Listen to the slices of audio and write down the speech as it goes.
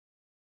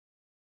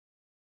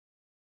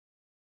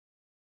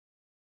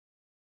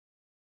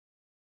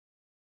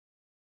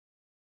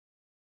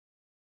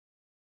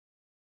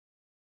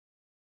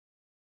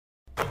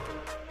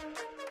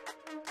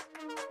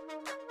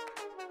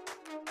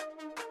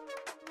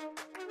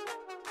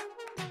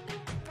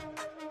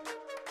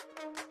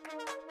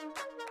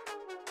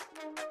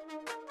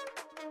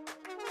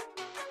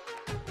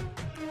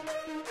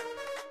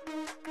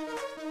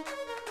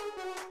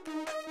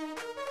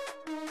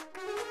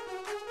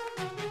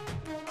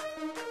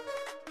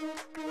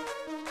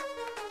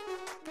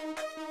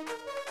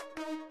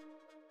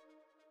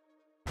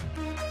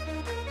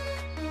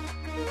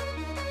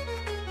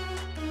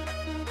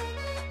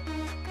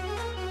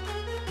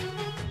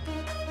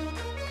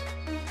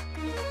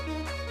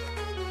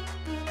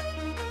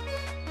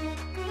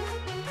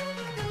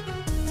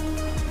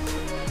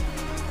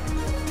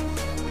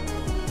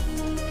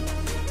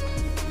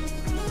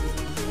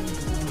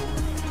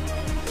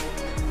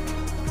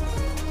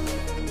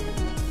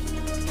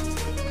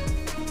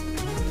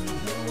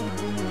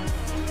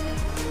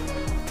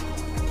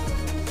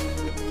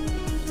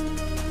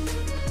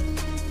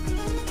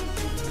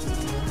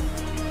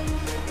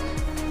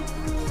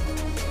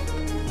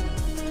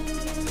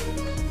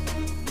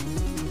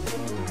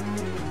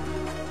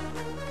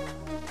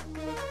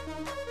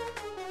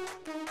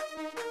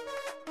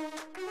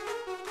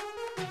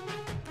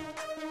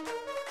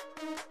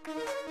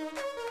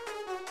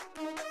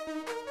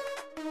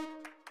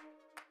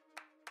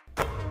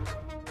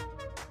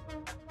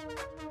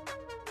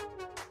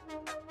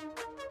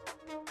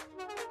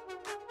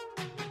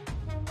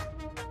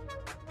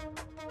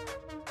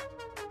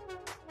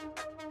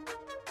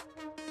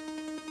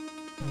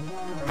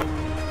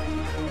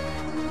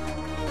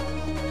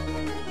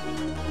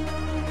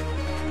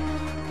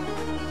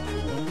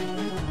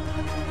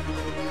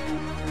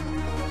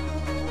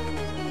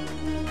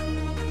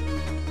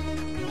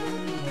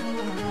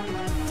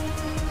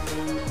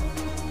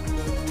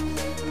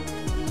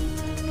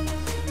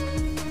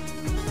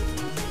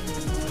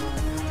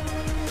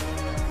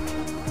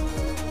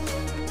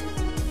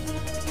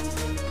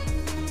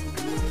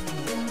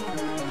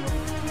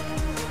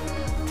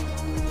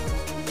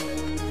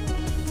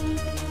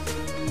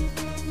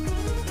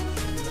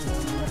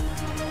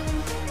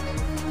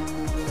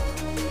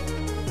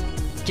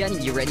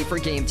Getting you ready for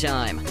game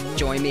time.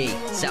 Join me,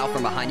 Sal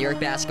from Behind Your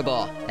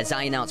Basketball, as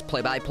I announce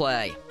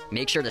play-by-play.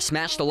 Make sure to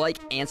smash the like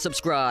and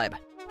subscribe,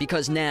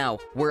 because now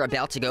we're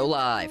about to go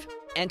live.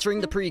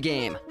 Entering the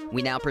pregame,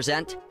 we now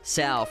present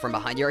Sal from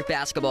Behind Your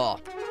Basketball.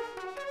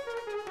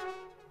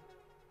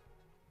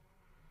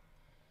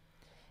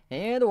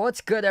 And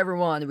what's good,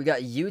 everyone? We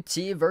got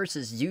UT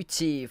versus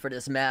UT for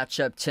this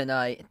matchup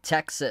tonight.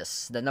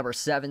 Texas, the number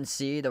 7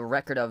 seed, the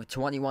record of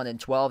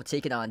 21-12,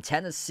 taking on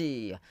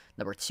Tennessee,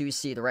 number 2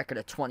 seed, the record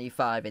of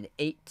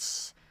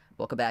 25-8.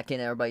 Welcome back in,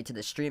 everybody, to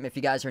the stream. If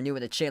you guys are new to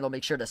the channel,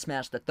 make sure to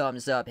smash the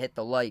thumbs up, hit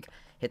the like,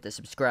 hit the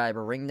subscribe,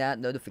 ring that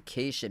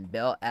notification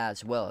bell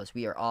as well, as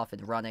we are off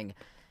and running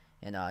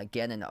and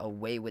getting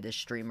away with this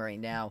stream right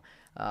now.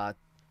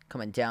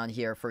 Coming down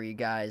here for you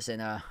guys,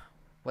 and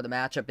what a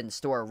matchup in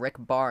store. Rick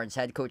Barnes,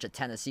 head coach of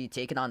Tennessee,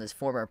 taking on his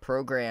former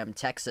program,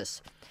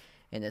 Texas,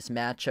 in this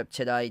matchup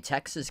today.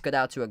 Texas got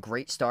out to a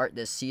great start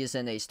this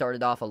season. They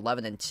started off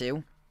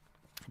 11-2.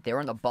 They were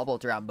in the bubble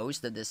throughout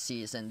most of this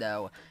season,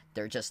 though.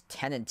 They're just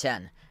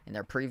 10-10 in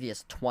their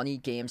previous 20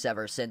 games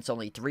ever since.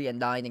 Only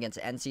 3-9 against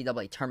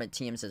NCAA tournament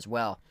teams as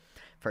well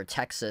for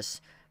Texas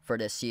for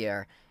this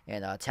year.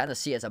 And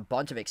Tennessee has a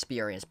bunch of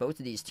experience. Both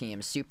of these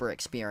teams super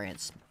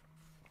experienced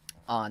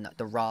on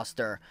the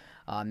roster.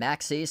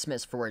 Max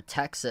Asmus for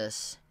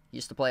Texas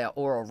used to play at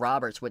Oral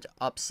Roberts, which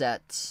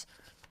upset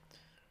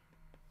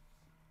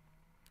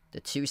the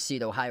 2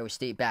 seed Ohio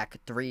State back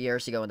 3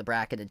 years ago in the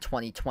bracket in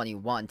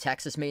 2021.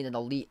 Texas made an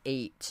Elite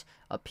 8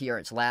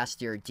 appearance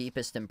last year,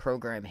 deepest in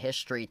program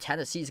history.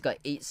 Tennessee's got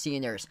 8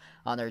 seniors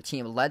on their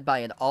team, led by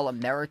an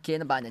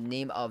All-American by the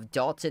name of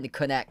Dalton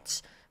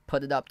Connect.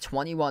 Put it up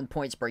 21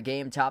 points per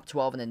game, top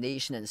 12 in the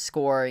nation in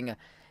scoring,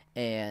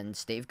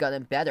 and they've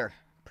gotten better.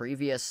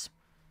 Previous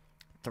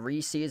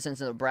 3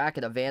 seasons in the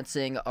bracket,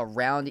 advancing a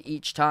round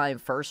each time.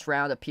 First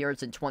round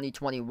appearance in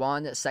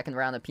 2021, second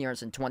round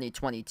appearance in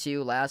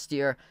 2022. Last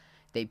year,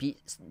 they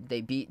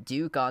beat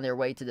Duke on their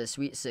way to the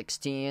Sweet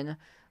 16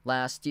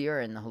 last year,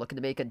 and looking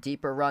to make a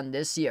deeper run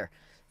this year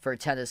for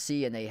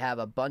Tennessee, and they have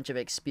a bunch of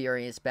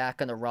experience back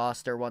on the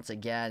roster once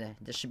again.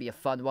 This should be a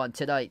fun one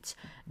tonight.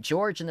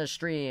 George in the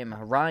stream,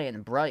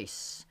 Ryan,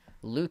 Bryce,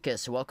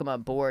 Lucas, welcome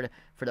on board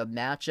for the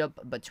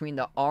matchup between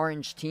the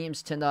orange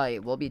teams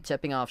tonight. We'll be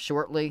tipping off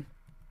shortly.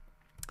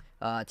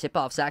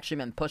 Tip-off's actually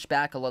been pushed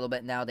back a little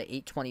bit now to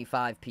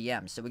 8:25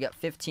 p.m. So we got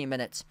 15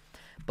 minutes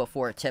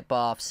before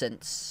tip-off,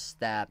 since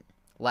that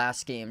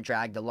last game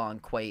dragged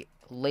along quite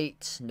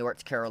late.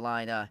 North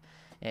Carolina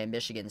and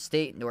Michigan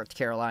State. North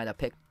Carolina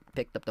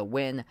picked up the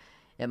win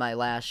in my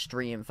last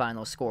stream.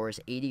 Final score is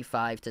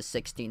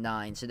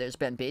 85-69. So there's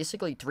been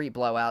basically 3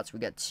 blowouts. We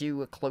got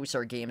 2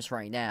 closer games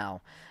right now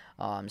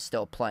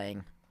still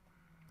playing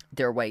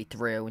their way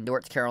through.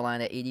 North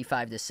Carolina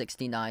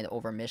 85-69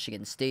 over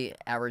Michigan State.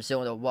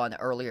 Arizona won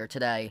earlier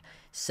today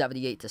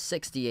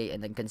 78-68,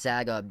 and then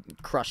Gonzaga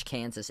crushed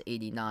Kansas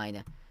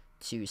 89-70.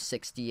 to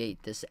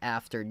 68 this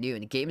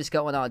afternoon. Game is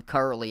going on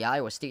currently.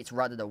 Iowa State's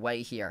running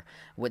away here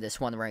with this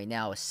one right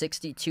now.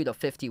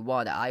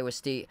 62-51. Iowa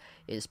State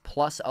is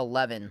plus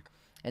 11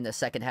 in the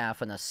second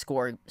half on the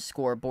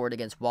scoreboard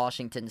against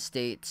Washington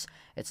State.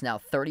 It's now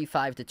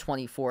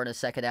 35-24 in the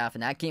second half,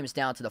 and that game's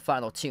down to the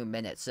final 2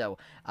 minutes. So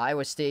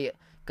Iowa State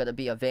going to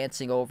be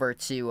advancing over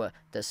to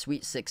the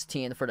Sweet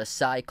 16 for the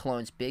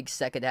Cyclones. Big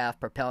second half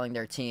propelling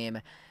their team.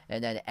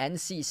 And then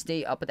NC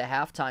State up at the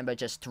halftime by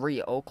just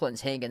 3.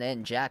 Oakland's hanging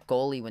in. Jack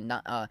Golke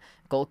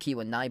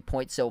with 9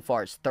 points so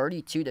far. It's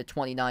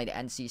 32-29.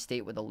 NC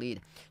State with the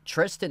lead.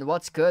 Tristan,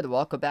 what's good?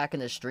 Welcome back in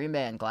the stream,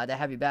 man. Glad to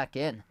have you back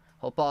in.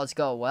 Hope all is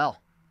going well.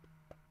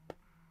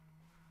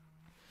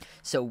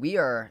 So we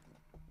are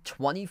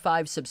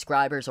 25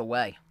 subscribers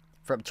away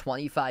from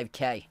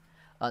 25K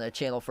on the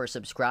channel for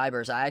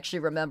subscribers. I actually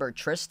remember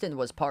Tristan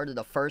was part of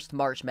the first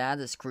March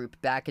Madness group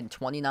back in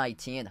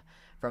 2019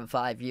 from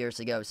 5 years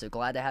ago. So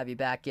glad to have you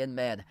back in,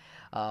 man,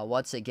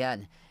 once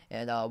again.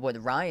 And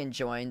when Ryan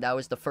joined, that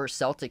was the first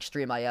Celtic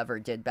stream I ever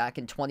did back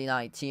in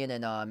 2019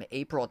 and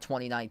April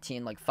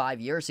 2019, like 5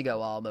 years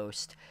ago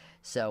almost.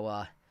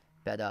 So,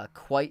 but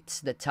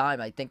quite the time.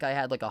 I think I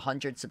had like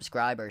 100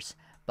 subscribers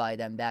by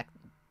then back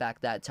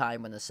that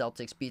time when the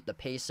Celtics beat the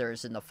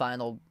Pacers in the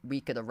final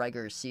week of the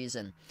regular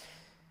season.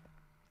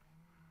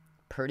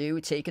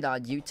 Purdue taking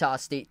on Utah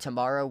State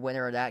tomorrow.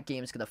 Winner of that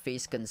game is going to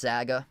face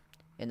Gonzaga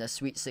in the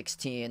Sweet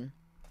 16.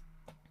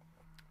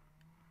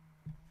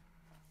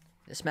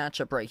 This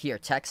matchup right here,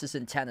 Texas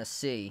and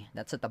Tennessee.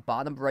 That's at the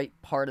bottom right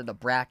part of the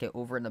bracket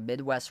over in the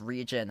Midwest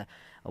region.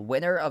 A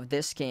winner of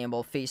this game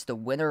will face the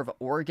winner of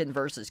Oregon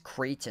versus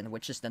Creighton,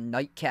 which is the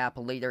nightcap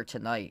later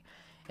tonight.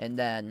 And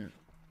then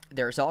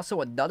there's also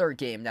another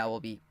game that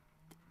will be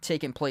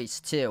taking place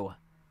too.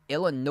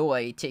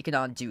 Illinois taking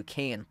on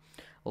Duquesne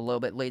a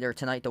little bit later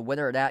tonight. The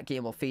winner of that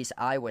game will face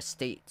Iowa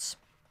State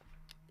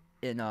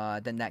in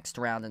the next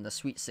round in the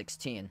Sweet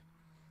 16.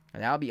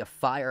 And that'll be a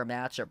fire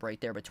matchup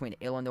right there between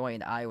Illinois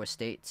and Iowa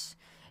State.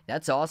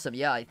 That's awesome.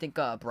 Yeah, I think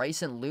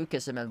Bryce and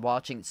Lucas have been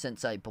watching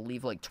since, I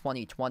believe, like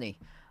 2020,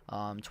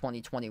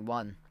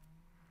 2021.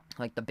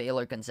 Like the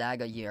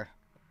Baylor-Gonzaga year.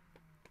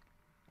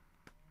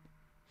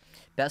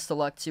 Best of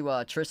luck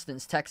to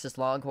Tristan's Texas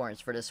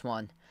Longhorns for this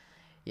one.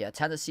 Yeah,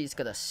 Tennessee's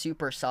got a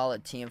super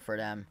solid team for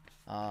them.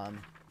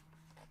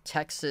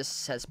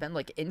 Texas has been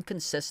like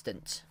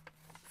inconsistent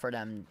for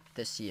them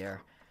this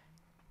year.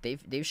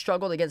 They've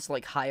struggled against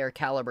like higher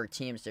caliber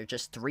teams. They're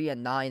just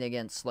 3-9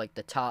 against like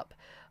the top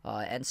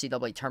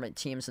NCAA tournament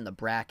teams in the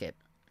bracket.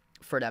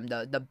 For them,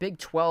 the Big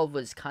 12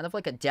 was kind of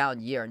like a down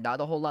year. Not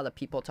a whole lot of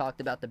people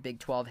talked about the Big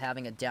 12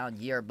 having a down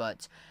year,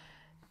 but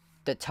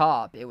the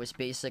top, it was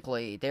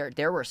basically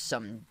there were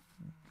some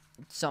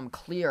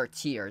clear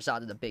tiers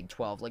out of the Big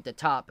 12. Like the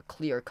top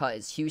clear cut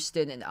is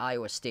Houston and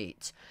Iowa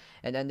State.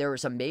 And then there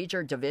was a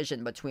major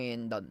division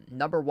between the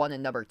number 1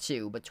 and number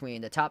 2,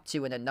 between the top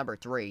 2 and then number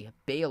 3.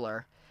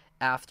 Baylor,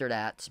 after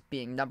that,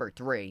 being number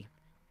 3.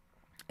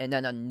 And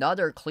then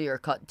another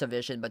clear-cut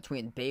division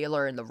between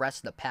Baylor and the rest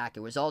of the pack.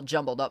 It was all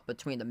jumbled up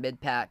between the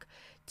mid-pack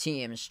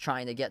teams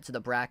trying to get to the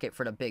bracket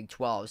for the Big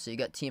 12. So you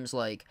got teams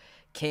like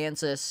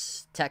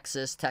Kansas,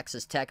 Texas,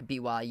 Texas Tech,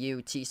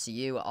 BYU,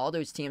 TCU. All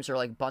those teams are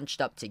like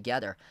bunched up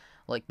together,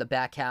 like the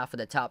back half of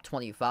the top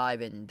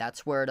 25. And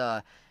that's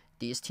where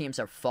these teams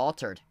are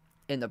faltered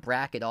in the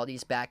bracket. All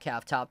these back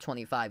half top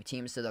 25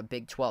 teams that are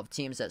Big 12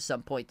 teams at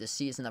some point this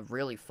season have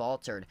really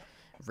faltered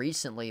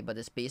recently, but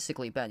it's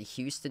basically been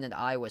Houston and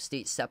Iowa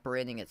State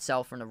separating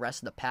itself from the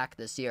rest of the pack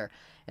this year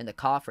in the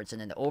conference.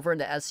 And then over in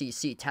the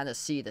SEC,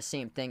 Tennessee, the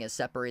same thing, has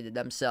separated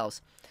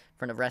themselves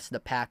from the rest of the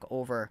pack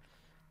over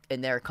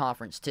in their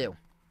conference too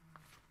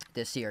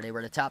this year. They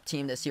were the top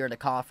team this year in the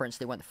conference.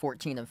 They went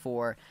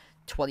 14-4,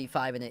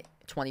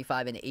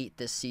 25-8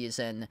 this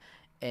season,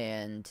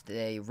 and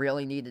they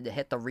really needed to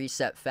hit the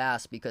reset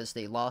fast because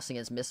they lost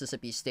against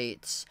Mississippi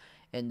State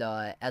in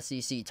the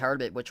SEC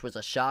tournament, which was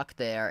a shock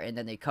there. And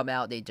then they come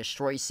out, they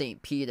destroy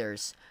St.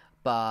 Peter's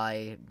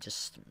by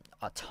just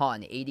a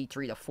ton,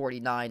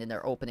 83-49 in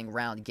their opening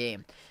round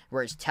game.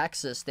 Whereas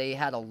Texas, they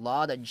had a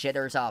lot of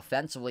jitters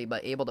offensively,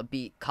 but able to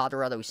beat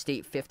Colorado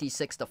State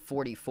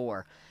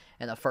 56-44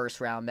 in a first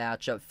round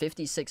matchup.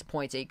 56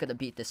 points ain't going to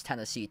beat this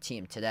Tennessee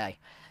team today.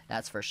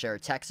 That's for sure.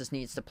 Texas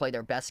needs to play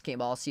their best game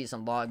all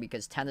season long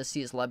because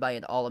Tennessee is led by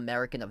an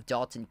All-American of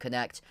Dalton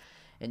Connect.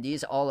 And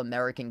these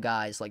All-American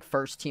guys, like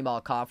first-team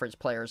All-Conference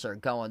players, are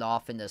going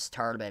off in this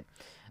tournament.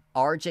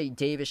 R.J.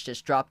 Davis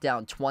just dropped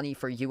down 20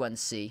 for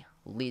UNC,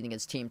 leading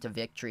his team to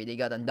victory. They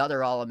got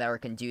another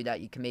All-American dude that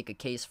you can make a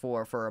case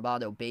for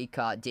Armando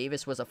Bacot.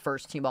 Davis was a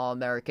first-team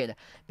All-American.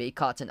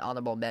 Bacot's an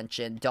honorable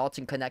mention.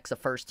 Dalton Connect's a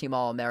first-team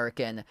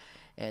All-American.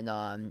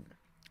 And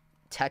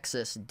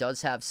Texas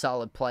does have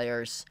solid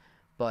players,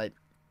 but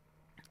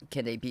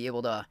can they be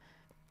able to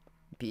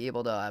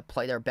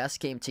play their best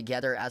game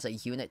together as a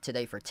unit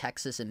today for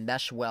Texas and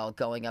mesh well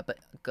going up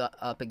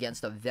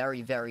against a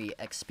very, very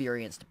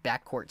experienced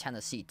backcourt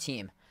Tennessee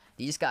team?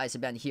 These guys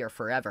have been here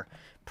forever.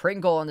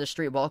 Pringle on the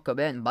street, welcome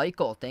in.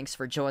 Michael, thanks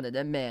for joining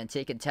in, man.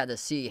 Taking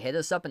Tennessee. Hit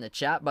us up in the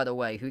chat, by the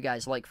way, who you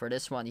guys like for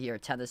this one here,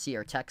 Tennessee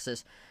or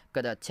Texas.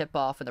 Gonna tip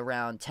off in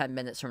around 10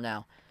 minutes from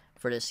now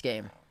for this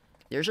game.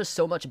 There's just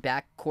so much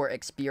backcourt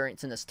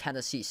experience in this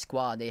Tennessee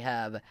squad. They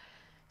have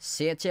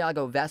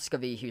Santiago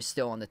Vescovi, who's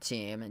still on the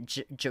team.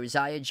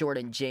 Josiah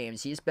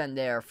Jordan-James, he's been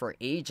there for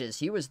ages.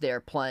 He was there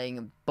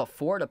playing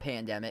before the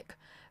pandemic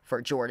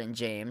for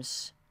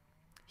Jordan-James.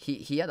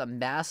 He had a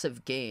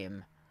massive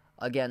game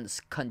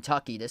against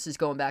Kentucky. This is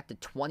going back to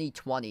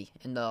 2020.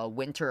 In the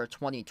winter of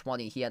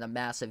 2020, he had a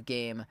massive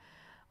game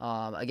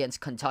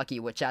against Kentucky,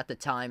 which at the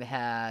time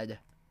had,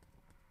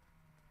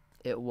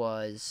 it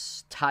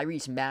was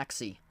Tyrese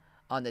Maxey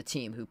on the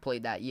team who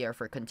played that year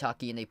for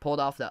Kentucky, and they pulled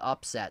off the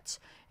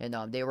upsets, and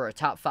they were a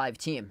top 5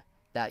 team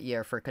that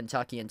year for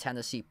Kentucky, and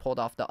Tennessee pulled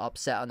off the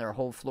upset on their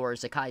home floor.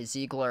 Zakai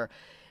Ziegler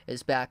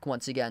is back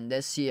once again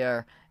this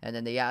year, and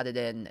then they added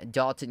in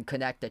Dalton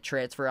Connect, the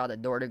transfer out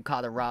of Northern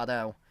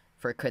Colorado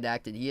for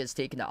Connect, and he has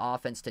taken the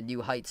offense to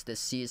new heights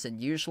this season.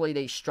 Usually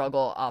they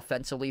struggle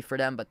offensively for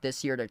them, but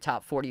this year they're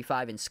top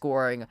 45 in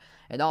scoring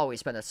and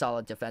always been a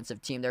solid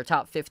defensive team. They're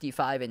top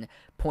 55 in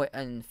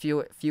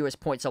fewest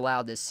points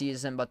allowed this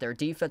season, but their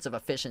defensive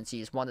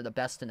efficiency is one of the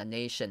best in the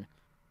nation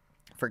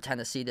for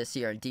Tennessee this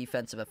year in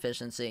defensive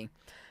efficiency.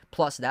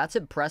 Plus, that's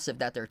impressive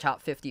that they're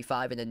top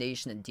 55 in the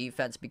nation in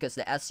defense, because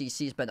the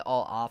SEC's been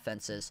all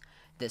offenses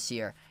this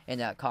year in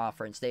that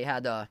conference. They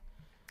had to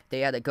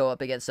go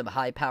up against some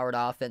high-powered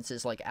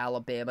offenses like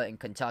Alabama and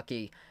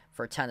Kentucky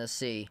for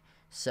Tennessee.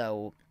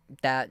 So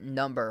that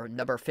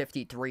number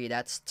 53,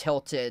 that's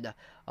tilted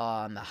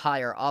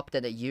higher up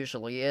than it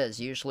usually is.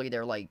 Usually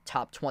they're like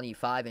top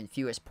 25 in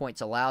fewest points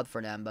allowed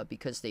for them, but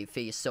because they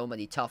faced so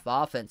many tough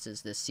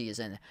offenses this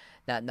season,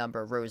 that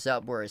number rose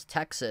up, whereas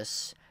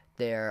Texas,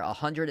 they're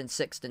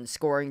 106th in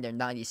scoring, they're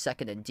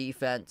 92nd in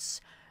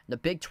defense. The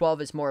Big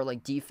 12 is more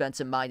like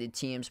defensive-minded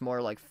teams,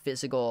 more like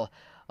physical,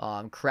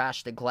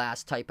 crash the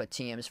glass type of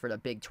teams for the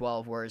Big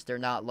 12, whereas they're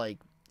not like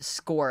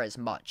score as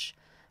much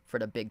for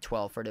the Big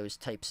 12 for those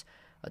types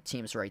of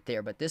teams right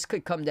there. But this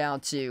could come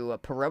down to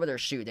perimeter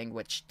shooting,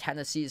 which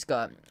Tennessee's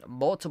got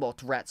multiple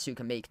threats who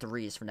can make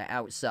threes from the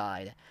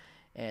outside.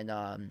 And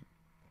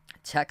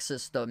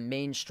Texas, the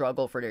main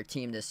struggle for their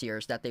team this year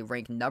is that they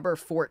rank number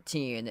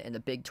 14 in the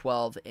Big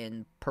 12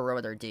 in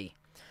perimeter D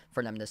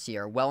for them this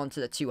year, well into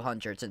the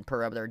 200s in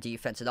perimeter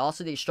defense. And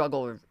also they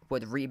struggle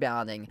with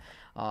rebounding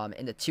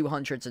in the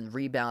 200s in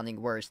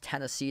rebounding, whereas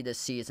Tennessee this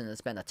season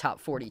has been a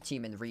top 40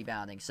 team in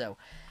rebounding. So,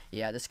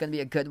 yeah, this is going to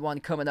be a good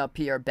one coming up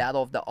here.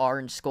 Battle of the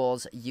Orange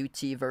Skulls,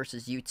 UT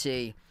versus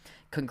UT.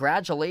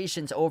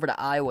 Congratulations over to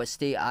Iowa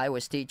State.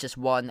 Iowa State just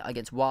won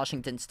against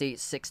Washington State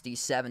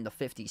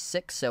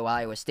 67-56. So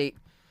Iowa State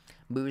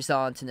moves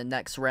on to the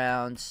next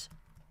round.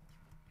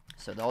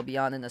 So they'll be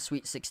on in the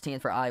Sweet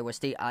 16 for Iowa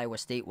State. Iowa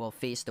State will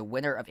face the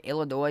winner of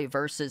Illinois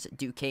versus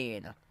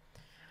Duquesne.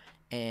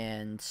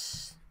 And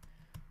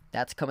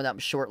that's coming up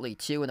shortly,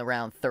 too, in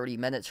around 30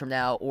 minutes from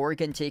now.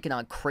 Oregon taking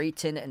on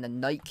Creighton in the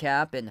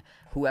nightcap, and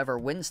whoever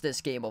wins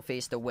this game will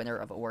face the winner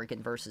of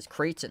Oregon versus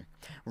Creighton.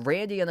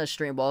 Randy on the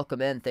stream,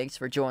 welcome in. Thanks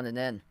for joining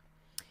in.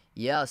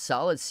 Yeah,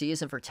 solid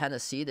season for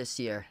Tennessee this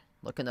year.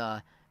 Looking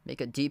to make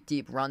a deep,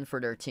 deep run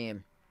for their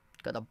team.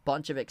 Got a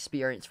bunch of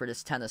experience for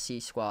this Tennessee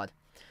squad.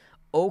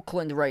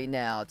 Oakland right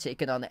now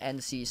taking on the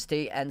NC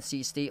State.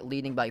 NC State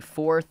leading by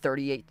 4,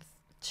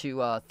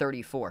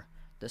 38-34,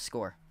 the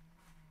score.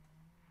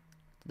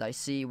 Did I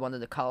see one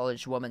of the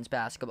college women's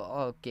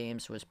basketball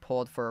games was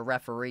pulled for a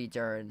referee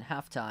during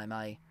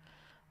halftime?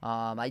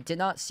 I did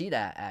not see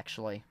that,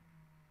 actually.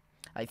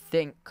 I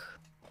think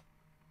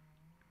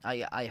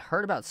I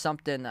heard about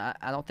something.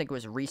 I don't think it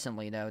was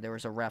recently, though. There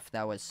was a ref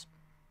that was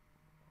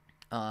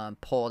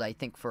pulled, I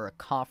think, for a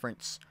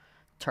conference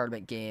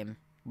tournament game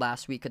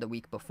last week or the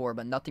week before,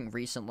 but nothing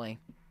recently.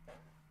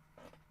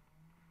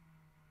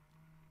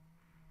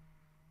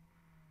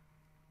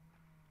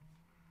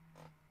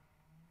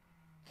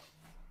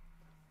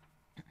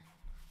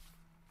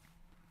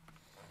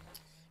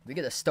 We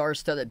get a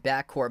star-studded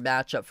backcourt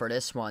matchup for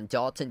this one.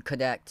 Dalton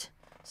Connect,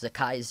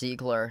 Zakai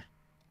Ziegler,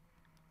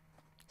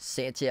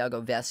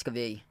 Santiago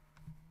Vescovi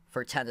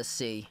for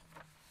Tennessee.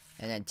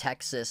 And then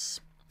Texas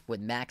with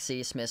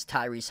Maxey Smith,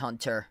 Tyrese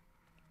Hunter.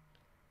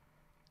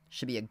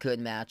 Should be a good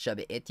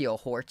matchup. Ithiel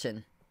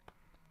Horton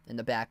in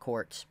the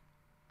backcourt.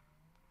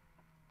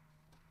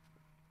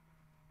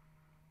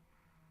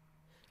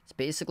 It's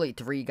basically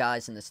 3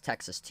 guys in this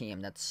Texas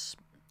team that's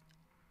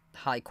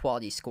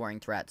high-quality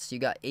scoring threats. You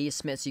got A.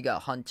 Smith, you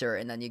got Hunter,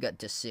 and then you got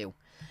Dessou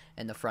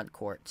in the front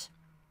court.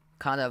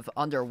 Kind of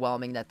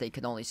underwhelming that they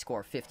could only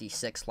score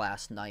 56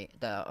 last night,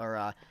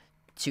 or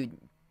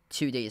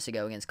two days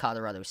ago against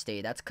Colorado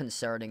State. That's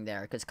concerning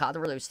there, because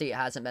Colorado State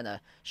hasn't been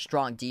a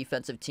strong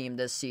defensive team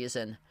this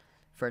season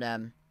for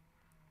them.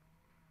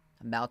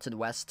 A Mountain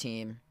West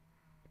team.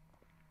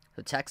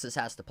 So Texas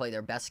has to play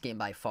their best game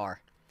by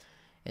far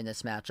in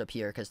this matchup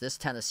here, because this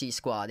Tennessee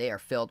squad, they are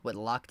filled with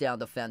lockdown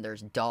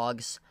defenders,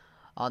 dogs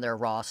on their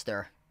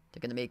roster. They're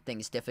going to make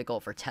things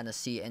difficult for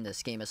Tennessee in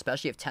this game,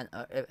 especially if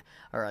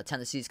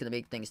Tennessee is going to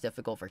make things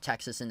difficult for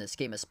Texas in this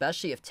game,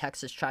 especially if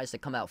Texas tries to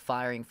come out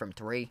firing from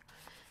 3.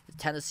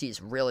 Tennessee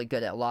is really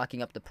good at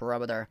locking up the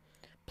perimeter.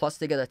 Plus,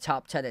 they get a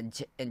top 10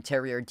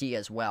 interior D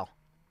as well.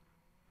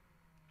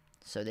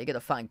 So they got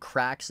to find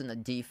cracks in the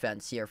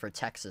defense here for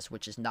Texas,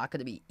 which is not going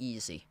to be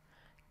easy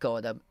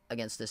going up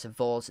against this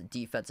Vols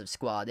defensive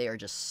squad. They are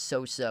just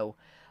so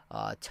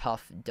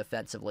tough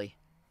defensively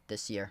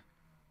this year.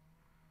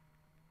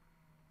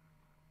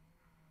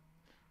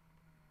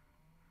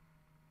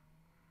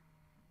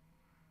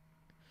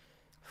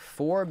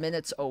 Four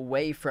minutes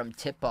away from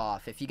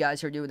tip-off. If you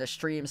guys are doing the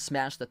stream,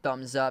 smash the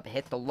thumbs up,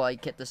 hit the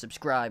like, hit the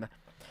subscribe.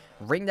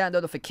 Ring that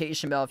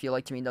notification bell if you'd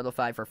like to be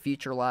notified for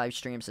future live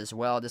streams as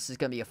well. This is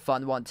going to be a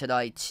fun one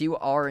tonight. 2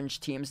 orange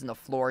teams on the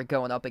floor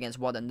going up against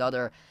one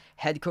another.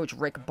 Head coach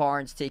Rick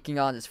Barnes taking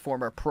on his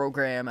former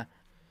program,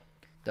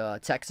 the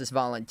Texas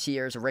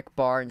Volunteers. Rick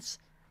Barnes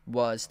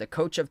was the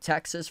coach of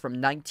Texas from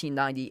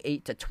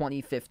 1998 to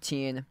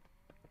 2015.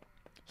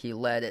 He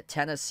led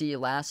Tennessee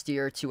last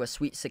year to a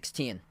Sweet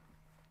 16.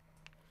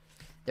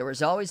 There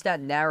was always that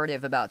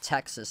narrative about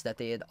Texas that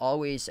they had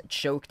always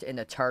choked in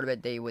the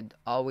tournament. They would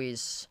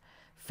always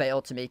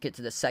fail to make it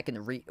to the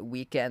second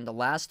weekend. The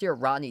last year,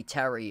 Rodney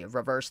Terry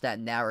reversed that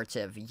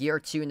narrative. Year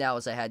 2 now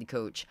as a head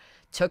coach.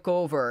 Took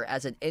over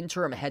as an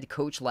interim head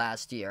coach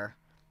last year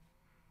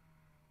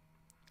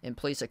in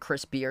place of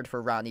Chris Beard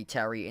for Rodney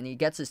Terry. And he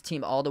gets his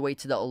team all the way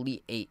to the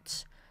Elite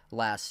 8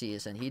 last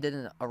season. He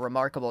did a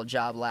remarkable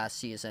job last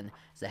season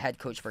as the head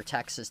coach for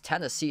Texas.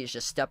 Tennessee has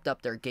just stepped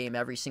up their game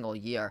every single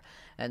year.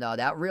 And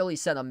that really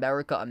sent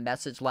America a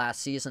message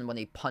last season when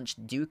they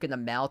punched Duke in the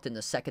mouth in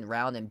the second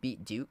round and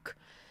beat Duke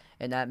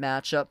in that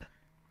matchup.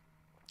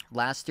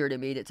 Last year they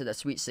made it to the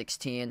Sweet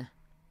 16.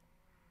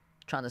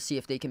 Trying to see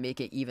if they can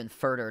make it even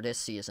further this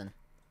season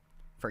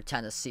for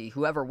Tennessee.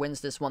 Whoever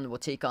wins this one will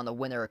take on the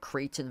winner of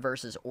Creighton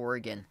versus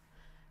Oregon,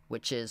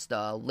 which is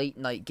the late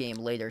night game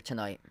later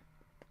tonight.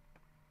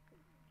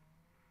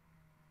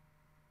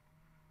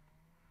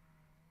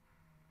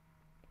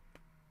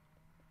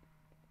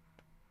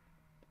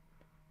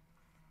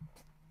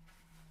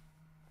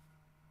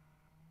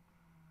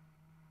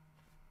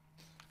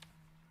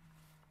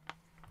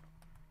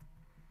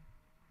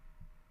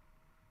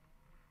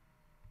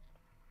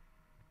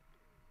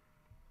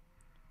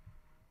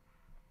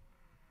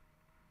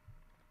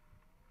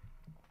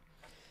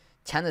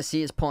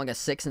 Tennessee is pulling a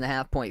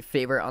 6.5-point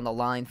favorite on the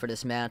line for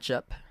this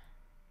matchup.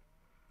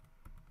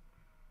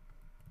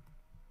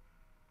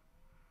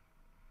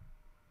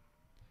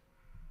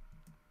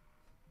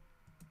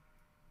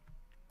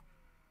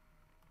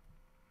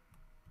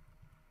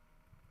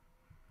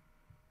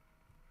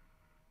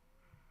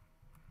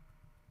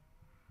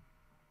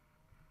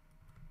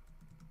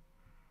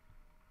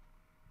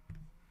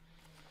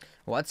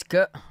 What's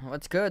good?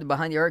 What's good?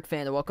 Behind the Arc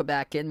fan, welcome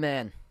back in,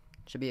 man.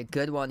 Should be a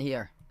good one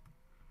here.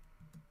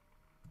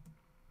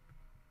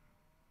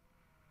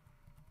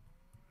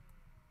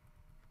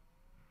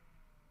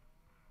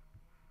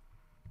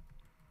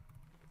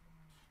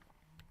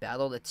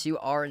 Battle the 2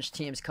 orange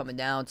teams coming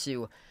down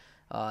to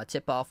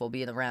tip-off will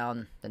be in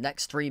around the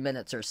next 3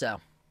 minutes or so.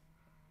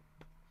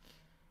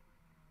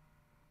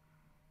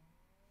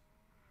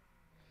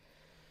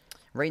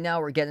 Right now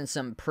we're getting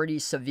some pretty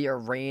severe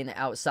rain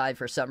outside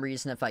for some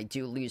reason. If I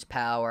do lose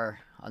power,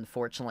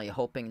 unfortunately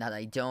hoping that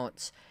I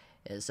don't,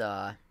 is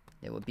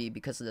it would be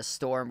because of the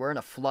storm. We're in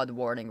a flood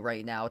warning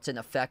right now. It's in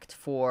effect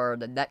for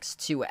the next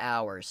 2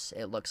 hours.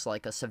 It looks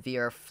like a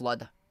severe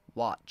flood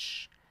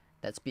watch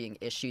that's being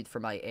issued for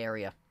my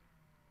area.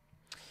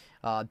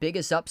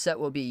 Biggest upset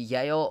will be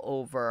Yale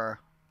over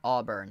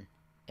Auburn,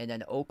 and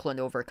then Oakland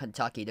over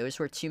Kentucky. Those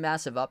were 2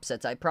 massive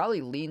upsets. I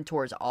probably lean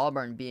towards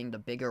Auburn being the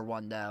bigger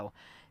one, though,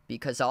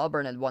 because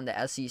Auburn had won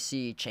the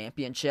SEC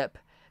championship.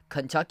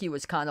 Kentucky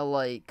was kind of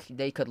like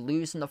they could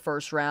lose in the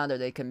first round or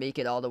they could make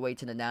it all the way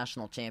to the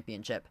national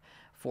championship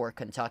for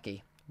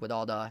Kentucky with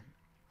all the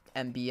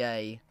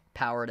NBA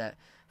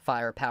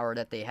firepower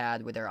that they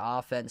had with their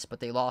offense, but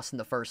they lost in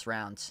the first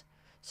round.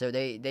 So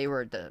they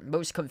were the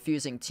most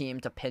confusing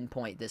team to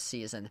pinpoint this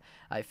season,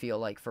 I feel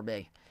like, for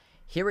me.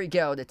 Here we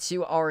go, the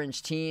 2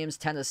 orange teams.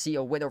 Tennessee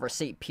a win over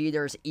St.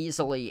 Peter's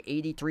easily,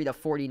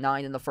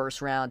 83-49 in the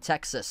first round.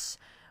 Texas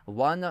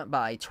won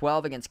by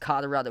 12 against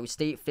Colorado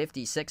State,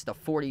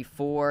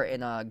 56-44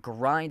 in a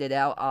grinded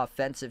out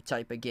offensive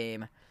type of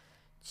game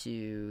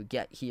to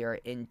get here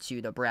into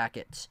the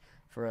bracket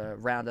for a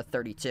round of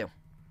 32.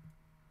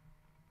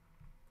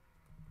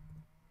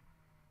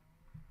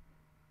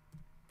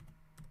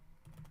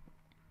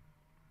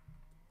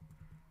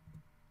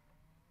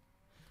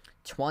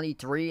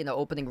 .23 in the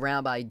opening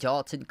round by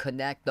Dalton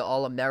Connect, the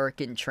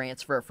All-American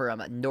transfer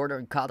from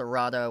Northern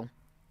Colorado.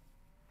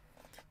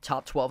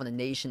 Top 12 in the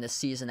nation this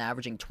season,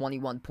 averaging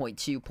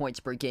 21.2 points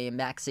per game.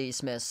 Max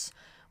Asmus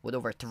with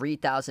over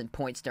 3,000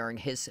 points during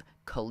his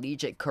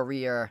collegiate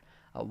career.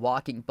 A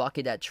walking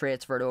bucket that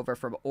transferred over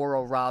from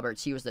Oral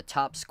Roberts. He was the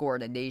top scorer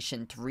in the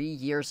nation 3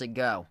 years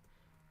ago.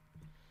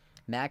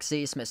 Max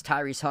Asmus,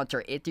 Tyrese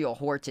Hunter, Ithiel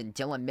Horton,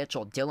 Dylan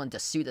Mitchell, Dylan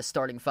Dessou, the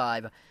starting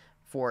five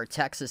for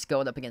Texas,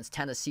 going up against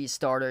Tennessee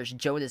starters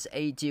Jonas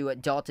Adu,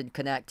 Dalton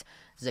Connect,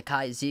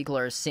 Zakai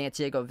Ziegler,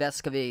 Santiago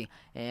Vescovi,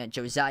 and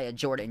Josiah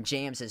Jordan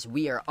James as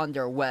we are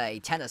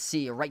underway.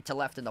 Tennessee, right to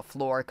left on the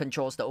floor,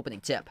 controls the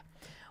opening tip.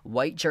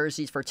 White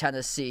jerseys for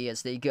Tennessee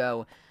as they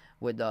go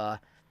with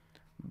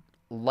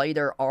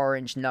lighter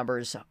orange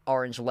numbers,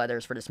 orange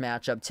letters for this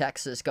matchup.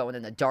 Texas going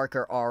in the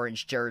darker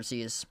orange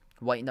jerseys.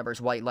 White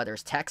numbers, white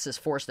letters. Texas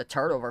forced a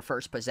turnover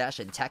first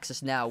possession.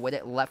 Texas now with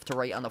it left to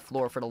right on the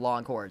floor for the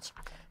Longhorns.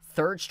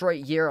 Third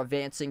straight year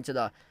advancing to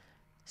the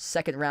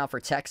second round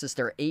for Texas.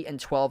 They're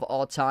 8-12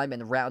 all-time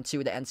in round 2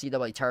 of the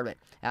NCAA tournament.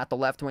 At the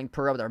left wing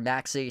perimeter,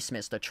 Max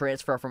Asmus, the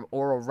transfer from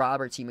Oral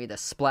Roberts. He made a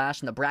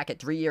splash in the bracket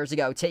 3 years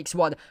ago. Takes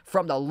one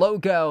from the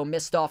logo.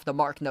 Missed off the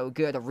mark, no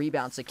good. A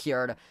rebound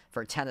secured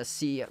for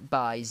Tennessee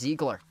by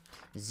Ziegler.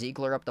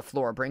 Ziegler up the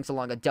floor, brings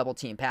along a double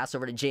team. Pass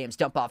over to James,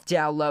 dump off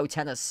down low.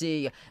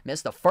 Tennessee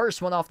missed the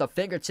first one off the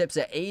fingertips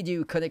of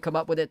Adu. Couldn't come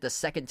up with it the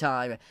second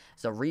time.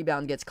 So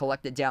rebound gets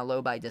collected down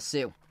low by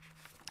Dessou.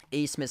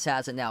 Asmus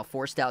has it now,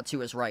 forced out to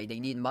his right. They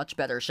need much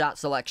better shot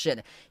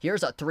selection.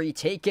 Here's a three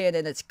taken,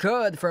 and it's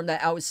good from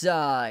the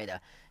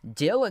outside.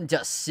 Dylan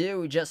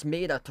Dessou just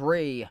made a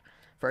three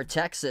for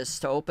Texas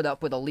to open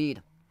up with a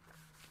lead.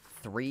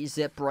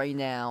 3-zip right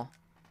now.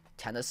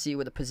 Tennessee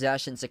with the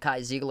possession.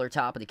 Zakai Ziegler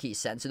top of the key.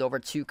 Sends it over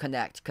to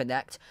Connect.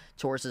 Connect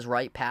towards his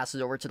right.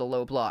 Passes over to the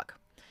low block.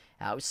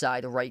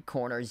 Outside the right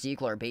corner,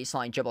 Ziegler,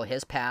 baseline dribble,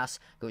 his pass,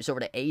 goes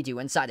over to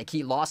Adu, inside the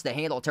key, lost the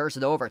handle, turns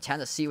it over.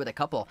 Tennessee with a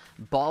couple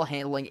ball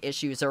handling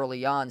issues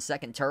early on.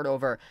 Second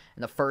turnover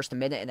in the first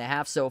minute and a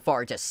half so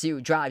far.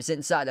 Dessou drives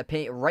inside the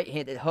paint,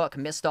 right-handed hook,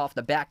 missed off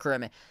the back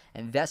rim,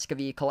 and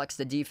Vescovi collects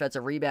the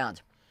defensive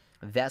rebound.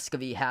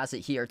 Vescovi has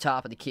it here,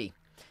 top of the key.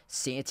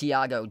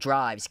 Santiago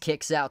drives,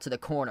 kicks out to the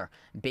corner.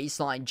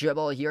 Baseline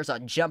dribble, here's a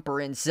jumper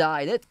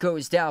inside. It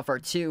goes down for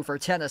two for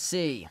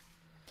Tennessee.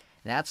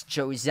 That's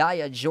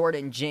Josiah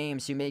Jordan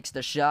James who makes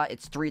the shot.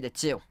 It's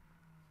 3-2.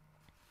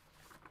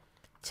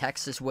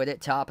 Texas with it,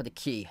 top of the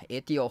key.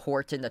 Ithiel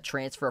Horton, the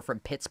transfer from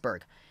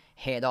Pittsburgh.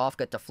 Handoff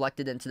got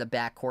deflected into the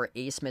backcourt.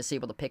 Asmus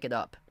able to pick it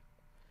up.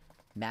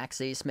 Max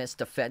Asmus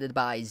defended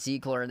by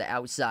Ziegler on the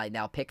outside.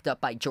 Now picked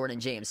up by Jordan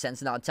James.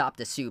 Sends it on top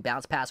to Sue.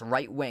 Bounce pass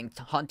right wing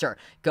to Hunter.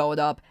 Going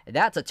up.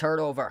 That's a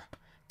turnover.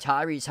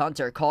 Tyrese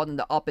Hunter called in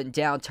the up and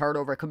down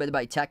turnover committed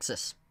by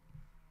Texas.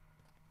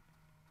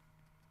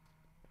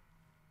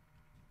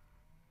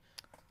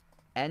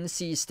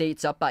 NC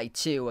State's up by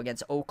 2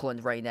 against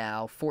Oakland right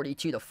now,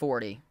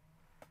 42-40.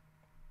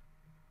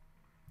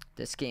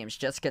 This game's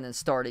just getting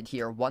started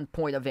here. 1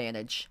 point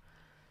advantage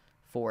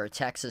for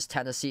Texas.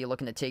 Tennessee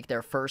looking to take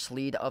their first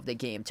lead of the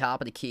game.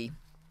 Top of the key.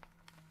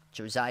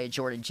 Josiah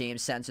Jordan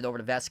James sends it over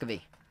to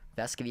Vescovi.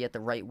 Vescovi at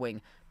the right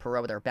wing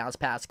perimeter. Bounce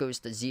pass goes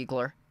to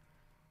Ziegler.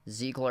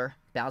 Ziegler,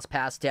 bounce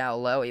pass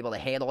down low, able to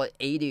handle it.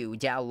 Adu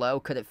down low,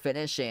 couldn't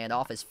finish, and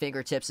off his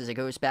fingertips as it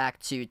goes back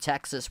to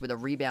Texas with a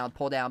rebound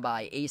pulled down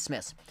by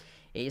Asmus.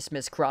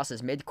 Asmus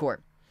crosses midcourt.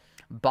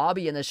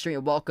 Bobby in the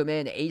stream, welcome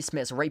in.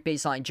 Asmus, right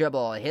baseline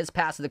dribble. His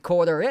pass to the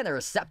corner,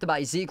 intercepted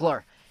by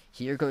Ziegler.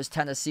 Here goes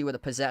Tennessee with a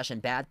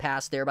possession. Bad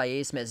pass there by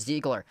Asmus.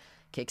 Ziegler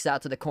kicks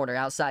out to the corner.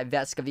 Outside,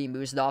 Vescovi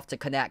moves it off to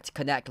Connect.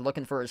 Connect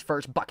looking for his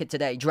first bucket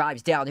today.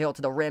 Drives downhill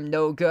to the rim.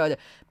 No good.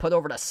 Put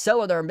over to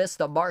Cylinder. Missed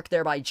the mark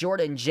there by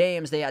Jordan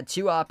James. They had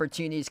 2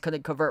 opportunities.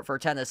 Couldn't convert for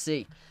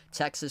Tennessee.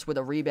 Texas with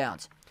a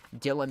rebound.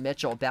 Dylan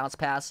Mitchell. Bounce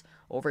pass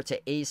over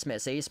to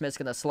Asmus. Asmus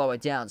going to slow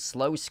it down.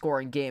 Slow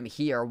scoring game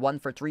here. 1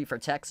 for 3 for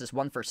Texas.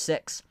 1 for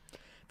 6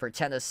 for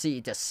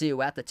Tennessee.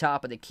 Dessou at the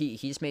top of the key.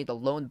 He's made the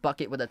lone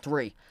bucket with a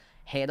 3.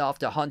 Hand off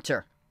to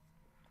Hunter.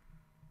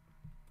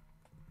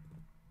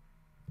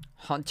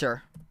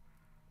 Hunter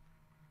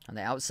on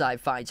the outside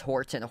finds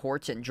Horton.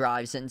 Horton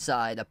drives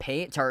inside the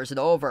paint, turns it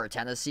over.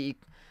 Tennessee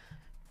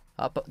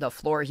up the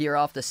floor here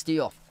off the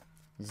steal.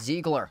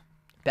 Ziegler,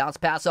 bounce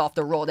pass off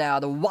the roll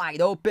down, wide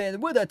open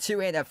with a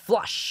two-handed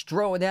flush.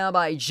 Thrown down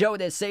by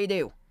Jonas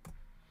Adu.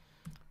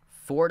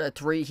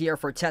 4-3 here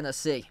for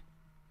Tennessee.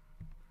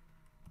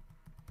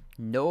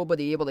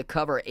 Nobody able to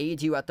cover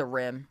Adu at the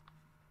rim.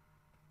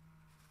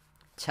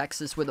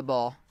 Texas with the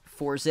ball.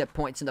 4-zip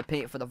points in the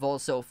paint for the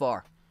Vols so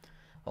far.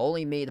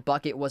 Only made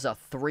bucket was a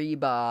 3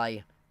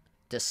 by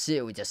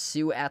Dessou.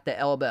 Dessou at the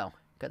elbow.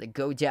 Got to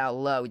go down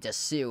low.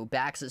 Dessou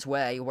backs his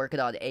way. Working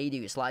on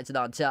Adu. Slides it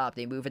on top.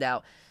 They move it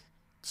out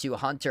to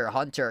Hunter.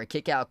 Hunter,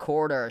 kick out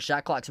quarter.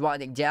 Shot clock's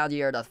winding down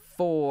here to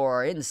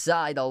 4.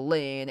 Inside the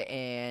lane.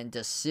 And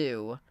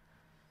Dessou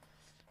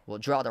will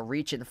draw the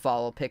reach and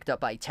follow. Picked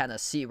up by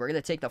Tennessee. We're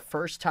going to take the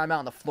first time out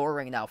on the floor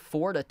ring now.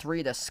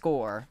 4-3 to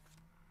score.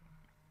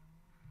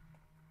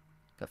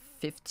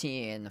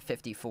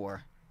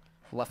 15-54.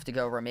 Left to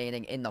go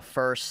remaining in the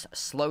first.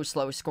 Slow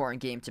scoring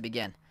game to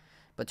begin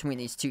between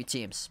these two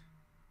teams.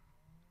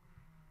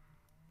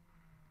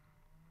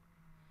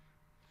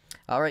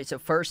 Alright, so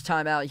first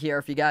time out here.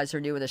 If you guys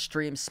are new in the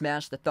stream,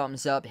 smash the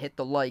thumbs up, hit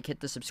the like,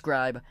 hit the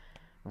subscribe,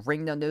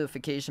 ring the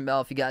notification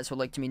bell if you guys would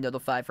like to be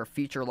notified for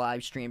future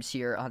live streams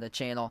here on the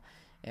channel.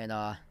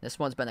 And this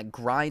one's been a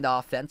grind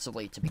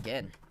offensively to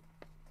begin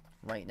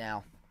right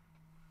now.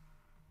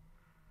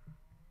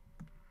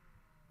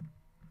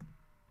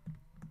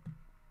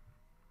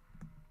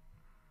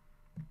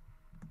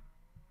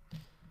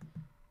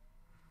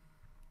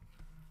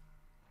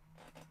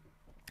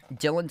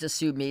 Dylan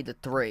Dessou made the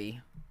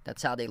 3.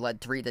 That's how they led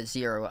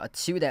 3-0. A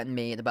 2 then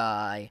made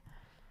by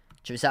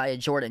Josiah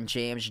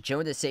Jordan-James.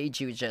 Jonas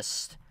Aju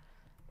just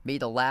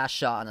made the last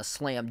shot on a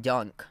slam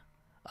dunk.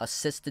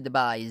 Assisted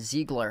by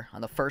Ziegler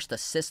on the first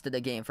assist of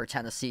the game for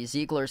Tennessee.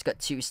 Ziegler's got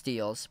 2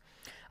 steals.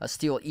 A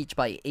steal each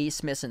by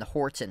Smith and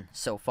Horton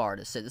so far.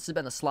 This has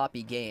been a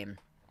sloppy game.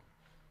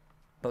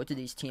 Both of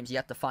these teams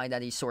yet to find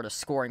any sort of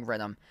scoring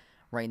rhythm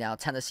right now.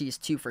 Tennessee's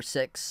 2 for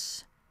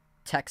 6.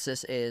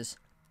 Texas is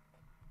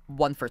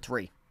 1 for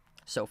 3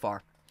 so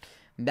far.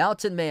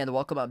 Mountain Man,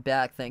 welcome on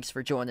back. Thanks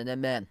for joining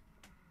in, man.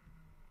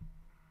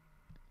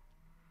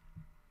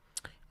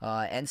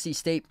 NC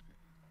State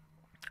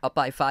up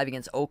by 5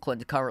 against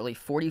Oakland, currently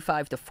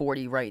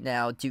 45-40 right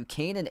now.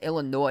 Duquesne and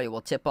Illinois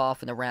will tip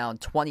off in around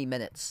 20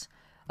 minutes,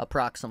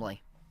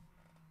 approximately.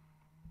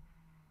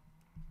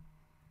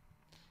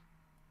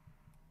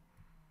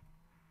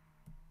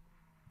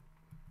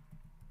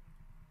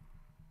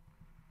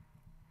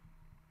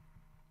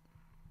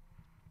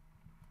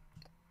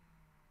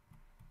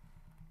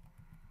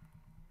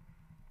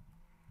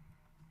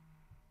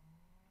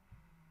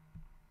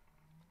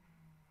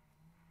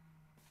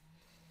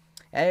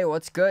 Hey,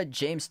 what's good?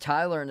 James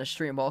Tyler in the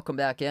stream. Welcome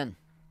back in.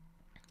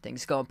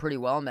 Things going pretty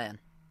well, man.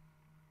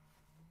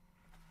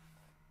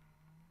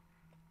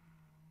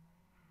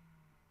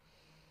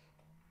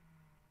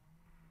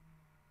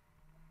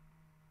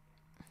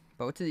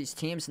 Both of these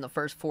teams in the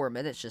first 4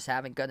 minutes just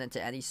haven't gotten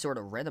into any sort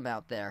of rhythm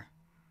out there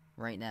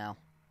right now.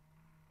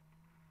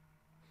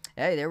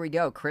 Hey, there we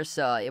go. Chris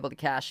able to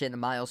cash in.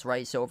 Miles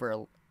Rice over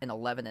an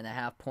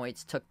 11.5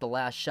 points. Took the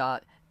last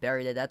shot.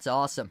 Buried it. That's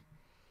awesome.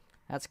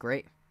 That's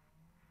great.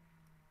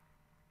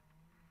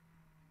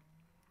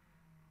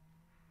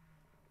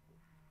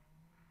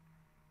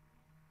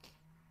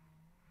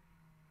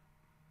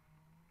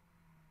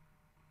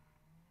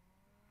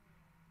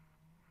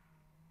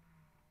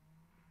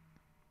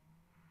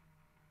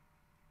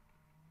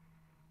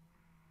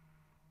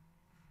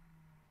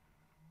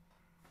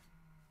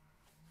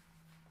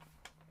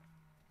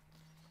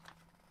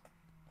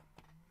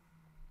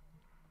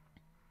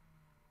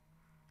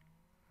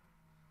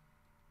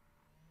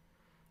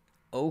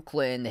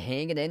 Oakland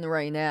hanging in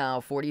right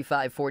now,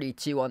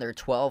 45-42 under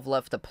 12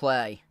 left to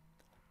play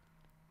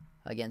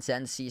against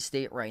NC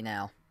State right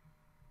now.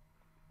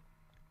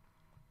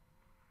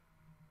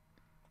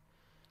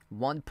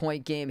 1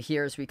 point game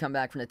here as we come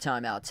back from the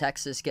timeout.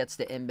 Texas gets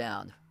the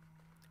inbound.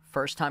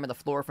 First time on the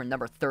floor for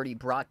number 30,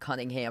 Brock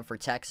Cunningham for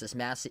Texas.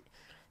 Max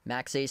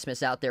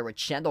Asmus out there with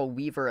Chendall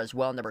Weaver as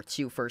well, number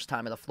 2, first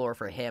time on the floor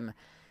for him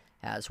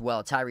as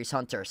well. Tyrese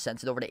Hunter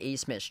sends it over to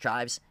Asmus.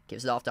 Drives,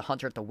 gives it off to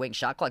Hunter at the wing.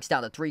 Shot clock's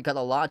down to 3. Got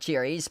a launch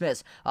here.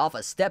 Asmus off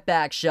a step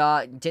back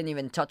shot. Didn't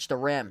even touch the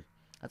rim.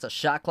 That's a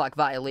shot clock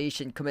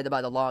violation committed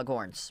by the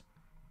Longhorns.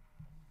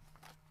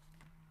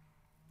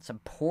 Some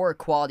poor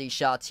quality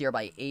shots here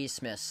by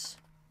Asmus.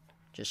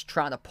 Just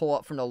trying to pull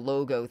up from the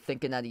logo,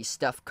 thinking that he's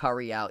Steph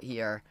Curry out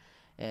here.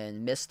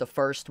 And missed the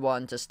first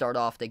one to start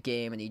off the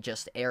game, and he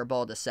just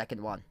airballed the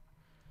second one.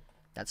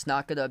 That's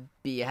not going to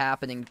be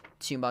happening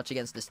too much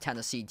against this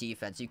Tennessee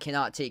defense. You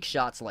cannot take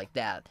shots like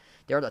that.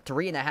 They're at a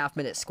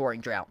 3.5-minute scoring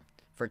drought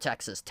for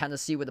Texas.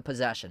 Tennessee with the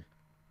possession.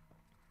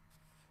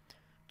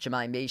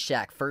 Jemai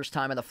Meshack, first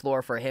time on the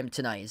floor for him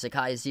tonight.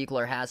 Zakai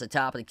Ziegler has the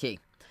top of the key.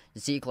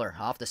 Ziegler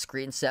off the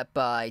screen set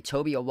by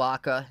Toby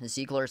Owaka.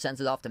 Ziegler sends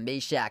it off to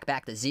Meshack.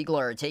 Back to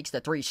Ziegler. Takes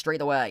the 3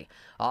 straight away.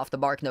 Off the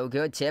mark, no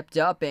good. Tipped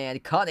up,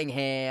 and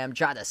Cunningham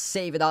tried to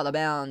save it out of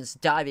bounds.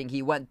 Diving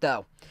he went,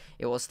 though.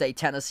 It will stay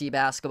Tennessee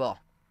basketball.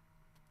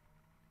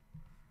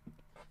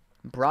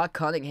 Brock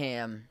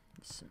Cunningham,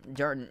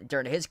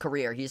 during his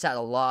career, he's had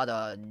a lot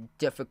of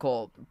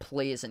difficult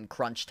plays in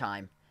crunch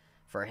time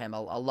for him.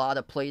 A lot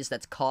of plays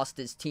that's cost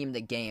his team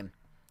the game.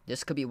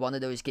 This could be one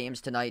of those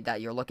games tonight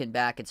that you're looking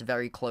back, it's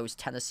very close.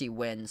 Tennessee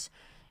wins,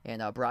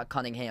 and Brock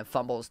Cunningham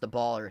fumbles the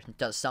ball or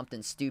does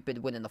something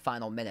stupid within the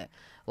final minute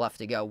left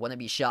to go. Wouldn't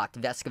be shocked.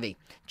 Vescovy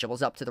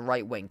dribbles up to the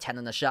right wing. 10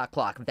 on the shot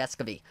clock.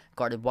 Vescovy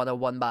guarded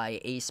 101 by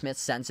A. Smith.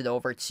 Sends it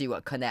over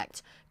to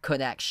Connect.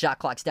 Shot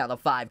clock's down to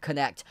 5.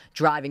 Connect.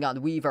 Driving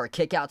on Weaver.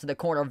 Kick out to the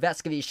corner.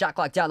 Vescovy. Shot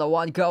clock down to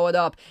 1. Going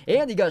up.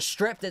 And he got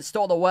stripped and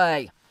stolen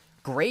away.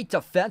 Great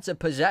defensive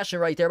possession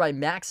right there by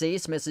Max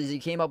Asmus as he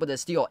came up with a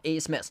steal.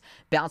 Asmus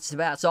bounced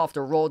pass off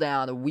the roll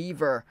down.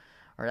 Weaver,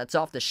 or that's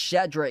off to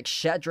Shedrick.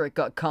 Shedrick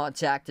got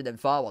contacted and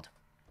fouled.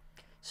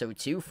 So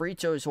 2 free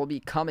throws will be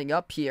coming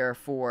up here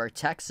for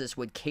Texas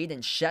with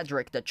Caden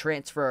Shedrick, the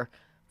transfer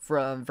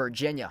from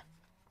Virginia.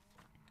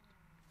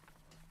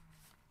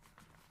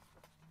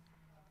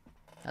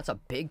 That's a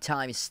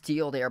big-time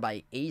steal there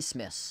by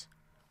Asmus.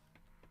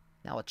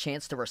 Now a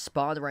chance to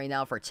respond right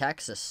now for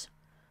Texas.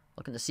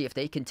 Looking to see if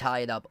they can tie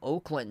it up.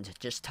 Oakland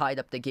just tied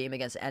up the game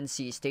against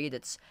NC State.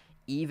 It's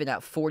even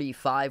at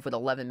 45 with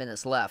 11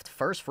 minutes left.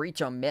 First free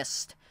throw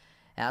missed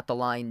at the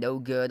line. No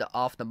good,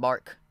 off the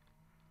mark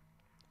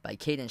by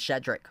Caden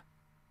Shedrick.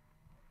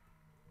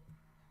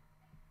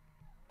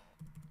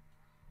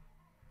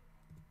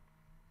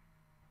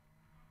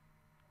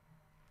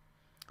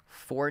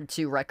 A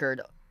 4-2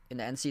 record in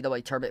the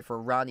NCAA tournament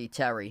for Ronnie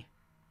Terry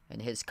in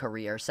his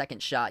career.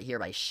 Second shot here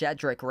by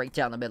Shedrick right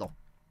down the middle.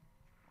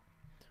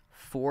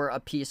 4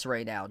 apiece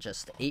right now.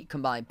 Just 8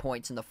 combined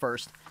points in the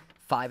first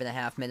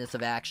 5.5 minutes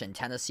of action.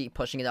 Tennessee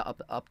pushing it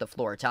up the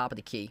floor, top of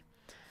the key.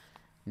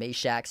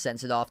 Meshack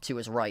sends it off to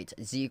his right.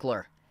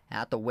 Ziegler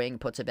at the wing,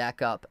 puts it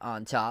back up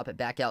on top.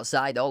 Back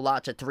outside. Oh,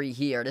 lots of 3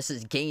 here. This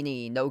is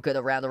Gainey. No good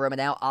around the rim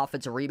and out.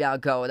 Offensive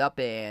rebound going up,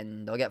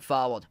 and they'll get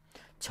fouled.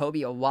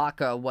 Toby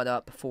Awaka went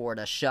up for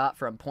the shot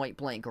from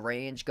point-blank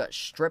range. Got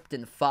stripped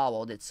and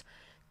fouled. It's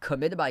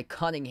committed by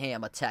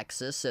Cunningham of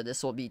Texas. So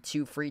this will be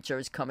 2 free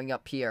throws coming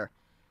up here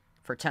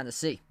for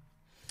Tennessee.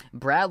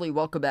 Bradley,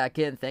 welcome back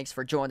in. Thanks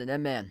for joining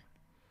in, man.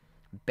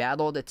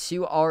 Battle of the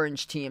 2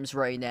 orange teams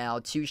right now.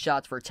 2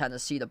 shots for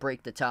Tennessee to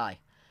break the tie.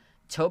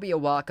 Toby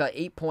Awaka,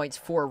 8 points,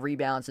 4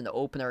 rebounds in the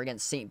opener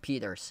against St.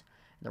 Peter's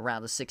in the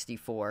round of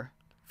 64.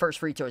 First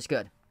free throw is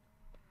good.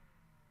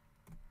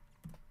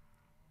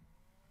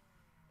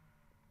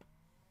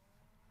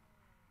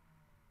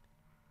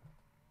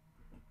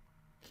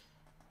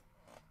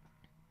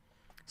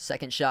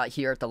 Second shot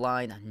here at the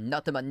line.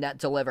 Nothing but net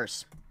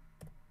delivers.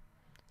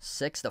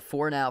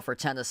 6-4 now for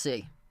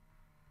Tennessee.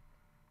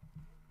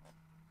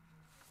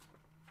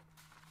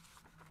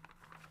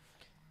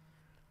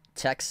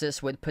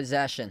 Texas with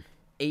possession.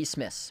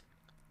 Asmus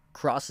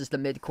crosses the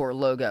midcourt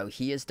logo.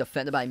 He is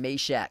defended by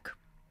Meshack.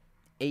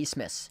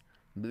 Asmus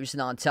moves it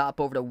on top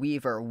over to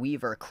Weaver.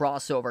 Weaver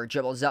crossover,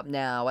 dribbles up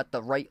now at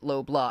the right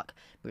low block.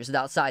 Moves it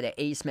outside to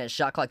Asmus.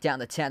 Shot clock down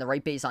to 10.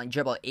 Right baseline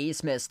dribble.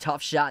 Asmus,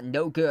 tough shot,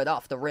 no good.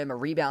 Off the rim. A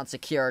rebound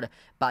secured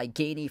by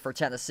Gainey for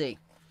Tennessee.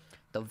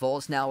 The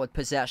Vols now with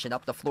possession.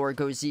 Up the floor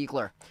goes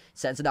Ziegler.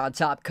 Sends it on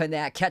top.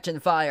 Connect. Catch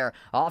and fire.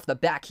 Off the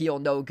back heel.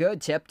 No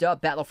good. Tipped up.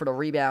 Battle for the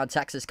rebound.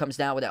 Texas comes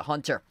down with it.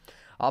 Hunter.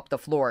 Up the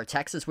floor.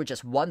 Texas with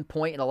just 1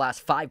 point in the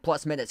last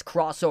 5+ minutes.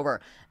 Crossover.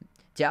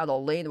 Down the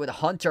lane with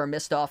Hunter.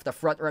 Missed off the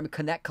front rim.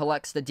 Connect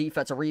collects the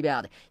defensive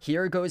rebound.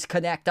 Here goes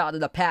Connect out of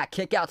the pack.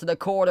 Kick out to the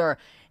corner.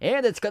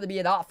 And it's going to be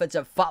an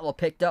offensive foul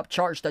picked up.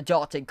 Charge to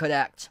Dalton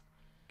Connect.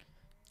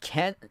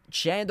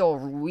 Chandler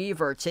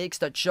Weaver takes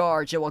the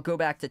charge. It will go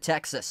back to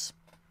Texas.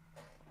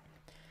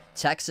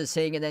 Texas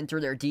hanging in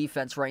through their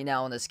defense right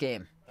now in this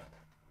game.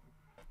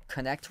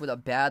 Connect with a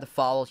bad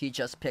foul he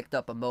just picked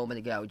up a moment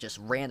ago. Just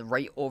ran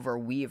right over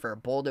Weaver.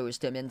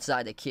 Bulldozed him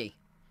inside the key.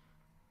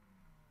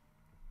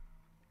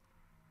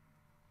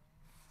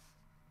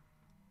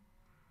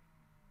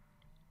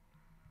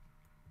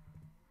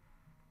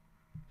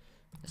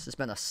 This has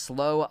been a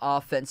slow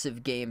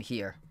offensive game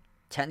here.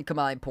 10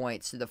 combined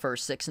points through the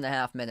first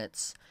 6.5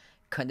 minutes.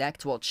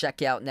 Connect will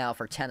check out now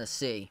for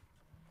Tennessee.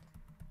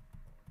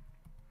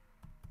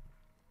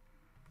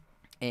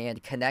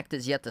 And Connect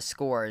is yet to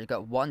score. He's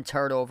got 1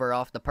 turnover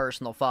off the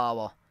personal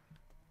foul.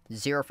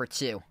 0 for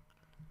 2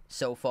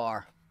 so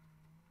far.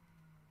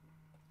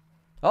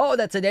 Oh,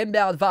 that's an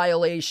inbound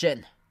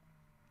violation.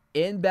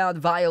 Inbound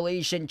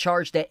violation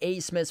charged to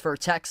Asmus for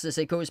Texas.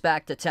 It goes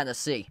back to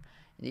Tennessee.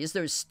 These are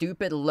those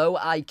stupid low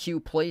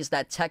IQ plays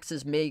that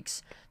Texas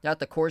makes throughout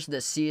the course of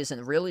this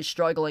season. Really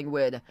struggling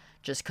with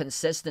just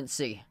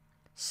consistency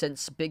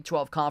since Big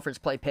 12 conference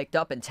play picked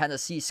up, and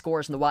Tennessee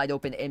scores in the wide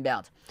open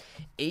inbound.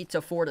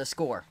 8-4 to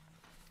score.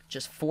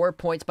 Just 4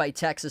 points by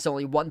Texas,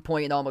 only 1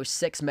 point in almost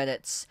 6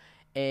 minutes,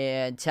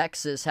 and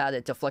Texas had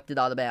it deflected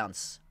out of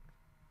bounds.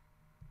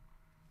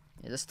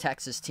 This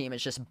Texas team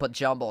is just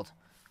bejumbled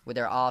with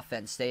their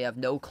offense. They have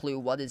no clue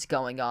what is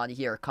going on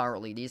here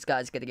currently. These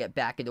guys got to get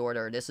back in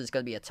order. This is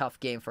going to be a tough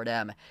game for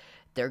them.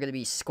 They're going to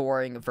be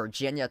scoring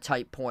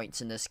Virginia-type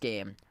points in this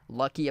game.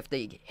 Lucky if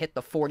they hit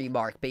the 40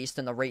 mark based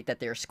on the rate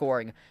that they're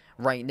scoring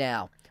right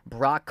now.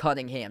 Brock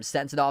Cunningham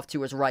sends it off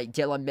to his right.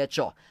 Dylan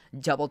Mitchell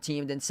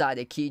double-teamed inside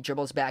the key.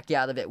 Dribbles back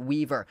out of it.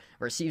 Weaver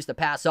receives the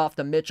pass off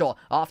to Mitchell.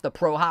 Off the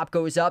pro hop,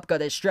 goes up.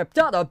 Got it stripped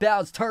out of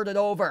bounds. Turn it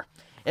over.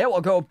 It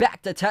will go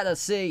back to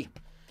Tennessee.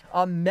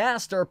 A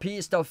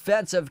masterpiece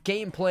defensive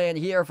game plan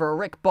here for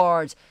Rick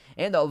Barnes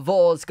and the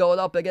Vols going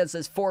up against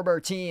his former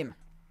team.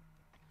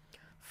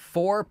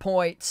 4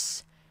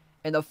 points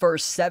in the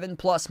first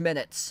 7+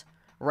 minutes.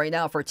 Right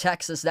now for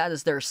Texas, that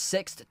is their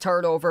 6th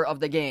turnover of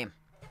the game.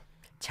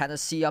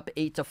 Tennessee up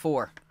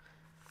 8-4.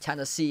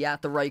 Tennessee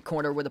at the right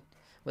corner with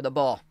a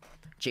ball.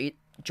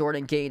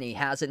 Jordan Gainey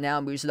has it now,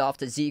 moves it off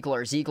to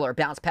Ziegler. Ziegler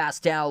bounce pass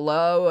down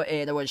low,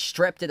 and it was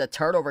stripped in a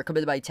turnover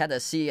committed by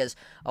Tennessee as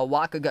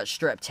Awaka got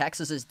stripped.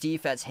 Texas's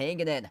defense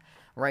hanging in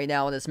right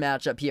now in this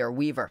matchup here.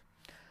 Weaver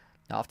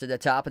off to the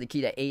top of the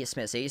key to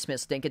Asmus.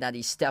 Asmus thinking that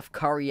he's Steph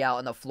Curry out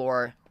on the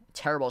floor.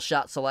 Terrible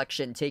shot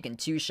selection, taking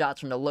 2 shots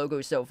from the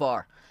logo so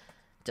far.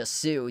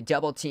 Dessou,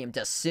 double team.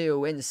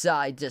 Dessou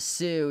inside.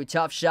 Dessou,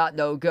 tough shot,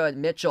 no good.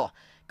 Mitchell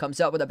comes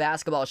up with a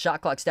basketball.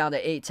 Shot clock's down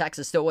to 8.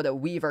 Texas still with a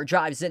Weaver.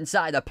 Drives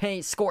inside the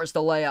paint. Scores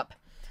the layup.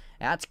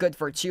 That's good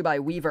for 2 by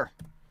Weaver.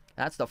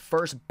 That's the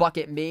first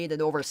bucket made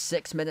in over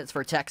 6 minutes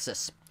for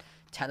Texas.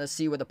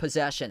 Tennessee with a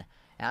possession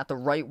at the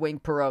right wing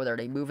perimeter.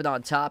 They move it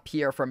on top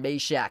here for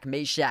Meshack.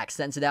 Meshack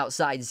sends it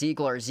outside.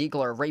 Ziegler.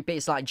 Ziegler, right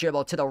baseline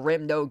dribble to the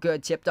rim. No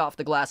good. Tipped off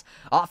the glass.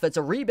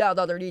 Offensive rebound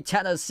underneath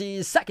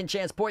Tennessee. Second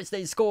chance points.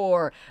 They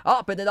score.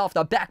 Up and off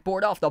the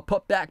backboard. Off the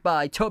putback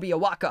by Toby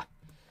Awaka.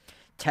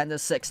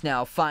 10-6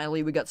 now.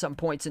 Finally, we got some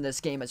points in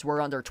this game as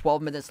we're under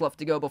 12 minutes left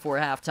to go before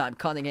halftime.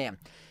 Cunningham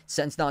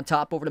sends it on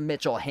top over to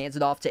Mitchell. Hands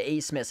it off to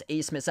Asmus.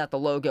 Asmus at the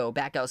logo.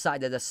 Back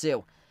outside to the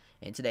Sioux.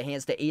 Into the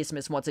hands to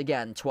Asmus once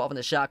again. 12 on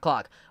the shot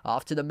clock.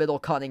 Off to the middle,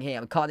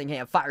 Cunningham.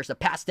 Cunningham fires the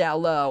pass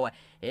down low.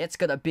 It's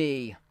going to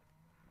be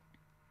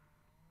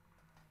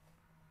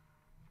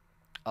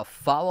a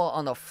foul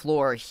on the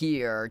floor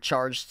here.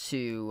 Charged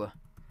to,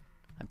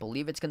 I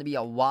believe it's going to be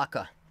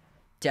Awaka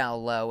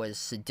down low as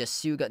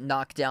Dessou got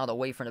knocked down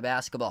away from the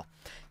basketball.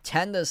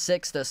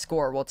 10-6 the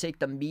score. We'll take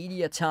the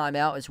media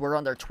timeout as we're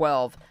under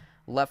 12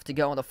 left to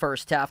go in the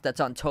first half. That's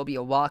on Toby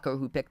Awaka,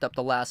 who picked up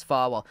the last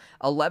foul.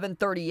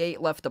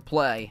 11:38 left to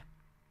play.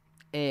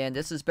 And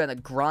this has been a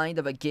grind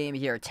of a game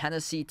here.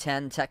 Tennessee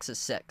 10, Texas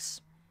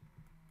 6.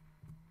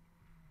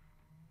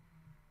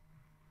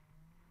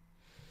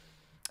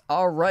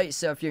 Alright,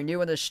 so if you're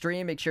new in the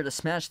stream, make sure to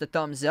smash the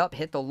thumbs up,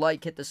 hit the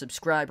like, hit the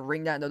subscribe,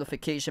 ring that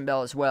notification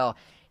bell as well.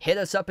 Hit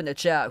us up in the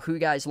chat who you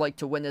guys like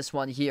to win this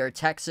one here,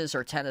 Texas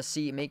or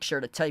Tennessee. Make sure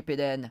to type it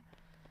in.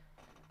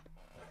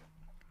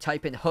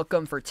 Type in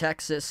Hook'em for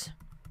Texas.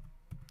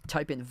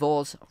 Type in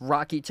Vols,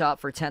 Rocky Top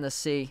for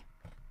Tennessee.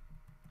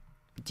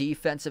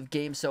 Defensive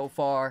game so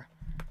far.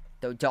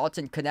 Though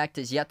Dalton Connect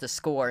is yet to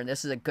score, and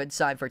this is a good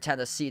sign for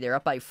Tennessee. They're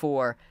up by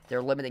 4.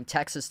 They're limiting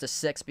Texas to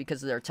 6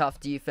 because of their tough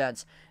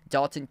defense.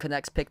 Dalton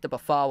Connect's picked up a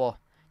foul.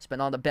 He's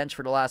been on the bench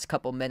for the last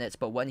couple minutes,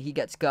 but when he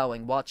gets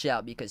going, watch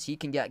out because he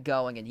can get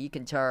going and he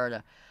can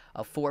turn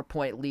a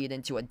 4-point lead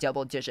into a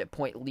double-digit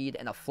point lead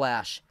in a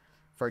flash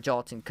for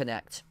Dalton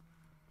Connect.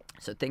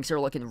 So things are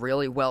looking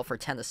really well for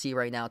Tennessee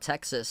right now.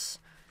 Texas,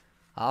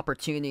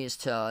 opportunities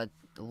to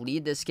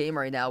lead this game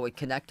right now with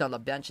Connect on the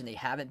bench, and they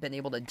haven't been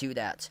able to do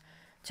that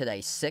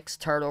today. 6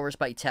 turnovers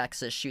by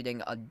Texas,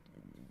 shooting a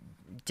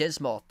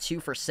dismal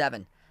 2 for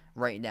 7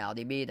 right now.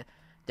 They made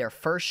their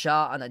first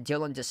shot on a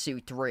Dylan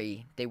Dessou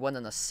 3. They went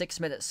on a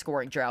 6-minute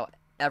scoring drought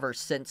ever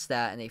since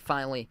that, and they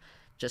finally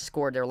just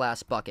scored their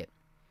last bucket.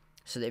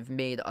 So they've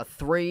made a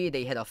 3,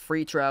 they hit a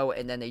free throw,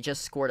 and then they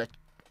just scored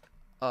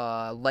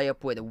a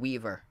layup with a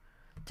Weaver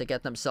to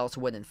get themselves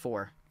winning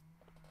 4.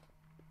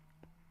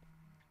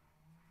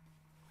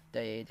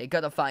 They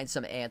got to find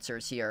some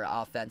answers here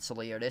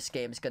offensively, or this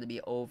game's going to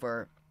be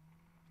over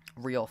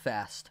real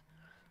fast.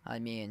 I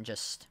mean,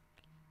 just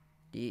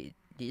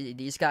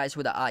these guys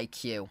with the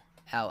IQ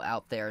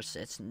out there,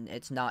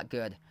 it's not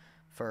good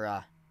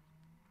for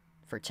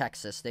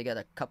Texas. They got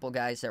a couple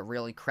guys that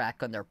really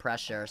crack under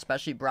pressure,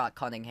 especially Brock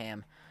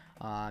Cunningham.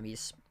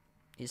 He's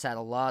had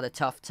a lot of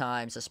tough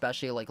times,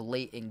 especially like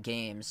late in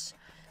games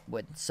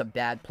with some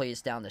bad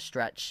plays down the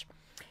stretch.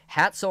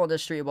 Hatzel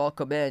Industry,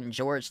 welcome in.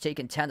 George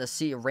taking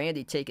Tennessee.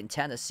 Randy taking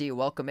Tennessee.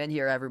 Welcome in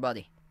here,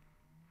 everybody.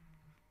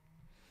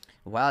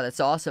 Wow, that's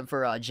awesome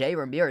for Jay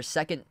Ramirez.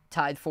 Second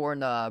tied for in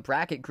the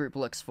bracket group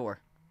looks for.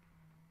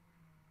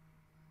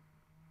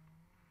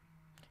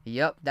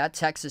 Yep, that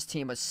Texas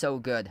team was so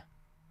good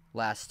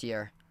last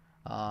year.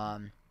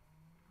 Trying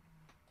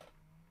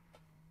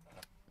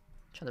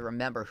to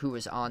remember who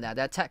was on that.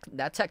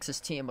 That Texas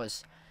team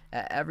was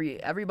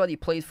everybody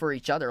played for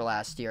each other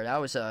last year. That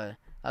was a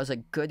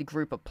good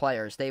group of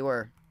players. They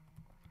had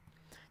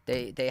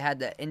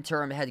the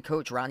interim head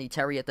coach Ronnie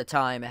Terry at the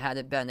time. It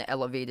hadn't been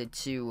elevated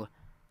to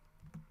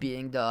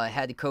being the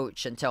head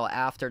coach until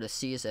after the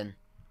season.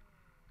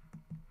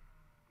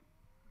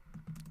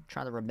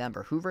 Trying to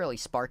remember who really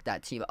sparked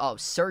that team. Oh,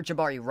 Sir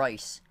Jabari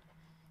Rice.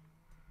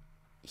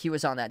 He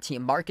was on that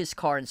team. Marcus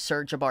Carr and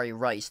Sir Jabari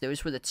Rice.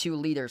 Those were the 2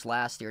 leaders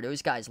last year.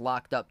 Those guys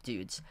locked up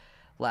dudes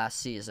last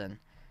season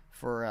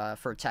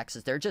for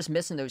Texas. They're just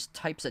missing those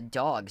types of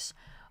dogs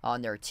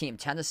on their team.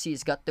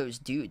 Tennessee's got those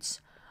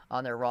dudes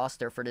on their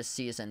roster for this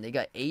season. They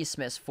got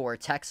Asmus for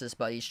Texas,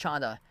 but he's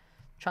trying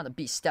to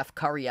beat Steph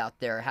Curry out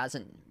there.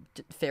 Hasn't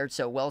fared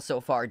so well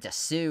so far.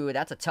 Dessou,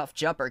 that's a tough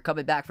jumper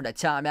coming back from the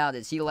timeout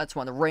as he lets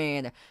one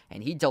rain,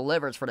 and he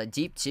delivers for the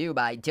deep 2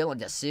 by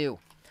Dylan Dessou.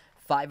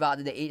 5 out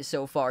of the 8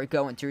 so far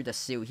going through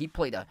Dessou. He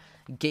played a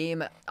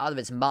game out of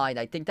his mind.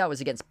 I think that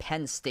was against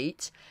Penn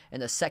State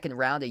in the second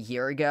round a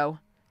year ago.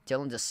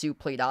 Dylan Dessou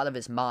played out of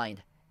his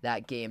mind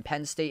that game.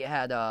 Penn State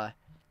had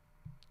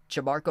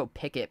Jamarco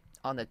Pickett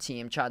on the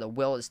team, trying to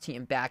will his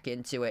team back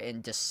into it,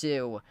 and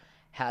Dessou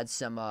had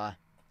some,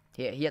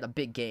 he had a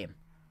big game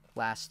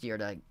last year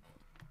to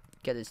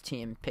get his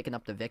team picking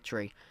up the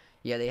victory.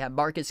 Yeah, they had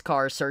Marcus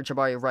Carr, Sir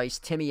Jabari Rice,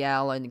 Timmy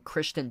Allen,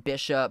 Christian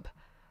Bishop,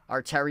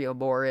 Arterio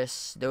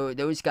Morris.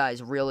 Those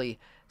guys really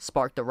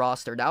sparked the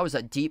roster. That was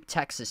a deep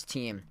Texas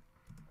team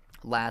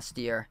last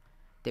year.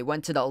 They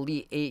went to the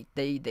Elite 8.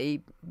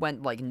 They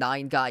went like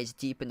 9 guys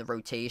deep in the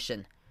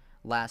rotation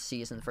last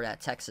season for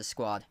that Texas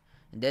squad.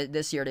 And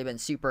this year they've been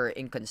super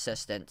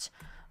inconsistent.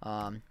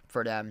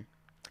 for them.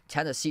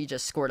 Tennessee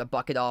just scored a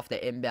bucket off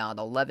the inbound.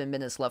 11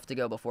 minutes left to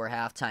go before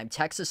halftime.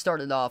 Texas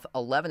started off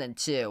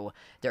 11-2.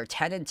 They're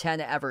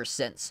 10-10 ever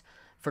since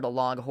for the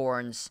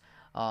Longhorns.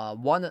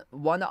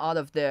 One out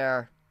of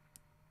their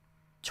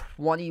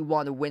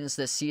 21 wins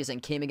this season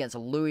came against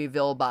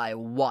Louisville by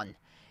 1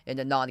 in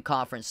the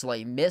non-conference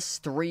slate.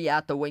 Missed 3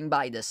 at the wing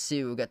by the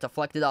Sioux. Got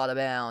deflected out of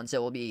bounds.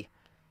 It will be,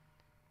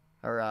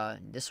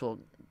 this will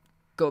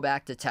go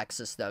back to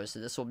Texas though. So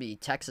this will be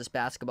Texas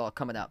basketball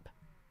coming up.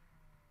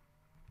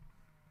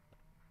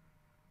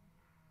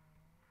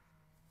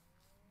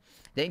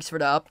 Thanks for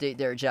the update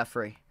there,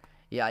 Jeffrey.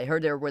 Yeah, I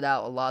heard they were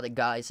without a lot of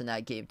guys in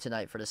that game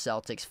tonight for the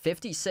Celtics.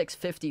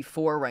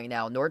 56-54 right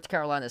now. North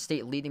Carolina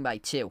State leading by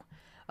 2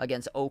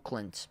 against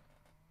Oakland.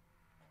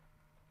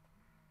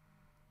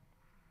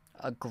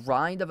 A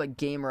grind of a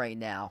game right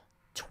now.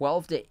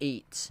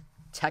 12-8.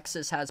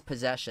 Texas has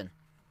possession.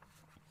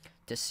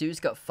 The Sioux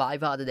got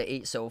 5 out of the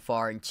 8 so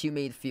far and 2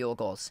 made field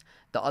goals.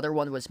 The other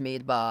one was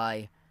made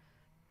by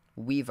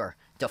Weaver.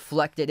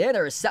 Deflected,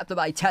 intercepted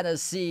by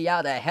Tennessee.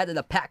 Out ahead of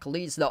the pack,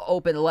 leads the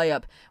open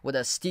layup with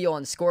a steal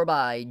and score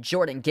by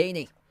Jordan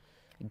Gainey.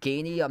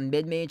 Gainey, a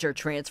mid-major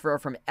transfer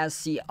from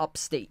SC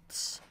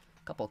Upstate.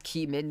 A couple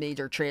key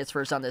mid-major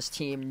transfers on this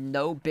team.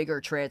 No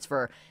bigger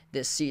transfer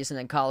this season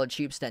in college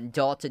hoops than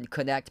Dalton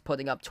Connect,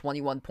 putting up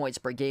 21 points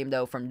per game,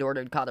 though, from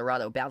Northern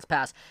Colorado. Bounce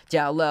pass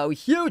down low.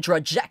 Huge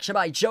rejection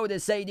by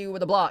Jonas Adu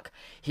with a block.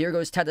 Here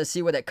goes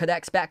Tennessee with it.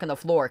 Connects back on the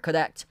floor.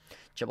 Connect.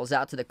 Dribbles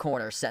out to the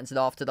corner, sends it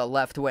off to the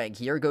left wing.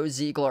 Here goes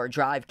Ziegler,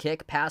 drive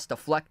kick, pass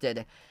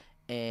deflected,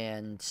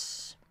 and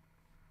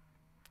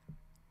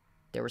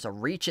there was a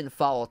reach and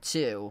foul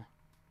too.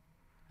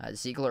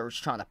 Ziegler was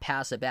trying to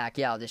pass it back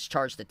out,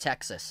 discharge to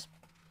Texas.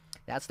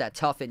 That's that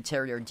tough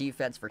interior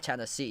defense for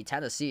Tennessee.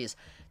 Tennessee is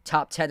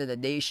top 10 in the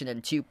nation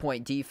in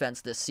 2-point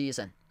defense this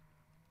season.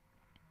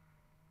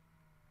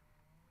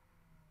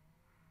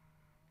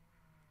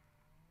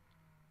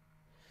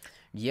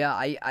 Yeah,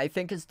 I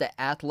think it's the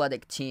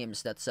athletic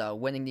teams that's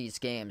winning these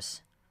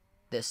games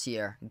this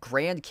year.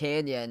 Grand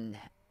Canyon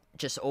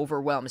just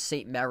overwhelmed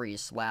St.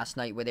 Mary's last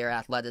night with their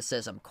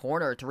athleticism.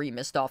 Corner 3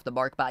 missed off the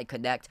mark by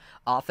Connect.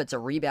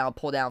 Offensive rebound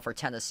pull down for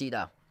Tennessee,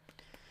 though.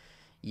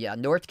 Yeah,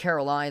 North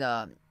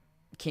Carolina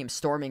came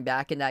storming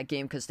back in that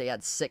game because they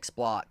had 6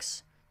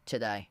 blocks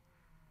today.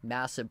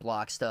 Massive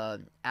blocks.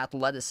 The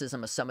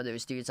athleticism of some of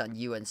those dudes on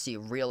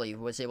UNC really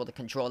was able to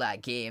control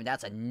that game.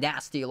 That's a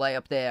nasty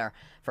layup there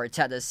for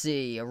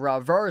Tennessee.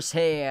 Reverse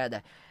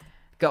hand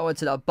going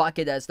to the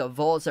bucket as the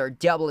Vols are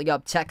doubling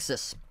up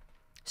Texas.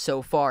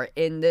 So far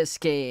in this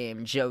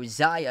game,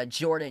 Josiah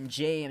Jordan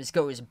James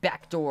goes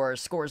backdoor,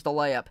 scores the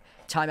layup.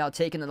 Timeout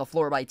taken on the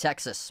floor by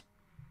Texas.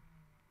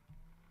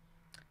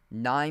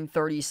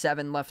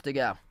 9:37 left to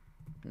go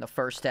in the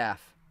first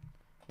half.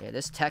 Yeah,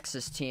 this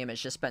Texas team has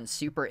just been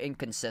super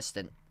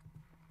inconsistent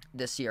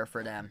this year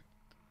for them.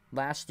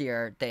 Last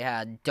year, they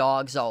had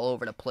dogs all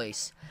over the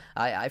place.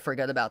 I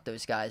forget about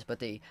those guys, but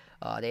they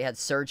had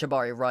Serge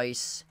Jabari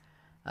Rice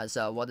as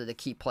one of the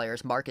key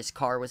players. Marcus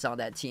Carr was on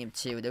that team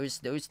too. Those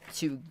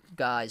 2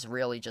 guys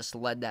really just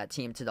led that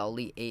team to the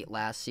Elite 8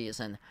 last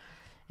season.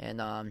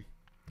 And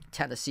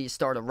Tennessee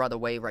started to run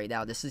away right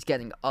now. This is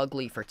getting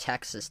ugly for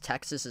Texas.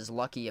 Texas is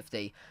lucky if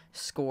they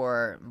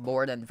score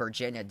more than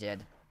Virginia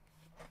did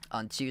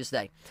on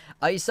Tuesday.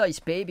 Ice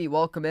Baby,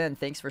 welcome in.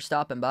 Thanks for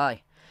stopping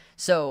by.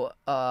 So,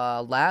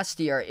 last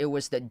year, it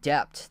was the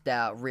depth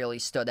that really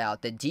stood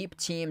out. The deep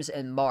teams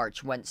in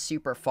March went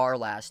super far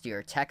last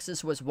year.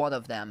 Texas was one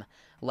of them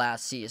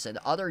last season.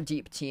 Other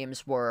deep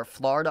teams were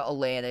Florida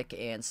Atlantic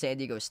and San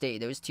Diego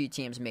State. Those 2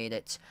 teams made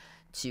it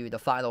to the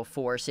Final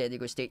Four. San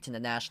Diego State to the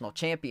national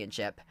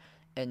championship.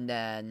 And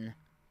then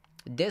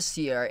this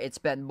year, it's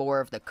been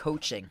more of the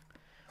coaching.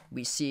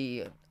 We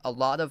see a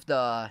lot of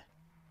the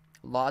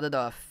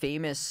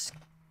famous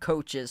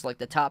coaches, like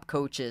the top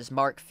coaches,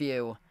 Mark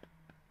Few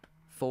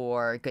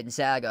for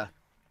Gonzaga,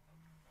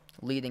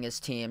 leading his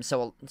team.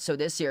 So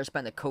this year it's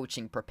been the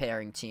coaching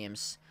preparing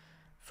teams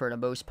for the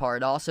most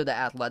part. Also the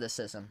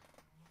athleticism.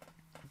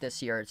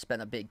 This year it's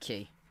been a big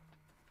key.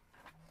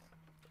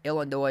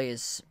 Illinois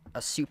is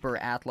a super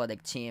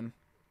athletic team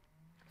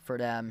for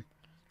them.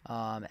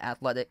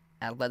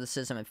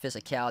 Athleticism and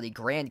physicality.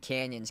 Grand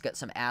Canyon's got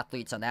some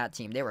athletes on that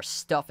team. They were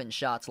stuffing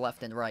shots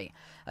left and right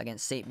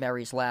against St.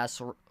 Mary's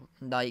last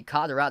night.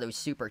 Colorado's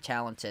super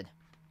talented.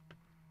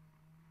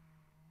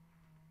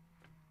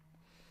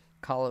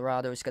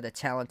 Colorado's got a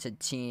talented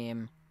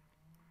team.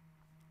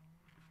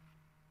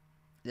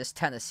 This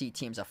Tennessee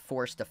team's a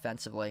force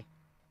defensively.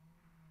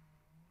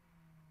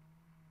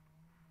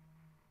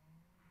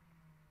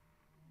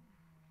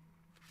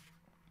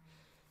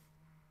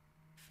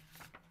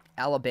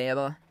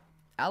 Alabama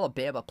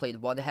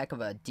played one heck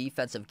of a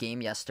defensive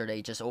game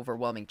yesterday, just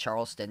overwhelming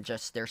Charleston,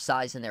 just their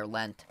size and their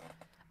length.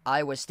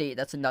 Iowa State,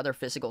 that's another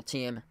physical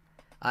team.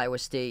 Iowa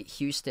State,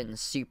 Houston,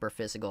 super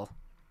physical.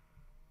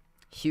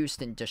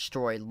 Houston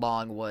destroyed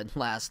Longwood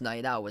last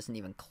night. That wasn't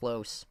even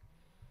close.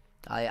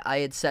 I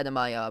had said in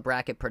my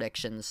bracket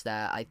predictions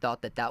that I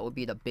thought that would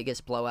be the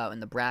biggest blowout in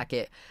the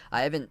bracket.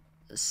 I haven't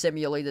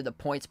simulated the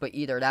points, but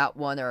either that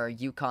one or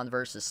UConn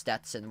versus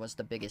Stetson was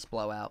the biggest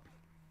blowout.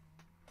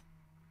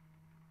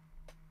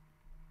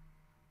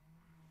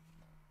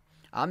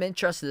 I'm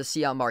interested to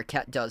see how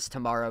Marquette does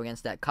tomorrow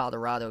against that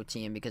Colorado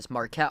team, because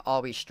Marquette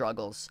always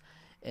struggles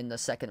in the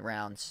second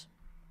rounds.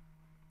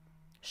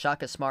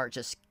 Shaka Smart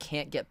just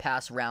can't get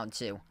past round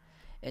 2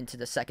 into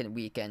the second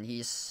weekend.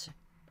 He's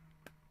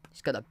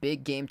got a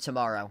big game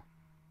tomorrow.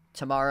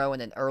 Tomorrow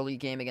and an early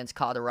game against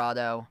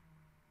Colorado.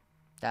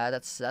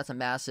 That's a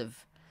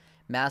massive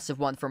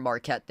one for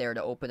Marquette there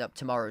to open up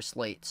tomorrow's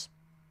slates.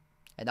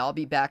 And I'll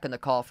be back on the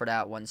call for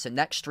that one. So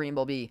next stream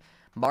will be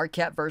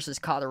Marquette versus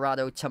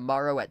Colorado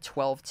tomorrow at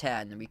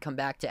 12:10. And we come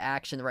back to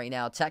action right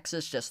now.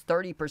 Texas just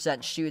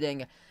 30%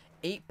 shooting,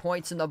 8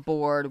 points on the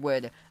board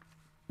with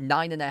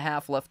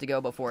 9.5 left to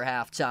go before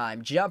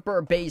halftime.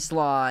 Jumper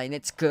baseline.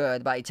 It's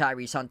good by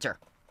Tyrese Hunter.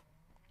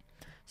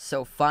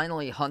 So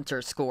finally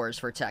Hunter scores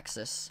for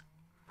Texas.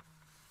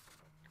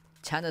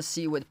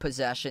 Tennessee with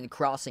possession,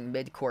 crossing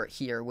midcourt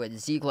here with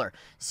Ziegler.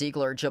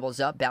 Ziegler dribbles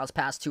up, bounce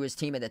pass to his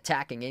team and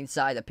attacking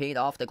inside the paint,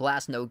 off the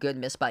glass, no good,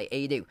 missed by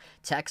Adu.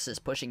 Texas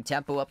pushing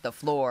tempo up the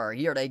floor.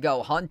 Here they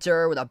go,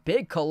 Hunter with a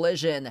big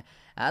collision.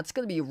 That's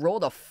going to be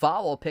ruled a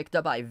foul picked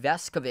up by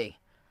Vescovi,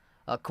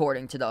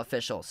 according to the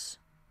officials.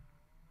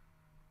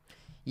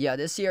 Yeah,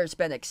 this year it's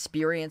been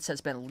experience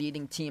has been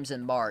leading teams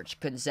in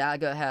March.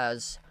 Gonzaga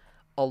has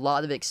a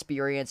lot of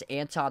experience.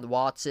 Anton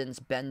Watson's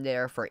been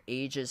there for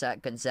ages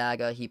at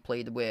Gonzaga. He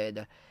played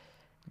with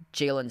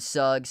Jalen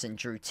Suggs and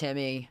Drew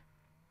Timme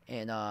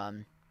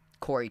and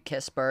Corey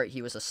Kispert.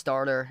 He was a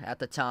starter at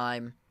the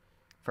time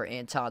for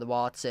Anton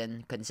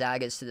Watson.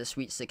 Gonzaga's to the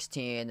Sweet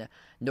 16.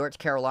 North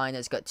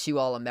Carolina's got 2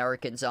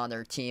 All-Americans on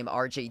their team,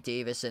 R.J.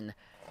 Davis and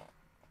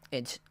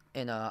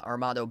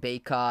Armando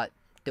Bacot.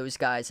 Those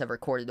guys have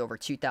recorded over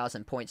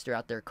 2,000 points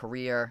throughout their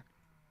career.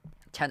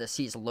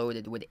 Tennessee's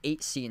loaded with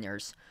 8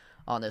 seniors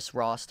on this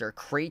roster.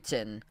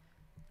 Creighton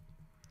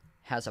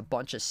has a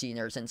bunch of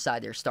seniors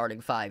inside their starting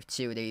 5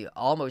 too. They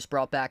almost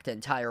brought back the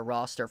entire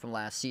roster from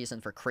last season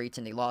for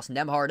Creighton. They lost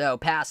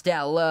Nemhardo, pass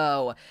down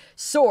low,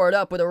 soared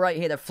up with a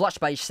right-handed flush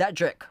by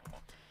Shedrick.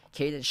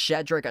 Caden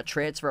Shedrick, a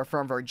transfer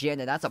from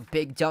Virginia. That's a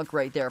big dunk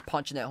right there,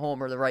 punching it home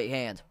with the right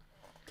hand.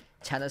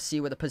 Tennessee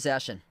with a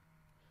possession.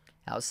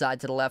 Outside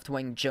to the left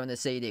wing,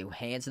 Jonas Adu.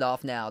 Hands it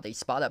off now. They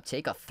spot up,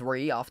 take a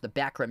 3 off the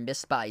back rim,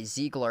 missed by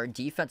Ziegler.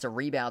 Defensive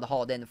rebound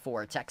hauled in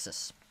for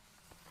Texas.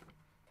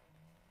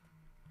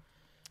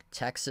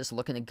 Texas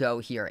looking to go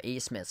here. A.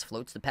 Smith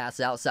floats the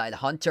pass outside.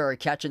 Hunter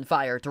catching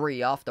fire.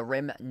 3 off the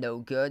rim, no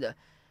good.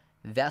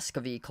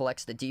 Vescovi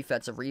collects the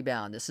defensive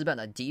rebound. This has been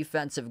a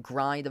defensive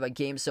grind of a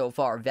game so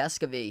far.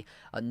 Vescovi,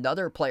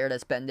 another player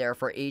that's been there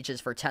for ages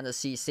for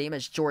Tennessee, same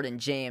as Jordan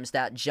James.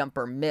 That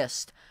jumper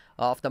missed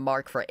off the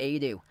mark for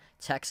Adu.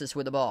 Texas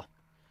with the ball.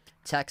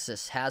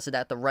 Texas has it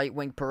at the right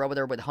wing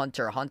perimeter with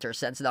Hunter. Hunter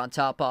sends it on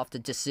top off to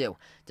Dessou.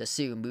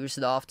 Dessou moves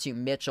it off to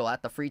Mitchell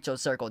at the free throw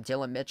circle.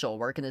 Dylan Mitchell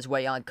working his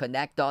way on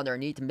connect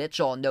underneath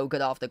Mitchell. No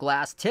good off the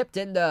glass. Tipped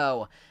in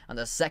though on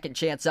the second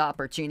chance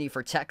opportunity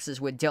for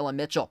Texas with Dylan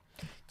Mitchell.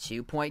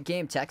 2-point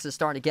game. Texas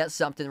starting to get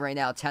something right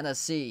now.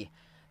 Tennessee,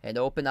 an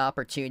open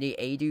opportunity.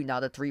 Adu,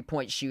 not a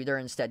 3-point shooter,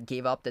 instead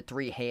gave up the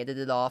 3, handed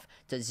it off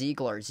to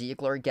Ziegler.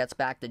 Ziegler gets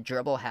back the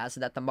dribble, has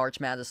it at the March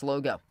Madness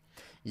logo.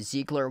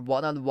 Ziegler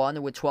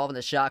one-on-one with 12 in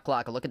the shot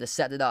clock, looking to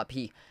set it up.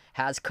 He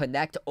has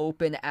Connect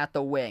open at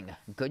the wing.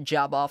 Good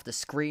job off the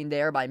screen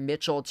there by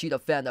Mitchell to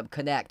defend him.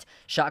 Connect,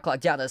 shot clock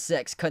down to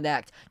 6.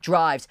 Connect,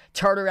 drives,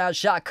 turnaround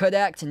shot,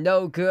 Connect,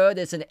 no good.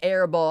 It's an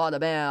air ball out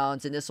of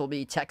bounds, and this will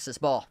be Texas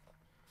ball.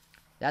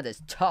 That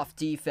is tough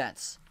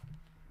defense.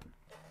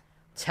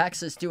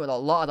 Texas doing a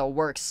lot of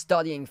work,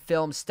 studying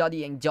film,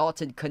 studying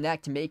Dalton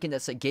Connect, making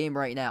this a game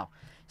right now.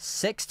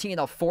 16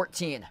 of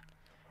 14.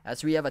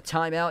 As we have a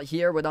timeout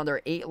here with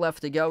under 8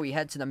 left to go, we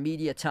head to the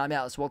media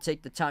timeout, so we'll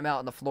take the timeout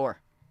on the floor.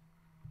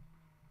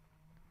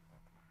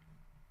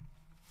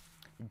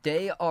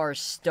 They are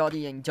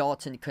studying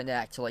Dalton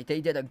Connect. Like, they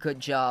did a good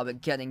job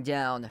at getting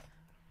down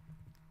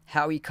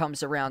how he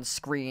comes around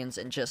screens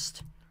and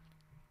just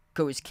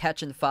goes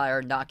catching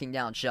fire, knocking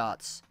down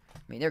shots. I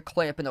mean, they're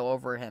clamping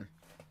over him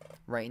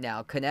right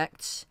now.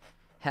 Connect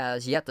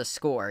has yet to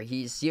score.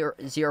 He's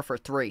 0 for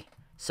 3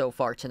 so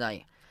far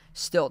tonight.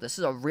 Still, this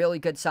is a really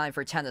good sign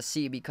for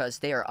Tennessee because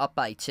they are up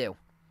by 2.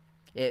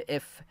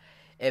 If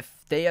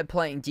they had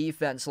playing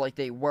defense like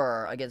they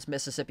were against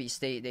Mississippi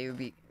State, they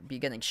would be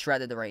getting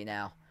shredded right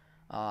now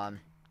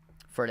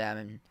for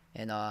them.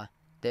 And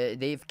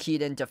they've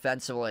keyed in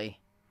defensively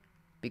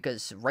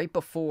because right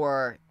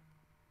before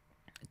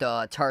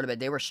the tournament,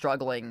 they were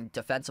struggling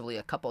defensively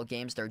a couple of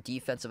games. Their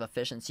defensive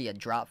efficiency had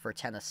dropped for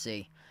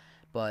Tennessee.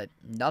 But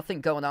nothing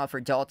going on for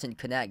Dalton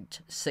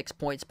Connect. 6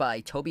 points by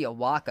Toby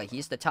Awaka.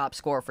 He's the top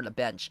scorer for the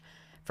bench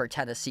for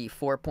Tennessee.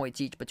 4 points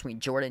each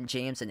between Jordan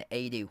James and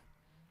Adu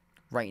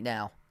right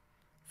now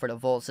for the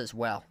Vols as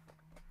well.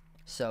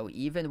 So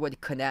even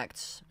with Connect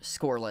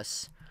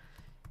scoreless,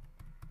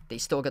 they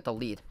still get the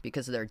lead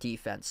because of their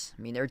defense.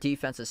 I mean, their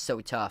defense is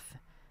so tough.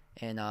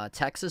 And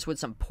Texas with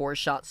some poor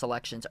shot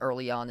selections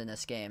early on in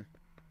this game.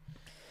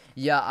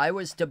 Yeah, I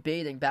was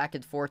debating back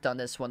and forth on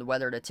this one,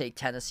 whether to take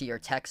Tennessee or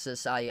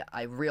Texas. I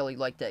really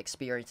like the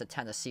experience of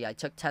Tennessee. I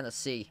took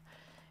Tennessee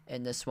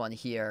in this one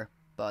here,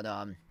 but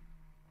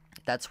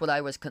that's what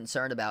I was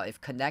concerned about.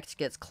 If Connect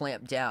gets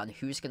clamped down,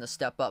 who's going to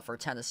step up for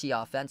Tennessee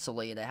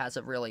offensively? And it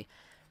hasn't really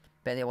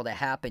been able to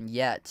happen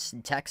yet.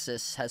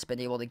 Texas has been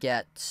able to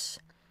get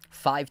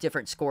 5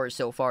 different scores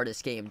so far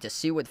this game.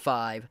 Dessou with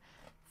 5,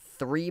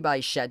 3 by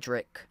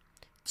Shedrick,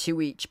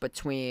 2 each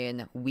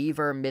between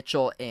Weaver,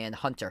 Mitchell, and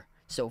Hunter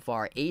so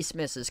far.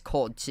 A-Smith is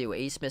cold too.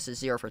 A-Smith is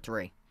 0 for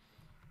 3.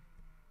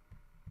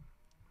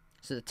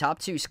 So the top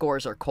 2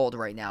 scores are cold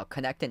right now.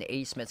 Connect and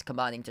A-Smith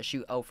combining to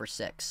shoot 0 for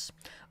 6.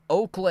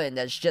 Oakland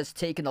has just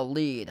taken a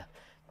lead.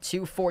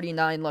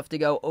 2:49 left to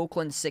go.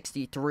 Oakland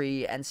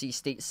 63, NC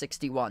State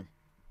 61.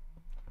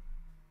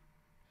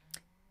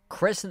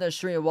 Chris in the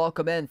stream,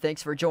 welcome in.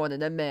 Thanks for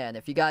joining in, man.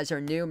 If you guys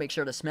are new, make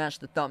sure to smash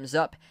the thumbs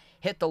up,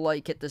 hit the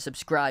like, hit the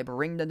subscribe,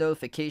 ring the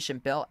notification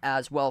bell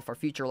as well for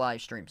future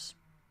live streams.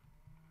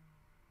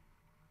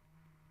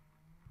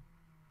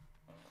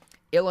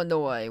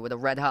 Illinois with a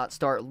red-hot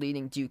start,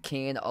 leading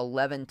Duquesne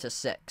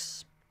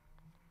 11-6.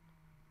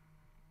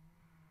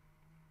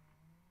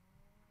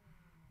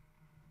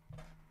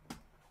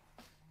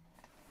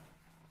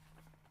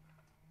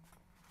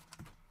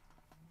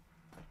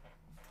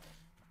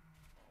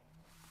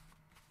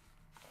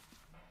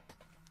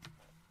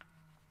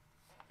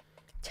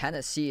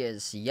 Tennessee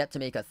is yet to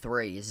make a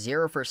 3.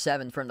 0 for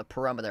 7 from the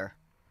perimeter.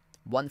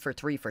 1 for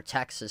 3 for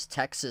Texas.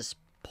 Texas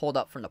pulled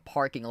up from the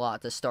parking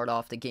lot to start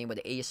off the game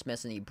with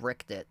A-Smith, and he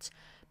bricked it.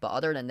 But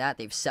other than that,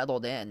 they've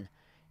settled in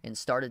and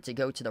started to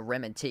go to the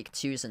rim and take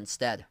 2s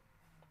instead.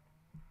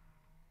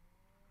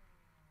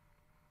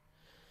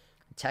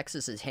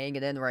 Texas is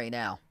hanging in right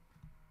now.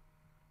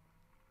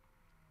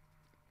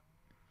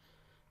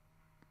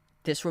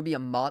 This would be a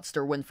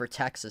monster win for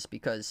Texas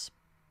because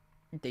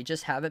they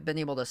just haven't been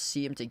able to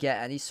seem to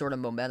get any sort of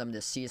momentum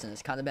this season.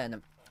 It's kind of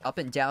been up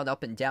and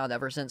down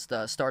ever since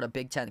the start of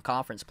Big Ten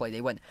conference play. They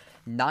went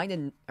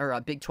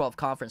Big 12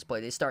 conference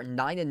play. They start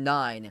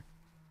 9-9.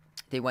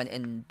 They went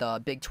in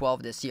the Big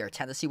 12 this year.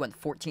 Tennessee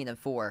went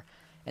 14-4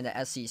 in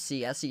the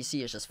SEC. SEC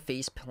is just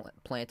face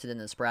planted in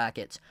this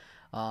bracket.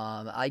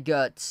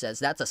 iGut says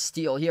that's a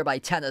steal here by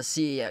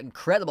Tennessee.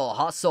 Incredible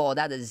hustle.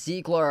 That is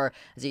Ziegler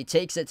as he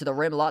takes it to the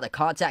rim. A lot of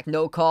contact,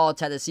 no call.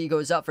 Tennessee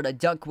goes up for the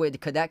dunk with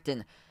Connect,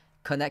 and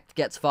Connect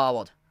gets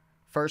fouled.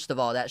 First of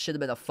all, that should have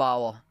been a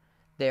foul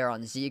there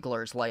on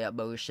Ziegler's layup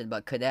motion,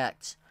 but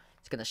Connect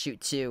is going to shoot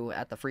 2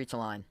 at the free throw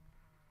line.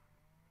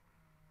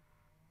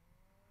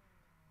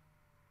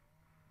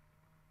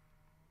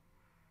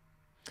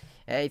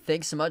 Hey,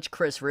 thanks so much,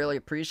 Chris. Really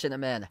appreciate it,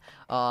 man.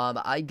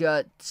 I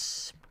got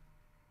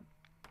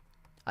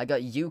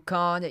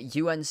UConn,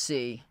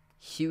 UNC,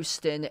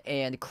 Houston,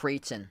 and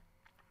Creighton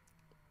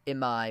in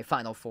my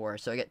Final Four.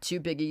 So I get 2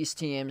 Big East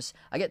teams.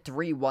 I get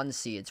 3 1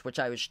 seeds, which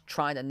I was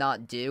trying to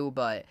not do,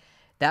 but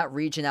that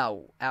region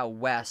out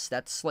west,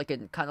 that's like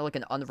kind of like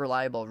an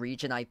unreliable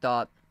region, I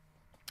thought,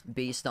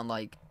 based on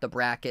like the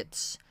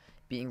brackets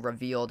being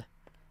revealed.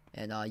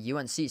 And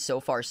UNC so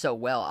far so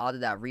well out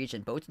of that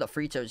region. Both of the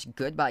free throws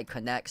good by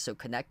Connect, so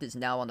Connect is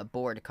now on the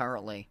board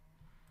currently.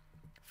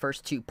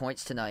 First 2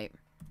 points tonight.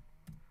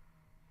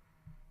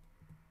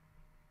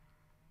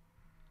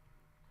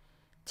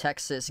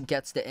 Texas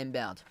gets the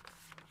inbound.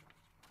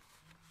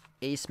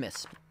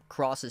 A-Smith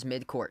crosses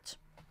midcourt.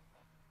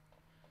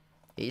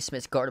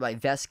 A-Smith guarded by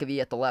Vescovy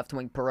at the left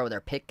wing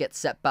perimeter. Pick gets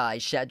set by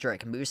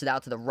Shedrick. Moves it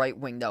out to the right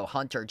wing though.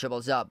 Hunter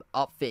dribbles up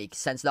fake,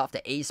 sends it off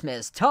to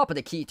A-Smith. Top of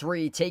the key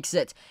 3, takes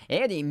it,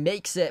 and he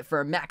makes it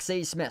for Max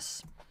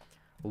A-Smith.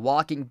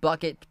 Walking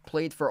bucket,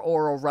 played for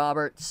Oral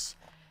Roberts.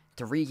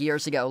 3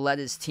 years ago, led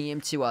his team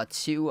to a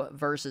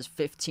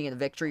 2-15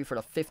 victory for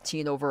the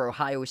 15 over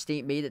Ohio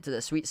State. Made it to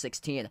the Sweet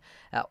 16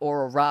 at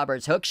Oral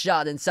Roberts. Hook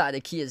shot inside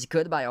the key is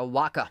good by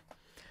Owaka.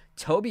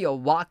 Toby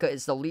Owaka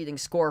is the leading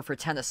scorer for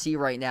Tennessee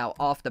right now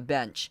off the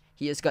bench.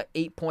 He has got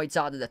 8 points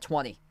out of the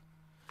 20.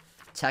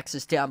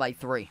 Texas down by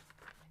 3.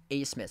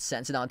 A-Smith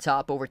sends it on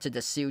top over to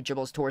Dessou.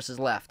 Dribbles towards his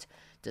left.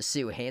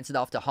 Dessou hands it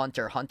off to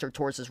Hunter. Hunter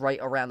towards his right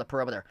around the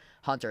perimeter.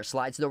 Hunter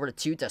slides it over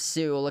to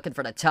Dessou, looking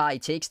for the tie.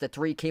 Takes the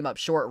 3, came up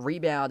short.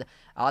 Rebound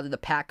out of the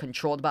pack,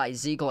 controlled by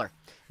Ziegler.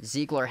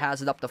 Ziegler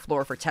has it up the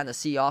floor for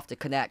Tennessee, off to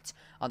Connect.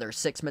 Under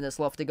 6 minutes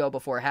left to go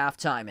before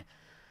halftime.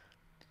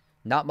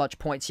 Not much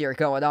points here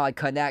going on.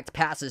 Connect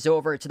passes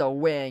over to the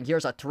wing.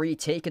 Here's a 3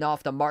 taken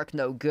off the mark.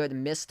 No good.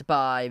 Missed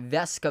by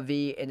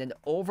Vescovy. And an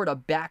over the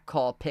back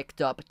call picked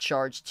up.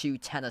 Charge to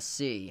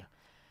Tennessee.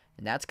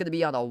 And that's going to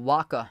be on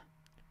Owaka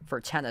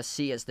for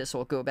Tennessee, as this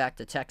will go back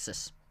to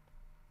Texas.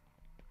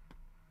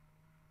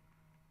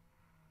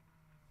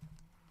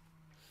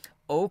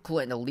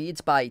 Oakland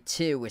leads by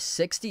 2 with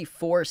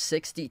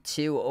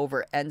 64-62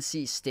 over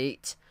NC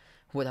State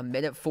with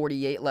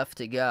 1:48 left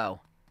to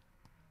go.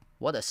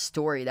 What a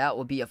story that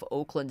would be if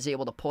Oakland's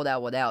able to pull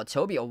that one out.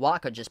 Toby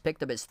Owaka just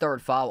picked up his 3rd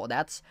foul.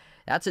 That's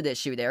an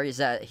issue there.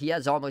 He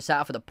has almost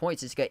half of the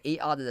points. He's got 8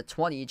 out of the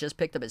 20. He just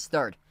picked up his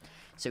 3rd.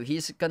 So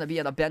he's going to be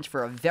on the bench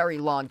for a very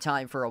long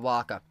time for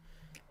Owaka.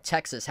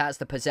 Texas has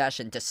the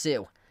possession.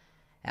 Dessou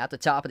at the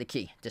top of the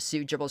key.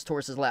 Dessou dribbles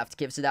towards his left,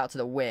 gives it out to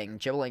the wing.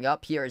 Dribbling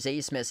up here is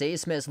A-Smith.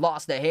 A-Smith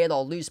lost the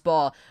handle. Loose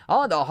ball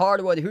on the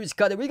hardwood. Who's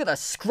got it? We got a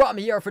scrum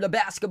here for the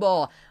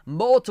basketball.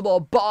 Multiple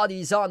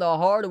bodies on the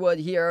hardwood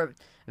here.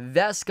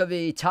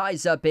 Vescovy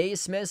ties up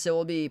A-Smith. It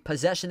will be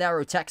possession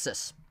arrow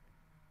Texas.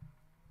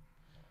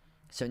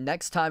 So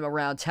next time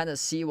around,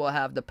 Tennessee will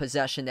have the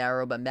possession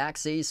arrow, but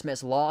Max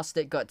A-Smith lost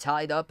it, got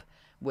tied up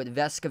with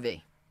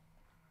Vescovy.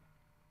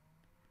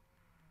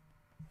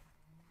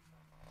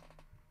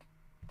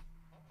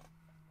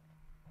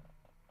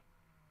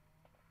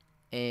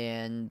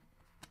 And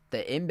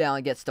the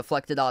inbound gets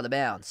deflected out of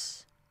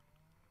bounds.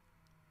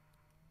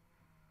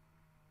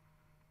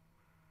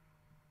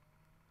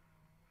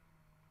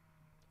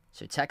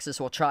 So Texas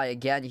will try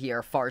again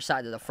here, far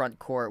side of the front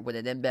court with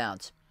an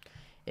inbound.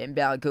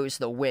 Inbound goes to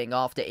the wing,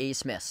 off to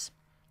A-Smith.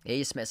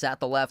 A-Smith at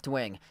the left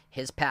wing.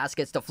 His pass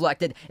gets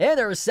deflected.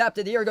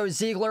 Intercepted. Here goes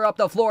Ziegler up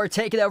the floor,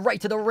 taking it right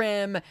to the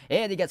rim.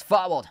 And he gets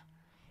fouled.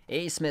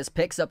 A-Smith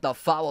picks up the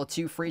foul.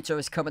 2 free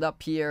throws coming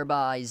up here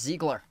by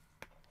Ziegler.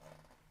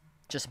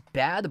 Just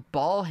bad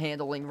ball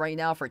handling right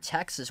now for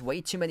Texas.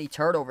 Way too many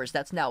turnovers.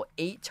 That's now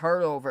 8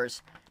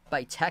 turnovers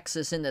by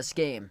Texas in this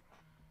game.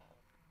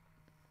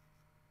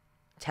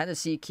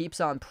 Tennessee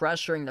keeps on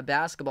pressuring the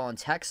basketball, and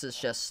Texas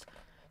just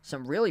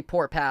some really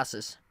poor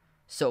passes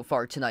so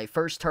far tonight.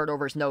 First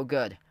turnover's no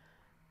good.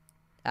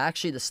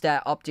 Actually, the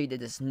stat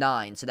updated is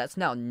 9, so that's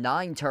now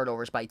 9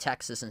 turnovers by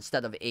Texas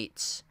instead of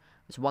 8.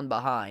 There's one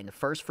behind. The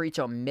first free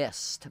throw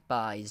missed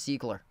by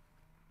Ziegler.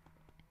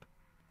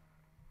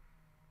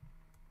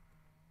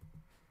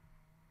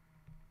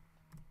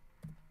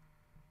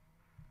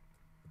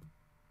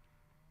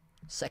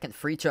 Second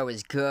free throw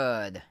is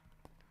good.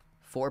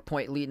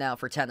 4-point lead now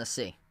for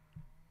Tennessee.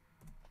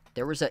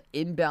 There was an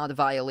inbound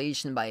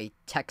violation by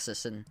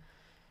Texas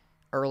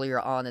earlier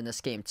on in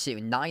this game too.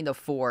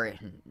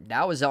 9-4.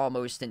 That was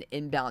almost an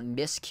inbound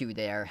miscue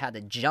there. Had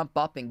to jump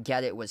up and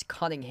get it. Was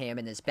Cunningham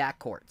in his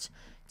backcourt.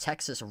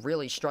 Texas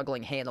really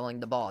struggling handling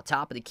the ball.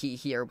 Top of the key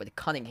here with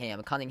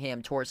Cunningham.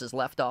 Cunningham towards his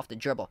left off the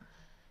dribble.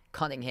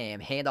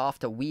 Cunningham hand off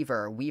to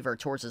Weaver. Weaver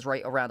towards his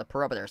right around the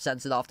perimeter.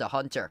 Sends it off to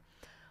Hunter.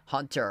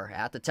 Hunter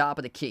at the top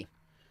of the key.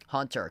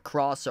 Hunter,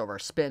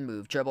 crossover, spin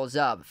move, dribbles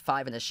up,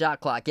 5 in the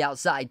shot clock,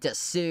 outside,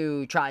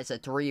 Dessou tries a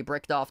 3,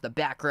 bricked off the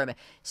back rim,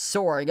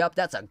 soaring up.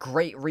 That's a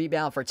great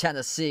rebound for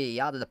Tennessee.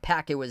 Out of the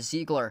packet was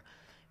Ziegler,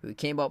 who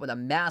came up with a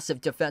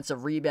massive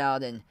defensive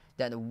rebound, and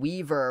then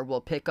Weaver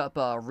will pick up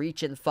a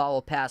reach and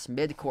follow pass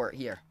midcourt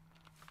here.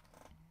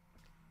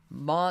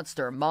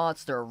 Monster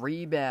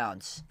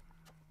rebounds.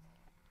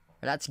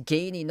 That's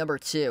Gainey, number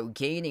 2.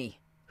 Gainey,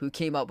 who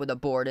came up with a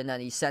board, and then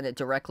he sent it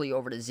directly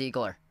over to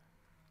Ziegler.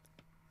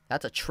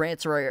 That's a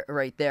transfer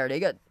right there. They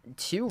got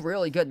 2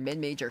 really good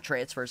mid-major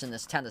transfers in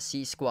this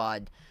Tennessee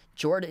squad.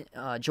 Jordan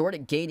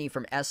Gainey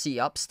from SC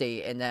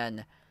Upstate, and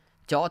then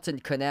Dalton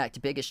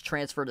Connect, biggest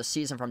transfer of the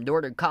season from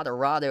Northern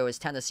Colorado, as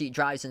Tennessee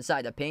drives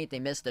inside the paint. They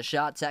missed the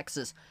shot.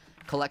 Texas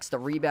collects the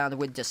rebound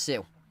with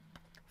Dessou.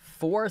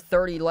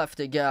 4:30 left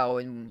to go,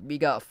 and we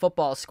got a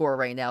football score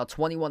right now,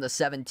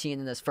 21-17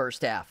 in this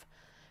first half.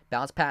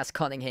 Bounce pass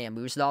Cunningham,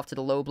 moves it off to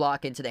the low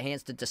block, into the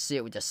hands to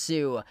Dessou.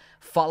 Dessou,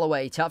 fall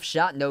away, tough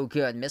shot, no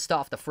good. Missed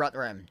off the front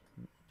rim.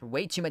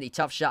 Way too many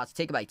tough shots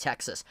taken by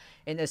Texas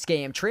in this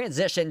game.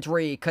 Transition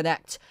 3,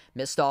 Connect.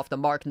 Missed off the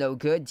mark, no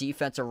good.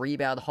 Defensive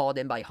rebound hauled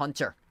in by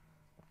Hunter.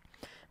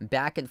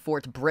 Back and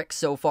forth brick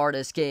so far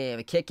this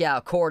game. Kick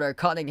out, corner,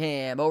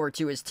 Cunningham over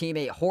to his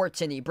teammate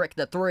Horton. He bricked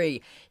the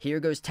 3.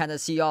 Here goes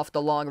Tennessee off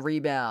the long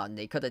rebound.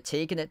 They could have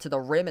taken it to the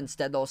rim.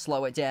 Instead, they'll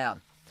slow it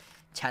down.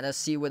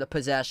 Tennessee with a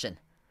possession.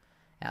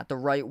 At the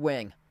right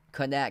wing,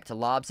 Connect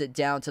lobs it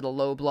down to the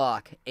low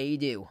block.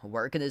 Adu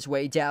working his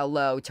way down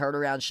low.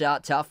 Turnaround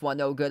shot, tough one,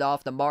 no good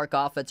off the mark.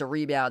 Offensive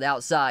rebound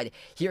outside.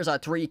 Here's a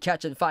 3,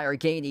 catch and fire.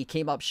 Gainey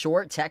came up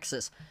short.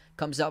 Texas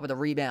comes up with a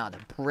rebound.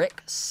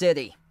 Brick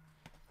City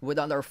with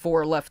under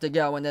 4 left to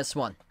go in this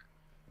one.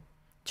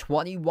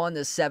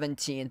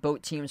 21-17.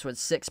 Both teams with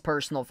 6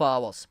 personal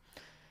fouls.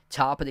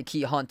 Top of the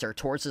key, Hunter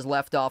towards his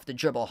left off the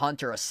dribble.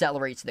 Hunter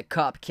accelerates the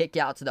cup, kick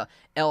out to the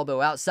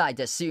elbow outside.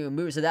 Dessou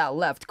moves it out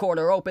left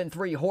corner, open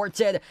 3.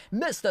 Horton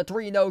missed the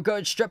 3, no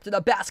good. Stripped to the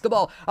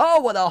basketball.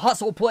 Oh, what a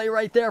hustle play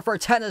right there for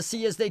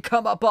Tennessee as they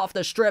come up off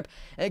the strip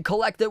and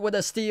collect it with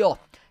a steal.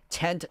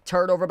 10th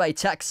turnover by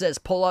Texas.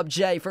 Pull up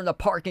Jay from the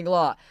parking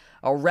lot.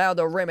 Around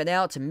the rim and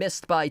out,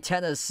 missed by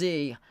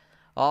Tennessee.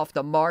 Off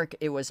the mark,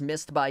 it was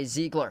missed by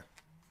Ziegler.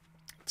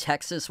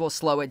 Texas will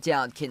slow it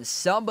down. Can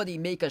somebody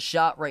make a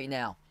shot right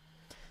now?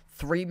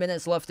 3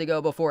 minutes left to go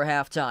before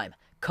halftime.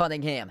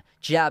 Cunningham,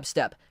 jab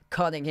step.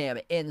 Cunningham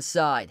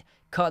inside.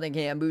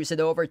 Cunningham moves it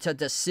over to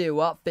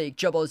Dessou. Up fake,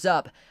 dribbles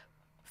up.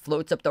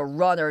 Floats up the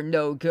runner,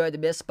 no good.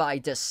 Missed by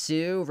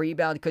Dessou.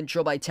 Rebound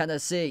control by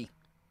Tennessee.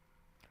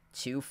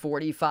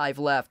 2:45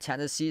 left.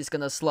 Tennessee's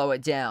going to slow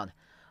it down.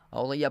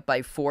 Only up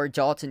by 4.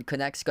 Dalton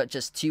Connect's got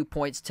just 2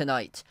 points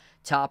tonight.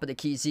 Top of the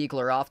key,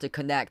 Ziegler off to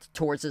Connect,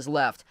 towards his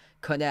left.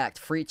 Connect,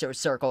 free throw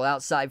circle,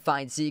 outside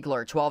finds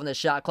Ziegler, 12 in the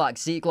shot clock.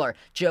 Ziegler,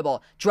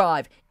 dribble,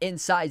 drive,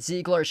 inside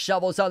Ziegler,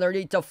 shovels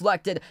underneath,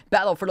 deflected,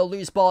 battle for the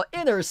loose ball,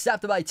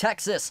 intercepted by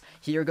Texas.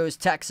 Here goes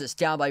Texas,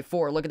 down by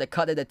 4, looking to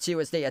cut it to 2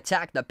 as they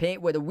attack the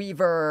paint with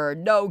Weaver.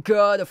 No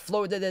good,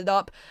 floated it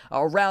up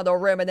around the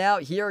rim and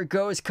out. Here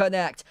goes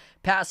Connect,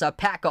 pass a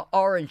pack of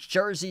orange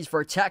jerseys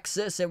for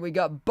Texas, and we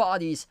got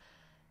bodies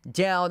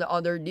down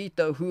underneath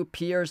the hoop.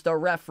 Here's the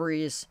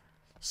referees.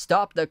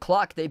 Stop the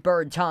clock, they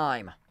burn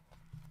time.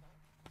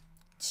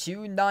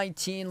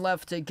 2:19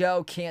 left to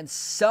go. Can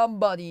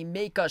somebody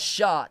make a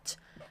shot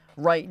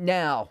right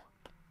now?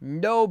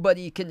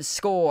 Nobody can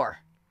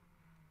score.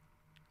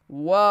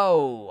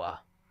 Whoa.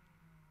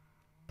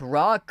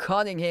 Brock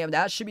Cunningham,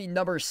 that should be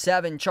number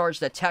 7, charged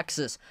to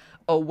Texas.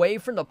 Away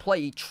from the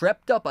play, he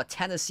tripped up a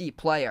Tennessee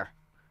player.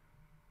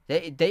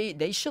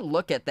 They should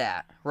look at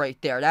that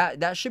right there.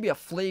 That should be a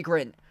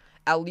flagrant,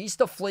 at least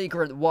a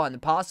flagrant 1,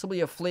 possibly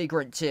a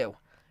flagrant 2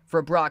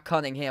 for Brock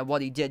Cunningham,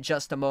 what he did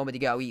just a moment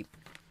ago. He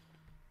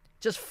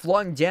just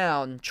flung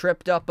down,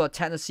 tripped up a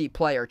Tennessee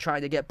player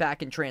trying to get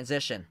back in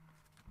transition.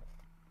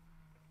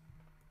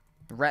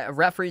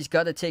 Referee's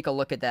got to take a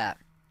look at that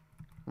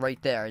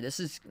right there. This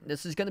is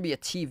going to be a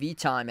TV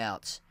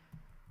timeout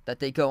that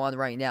they go on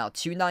right now.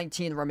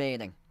 2:19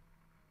 remaining.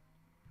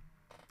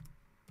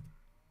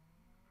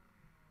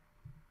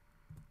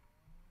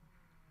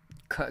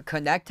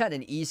 Connect had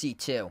an easy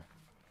 2.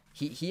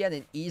 He had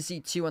an easy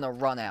 2 in the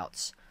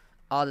runouts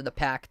out of the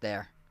pack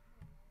there.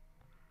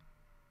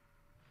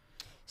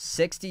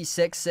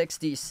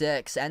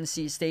 66-66.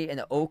 NC State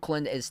and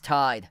Oakland is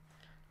tied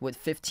with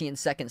 15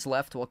 seconds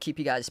left. We'll keep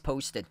you guys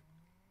posted.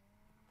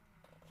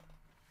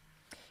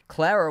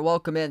 Clara,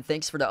 welcome in.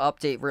 Thanks for the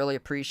update. Really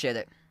appreciate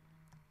it.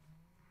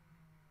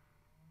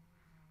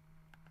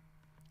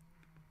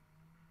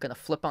 Gonna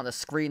flip on the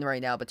screen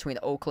right now between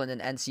Oakland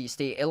and NC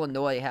State.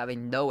 Illinois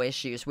having no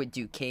issues with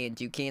Duquesne.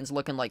 Duquesne's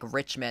looking like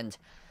Richmond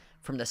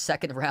from the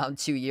second round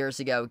 2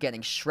 years ago,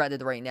 getting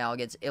shredded right now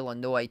against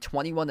Illinois.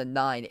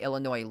 21-9,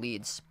 Illinois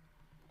leads.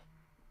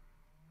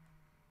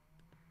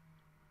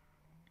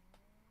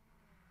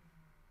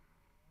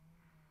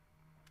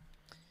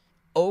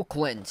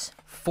 Oakland,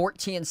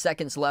 14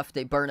 seconds left.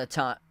 They burn a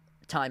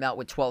timeout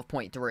with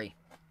 12.3.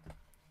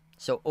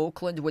 So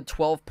Oakland with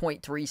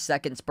 12.3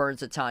 seconds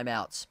burns the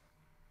timeouts.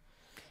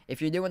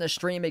 If you're doing a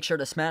stream, make sure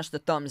to smash the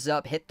thumbs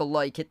up, hit the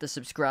like, hit the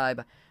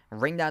subscribe,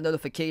 ring that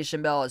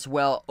notification bell as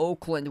well.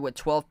 Oakland with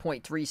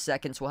 12.3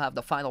 seconds will have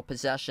the final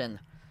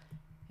possession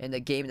in the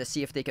game to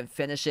see if they can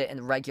finish it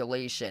in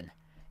regulation.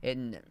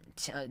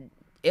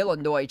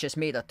 Illinois just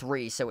made a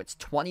 3, so it's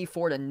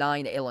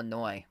 24-9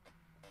 Illinois.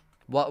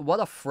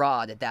 What a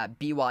fraud that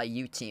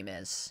BYU team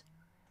is.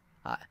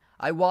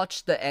 I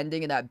watched the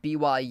ending of that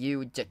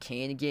BYU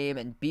Duquesne game,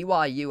 and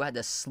BYU had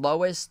the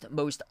slowest,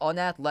 most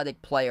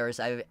unathletic players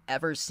I've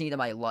ever seen in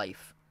my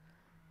life.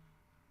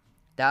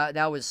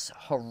 That was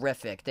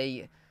horrific.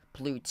 They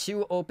blew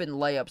 2 open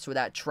layups with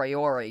that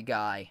Traore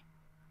guy.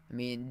 I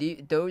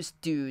mean, those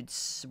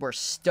dudes were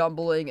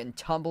stumbling and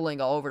tumbling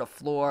all over the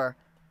floor.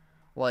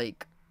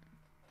 Like,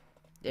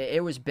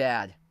 it was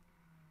bad.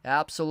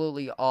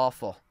 Absolutely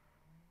awful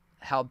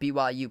how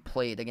BYU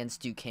played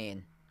against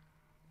Duquesne.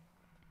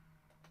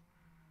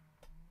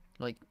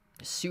 Like,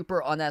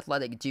 super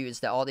unathletic dudes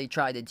that all they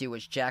tried to do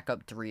was jack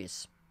up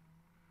threes.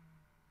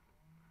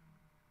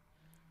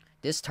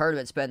 This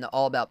tournament's been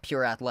all about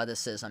pure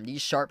athleticism.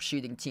 These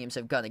sharpshooting teams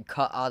have gotten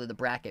cut out of the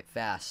bracket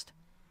fast.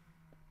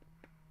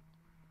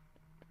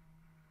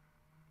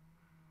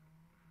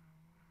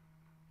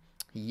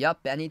 Yup,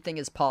 anything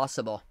is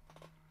possible.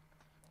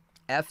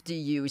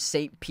 FDU,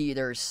 St.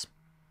 Peter's,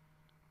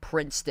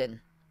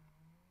 Princeton.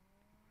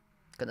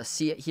 Gonna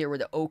see it here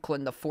with the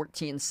Oakland, the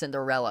 14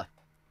 Cinderella.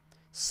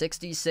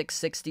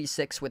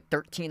 66-66 with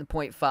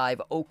 13.5.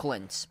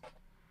 Oakland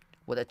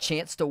with a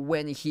chance to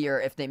win here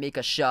if they make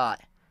a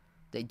shot.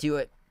 They do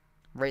it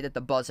right at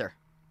the buzzer.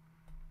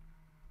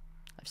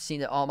 I've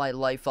seen it all my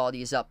life, all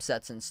these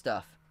upsets and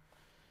stuff.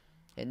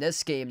 In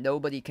this game,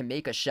 nobody can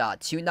make a shot.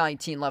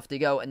 2:19 left to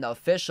go, and the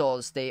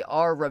officials, they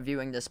are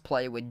reviewing this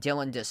play with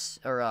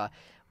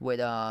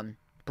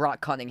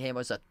Brock Cunningham. It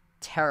was a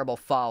terrible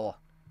foul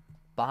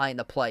behind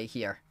the play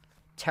here.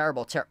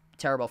 Terrible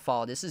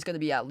foul. This is going to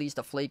be at least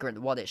a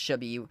flagrant what it should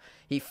be.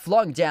 He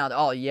flung down.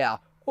 Oh, yeah.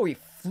 Oh, he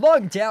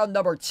flung down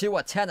number 2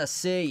 of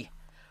Tennessee.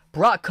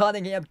 Brock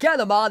Cunningham, get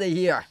him out of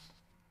here.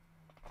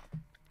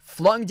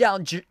 Flung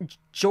down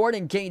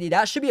Jordan Gainey.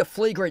 That should be a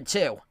flagrant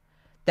 2.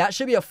 That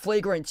should be a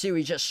flagrant 2.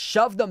 He just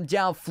shoved him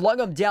down, flung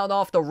him down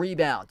off the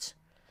rebound.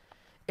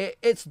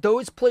 It's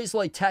those plays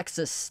like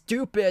Texas.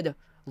 Stupid,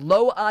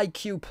 low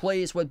IQ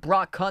plays with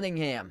Brock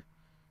Cunningham.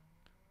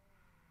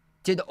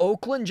 Did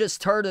Oakland just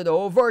turn it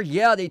over?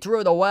 Yeah, they threw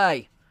it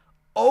away.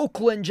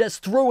 Oakland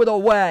just threw it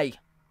away.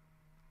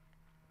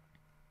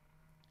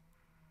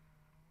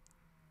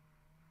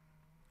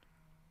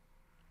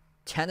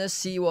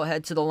 Tennessee will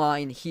head to the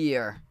line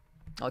here.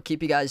 I'll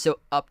keep you guys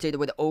updated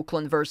with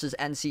Oakland versus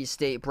NC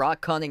State.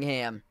 Brock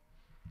Cunningham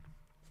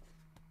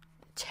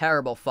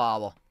Terrible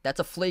foul. That's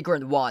a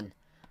flagrant 1.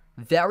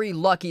 Very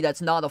lucky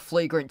that's not a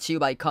flagrant 2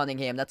 by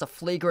Cunningham. That's a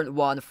flagrant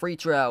 1. Free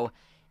throw.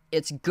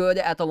 It's good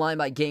at the line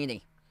by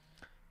Gainey.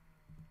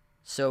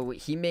 So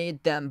he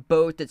made them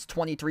both. It's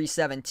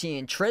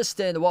 23-17.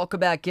 Tristan, welcome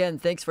back in.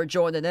 Thanks for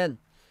joining in.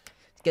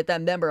 Let's get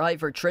that member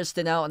hype for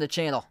Tristan out on the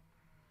channel.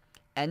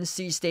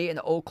 NC State and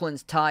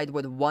Oakland's tied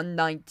with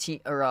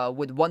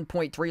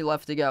 1.3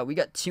 left to go. We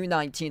got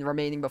 2:19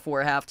 remaining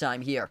before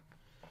halftime here.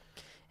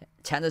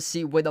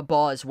 Tennessee with the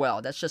ball as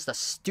well. That's just a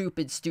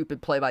stupid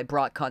play by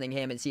Brock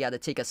Cunningham as he had to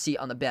take a seat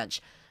on the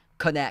bench.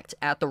 Connect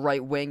at the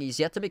right wing.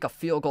 He's yet to make a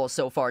field goal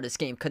so far this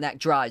game. Connect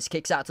drives,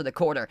 kicks out to the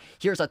corner.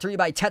 Here's a 3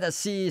 by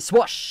Tennessee.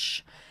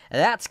 Swoosh!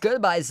 That's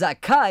good by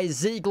Zakai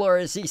Ziegler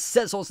as he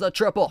sizzles the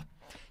triple.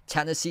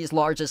 Tennessee's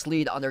largest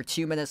lead under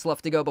 2 minutes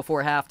left to go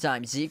before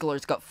halftime.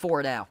 Ziegler's got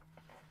 4 now.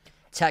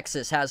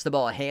 Texas has the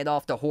ball. Hand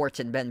off to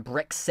Horton. Been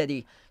Brick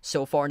City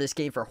so far in this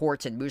game for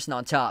Horton. Moosing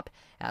on top.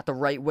 At the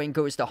right wing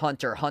goes to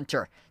Hunter.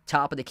 Hunter,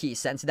 top of the key.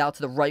 Sends it out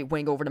to the right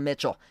wing over to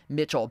Mitchell.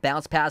 Mitchell,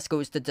 bounce pass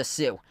goes to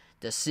Dessou.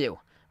 Dessou,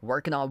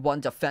 working on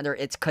one defender.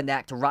 It's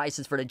Connect.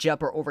 Rises for the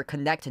jumper over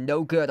Connect.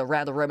 No good.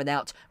 Around the rim and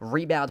out.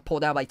 Rebound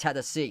pulled out by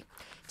Tennessee.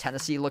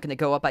 Tennessee looking to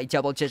go up by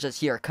double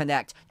digits here.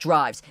 Connect.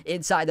 Drives.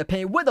 Inside the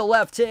paint with the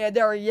left hand.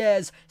 There he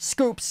is.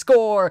 Scoop.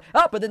 Score.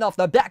 Up and in off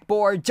the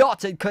backboard.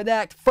 Dalton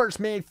Connect. First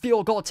made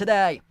field goal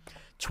today.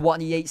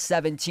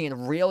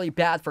 28-17. Really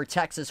bad for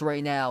Texas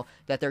right now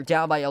that they're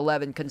down by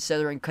 11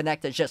 considering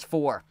Connect is just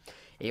 4.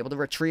 Able to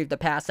retrieve the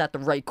pass at the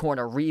right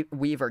corner.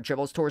 Weaver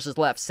dribbles towards his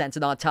left. Sends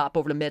it on top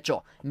over to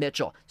Mitchell.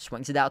 Mitchell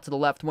swings it out to the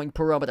left wing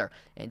perimeter.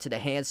 Into the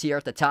hands here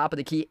at the top of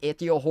the key.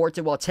 Ithiel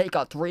Horton will take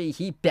a 3.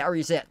 He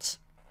buries it.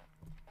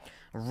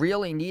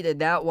 Really needed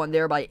that one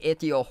there by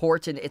Ithiel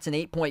Horton. It's an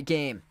 8-point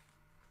game.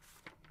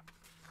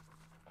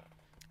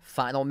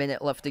 Final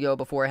minute left to go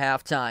before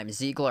halftime.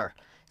 Ziegler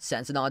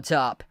sends it on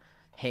top.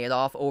 Hand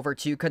off over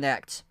to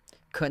Connect.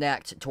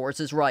 Connect towards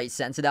his right.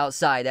 Sends it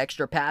outside.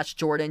 Extra pass.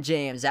 Jordan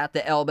James at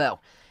the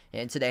elbow.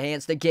 Into the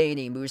hands to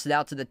Gainey. Moves it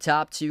out to the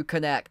top to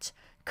Connect.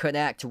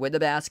 Connect with the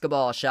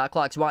basketball. Shot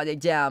clock's winding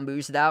down.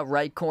 Moves it out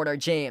right corner.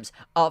 James.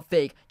 Up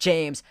fake.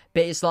 James.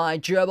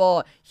 Baseline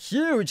dribble.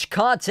 Huge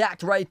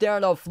contact right there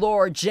on the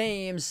floor.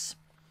 James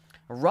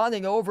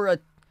running over a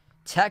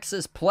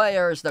Texas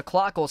players. The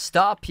clock will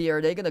stop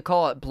here. They're going to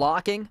call it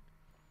blocking.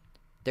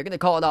 They're going to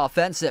call it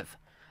offensive.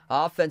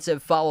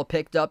 Offensive foul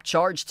picked up.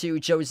 Charge to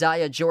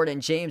Josiah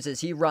Jordan James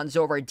as he runs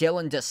over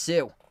Dylan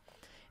Dessou.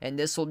 And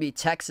this will be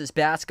Texas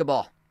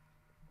basketball.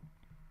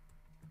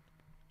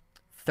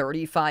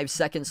 35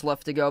 seconds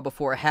left to go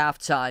before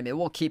halftime. It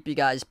will keep you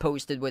guys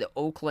posted with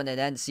Oakland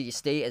and NC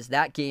State as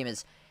that game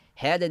is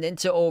heading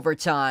into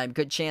overtime.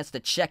 Good chance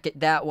to check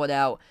that one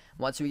out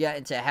once we get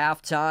into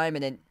halftime.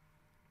 And then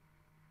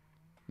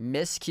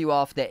miscue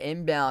off the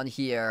inbound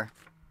here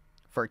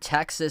for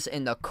Texas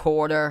in the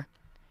quarter.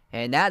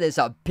 And that is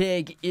a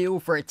big ew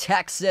for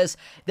Texas.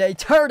 They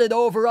turn it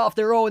over off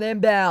their own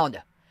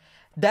inbound.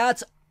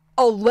 That's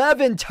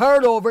 11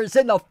 turnovers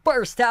in the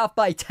first half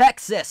by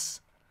Texas.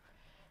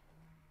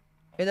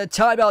 In a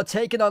timeout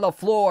taken on the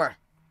floor.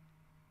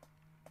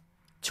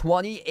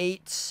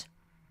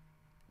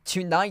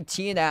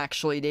 28-19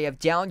 actually. They have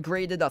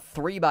downgraded a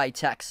 3 by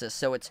Texas.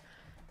 So it's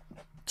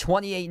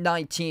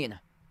 28-19.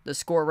 The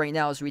score right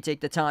now as we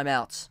take the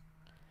timeouts.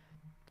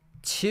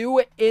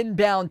 2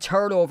 inbound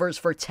turnovers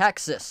for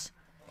Texas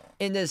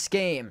in this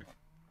game.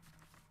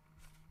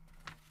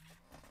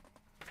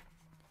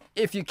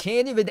 If you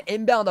can't even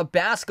inbound a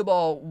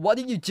basketball, what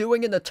are you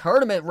doing in the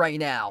tournament right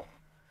now?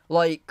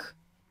 Like,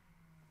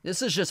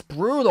 this is just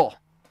brutal.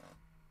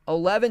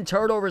 11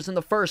 turnovers in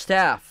the first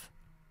half.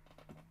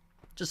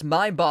 Just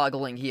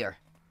mind-boggling here.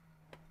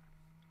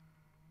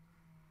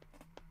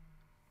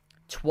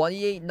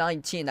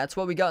 28-19. That's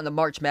what we got on the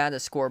March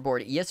Madness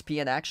scoreboard.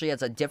 ESPN actually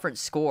has a different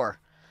score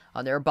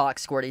on their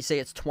box score. They say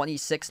it's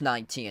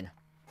 26-19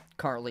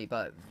 currently,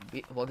 but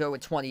we'll go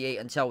with 28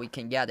 until we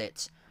can get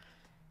it.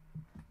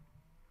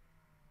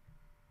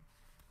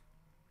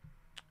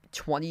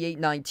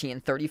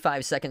 28-19,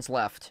 35 seconds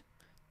left.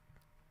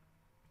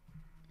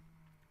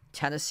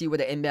 Tennessee with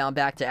an inbound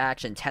back to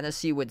action.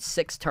 Tennessee with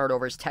 6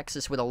 turnovers.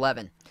 Texas with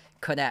 11.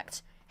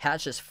 Connect.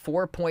 Has just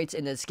 4 points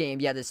in this game,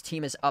 yet his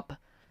team is up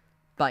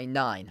by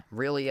 9.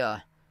 Really,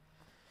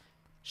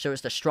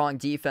 shows the strong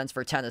defense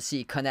for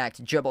Tennessee.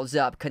 Connect. Dribbles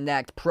up.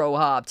 Connect. Pro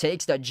hop.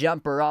 Takes the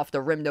jumper off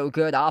the rim. No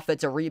good.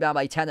 Offensive rebound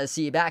by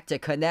Tennessee. Back to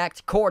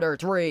Connect. Quarter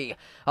 3.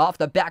 Off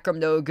the back rim.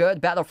 No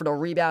good. Battle for the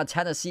rebound.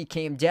 Tennessee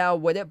came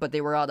down with it, but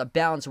they were out of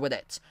bounds with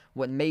it.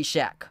 With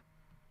Meshack.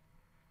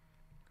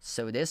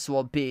 So this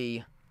will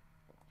be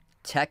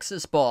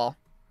Texas ball.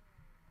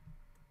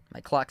 My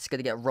clock's going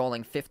to get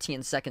rolling.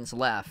 15 seconds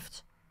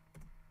left.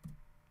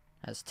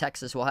 As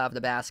Texas will have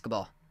the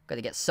basketball. Got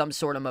to get some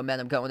sort of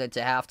momentum going into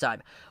halftime.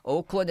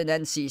 Oakland and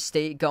NC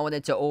State going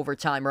into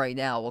overtime right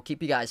now. We'll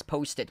keep you guys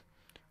posted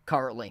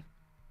currently.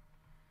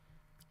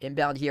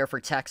 Inbound here for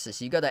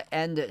Texas. You got to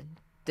end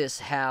this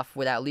half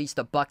with at least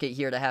a bucket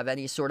here to have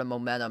any sort of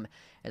momentum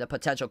and a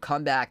potential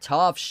comeback.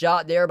 Tough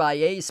shot there by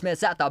A.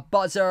 Smith at the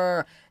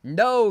buzzer.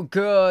 No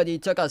good. He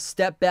took a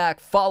step back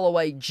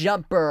follow-away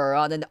jumper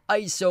on an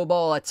iso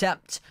ball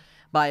attempt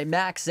by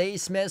Max A.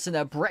 Smith, and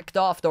it bricked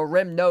off the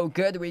rim. No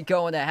good. We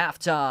go into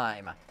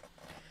halftime.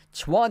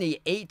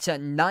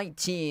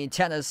 28-19.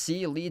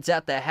 Tennessee leads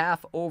at the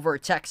half over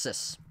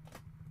Texas.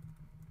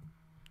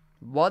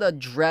 What a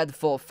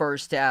dreadful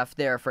first half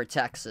there for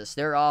Texas.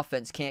 Their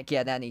offense can't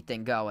get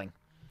anything going.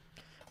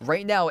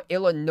 Right now,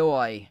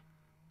 Illinois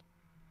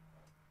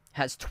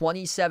has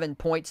 27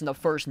 points in the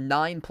first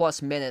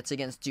 9+ minutes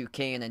against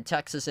Duquesne, and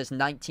Texas is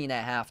 19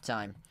 at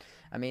halftime.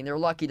 I mean, they're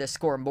lucky to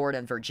score more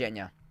than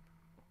Virginia.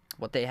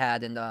 What they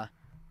had in the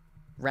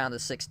round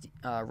of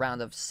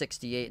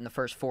 68 in the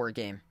first 4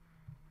 game.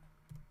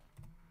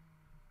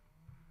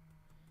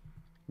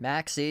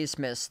 Max A.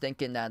 Smith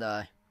thinking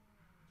that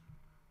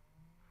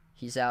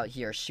he's out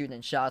here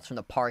shooting shots from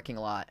the parking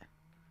lot.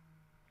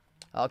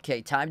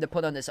 Okay, time to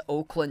put on this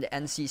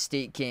Oakland-NC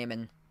State game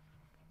and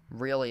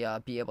really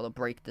be able to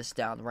break this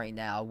down right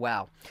now.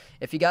 Wow.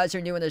 If you guys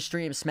are new in the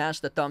stream, smash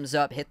the thumbs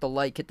up, hit the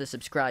like, hit the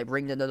subscribe,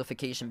 ring the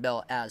notification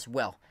bell as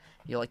well.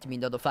 If you'd like to be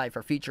notified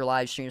for future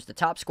live streams, the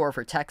top scorer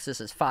for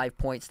Texas is 5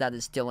 points. That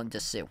is Dylan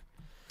Dessou.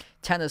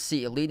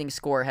 Tennessee, leading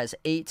scorer, has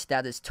 8.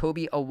 That is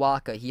Toby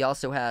Awaka. He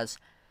also has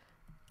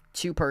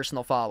 2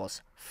 personal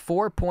fouls.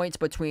 4 points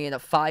between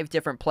 5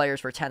 different players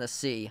for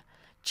Tennessee.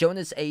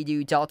 Jonas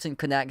Adu, Dalton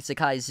Knecht,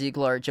 Zakai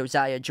Ziegler,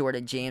 Josiah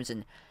Jordan-James,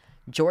 and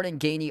Jordan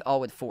Gainey all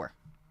with 4.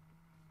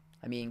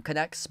 I mean,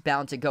 Knecht's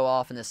bound to go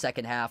off in the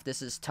second half.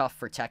 This is tough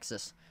for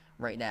Texas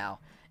right now.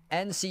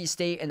 NC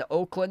State and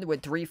Oakland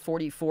with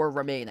 3:44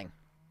 remaining.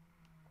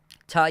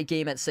 Tie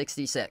game at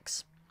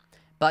 66.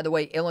 By the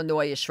way,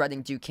 Illinois is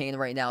shredding Duquesne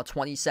right now,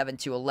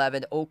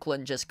 27-11.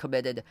 Oakland just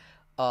committed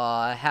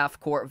a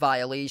half-court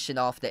violation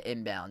off the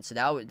inbound.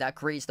 So that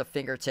creates the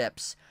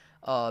fingertips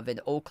of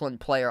an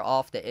Oakland player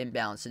off the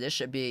inbound. So this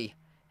should be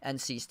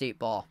NC State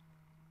ball.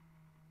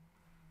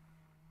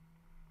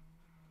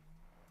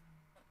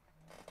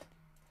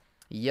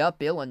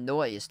 Yup,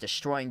 Illinois is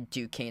destroying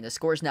Duquesne. The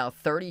score is now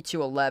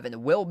 30-11.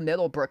 Will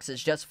Middlebrooks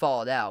has just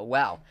fouled out.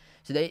 Wow.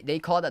 So they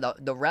called it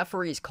the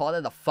referees called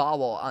it a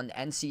foul on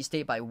NC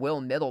State by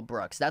Will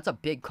Middlebrooks. That's a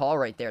big call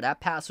right there. That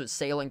pass was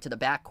sailing to the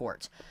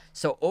backcourt.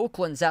 So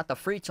Oakland's at the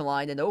free throw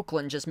line, and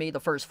Oakland just made the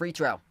first free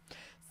throw.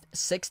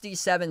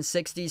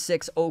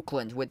 67-66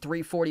 Oakland with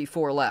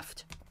 3:44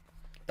 left.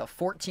 The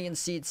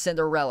 14-seed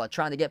Cinderella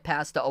trying to get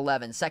past the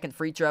 11. Second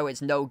free throw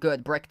is no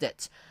good. Bricked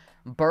it.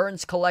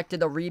 Burns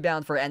collected a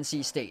rebound for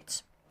NC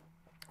State.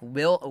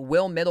 Will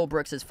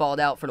Middlebrooks has fallen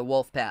out for the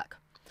Wolfpack.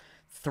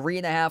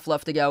 3.5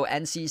 left to go.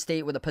 NC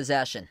State with a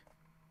possession.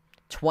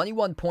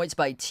 21 points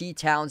by T.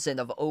 Townsend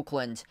of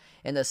Oakland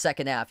in the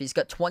second half. He's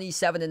got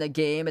 27 in the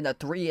game, and the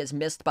 3 is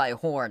missed by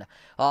Horn.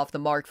 Off the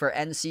mark for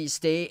NC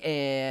State,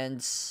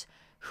 and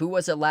who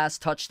was it last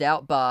touched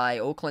out by?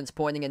 Oakland's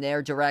pointing in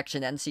their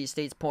direction. NC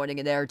State's pointing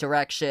in their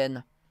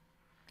direction.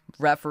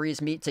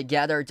 Referees meet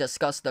together,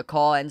 discuss the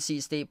call.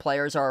 NC State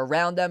players are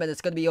around them, and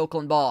it's going to be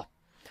Oakland ball.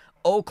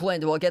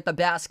 Oakland will get the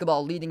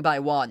basketball, leading by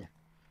 1.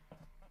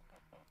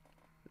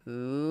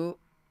 Ooh.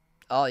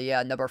 Oh,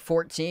 yeah, number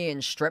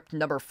 14 stripped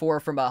number 4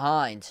 from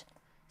behind.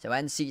 So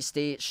NC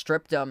State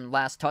stripped them,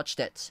 last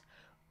touched it.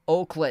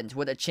 Oakland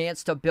with a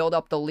chance to build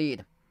up the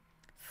lead.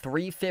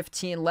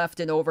 3:15 left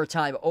in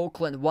overtime.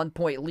 Oakland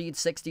 1-point lead,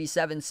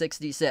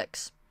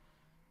 67-66.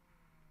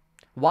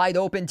 Wide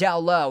open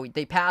down low.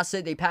 They passed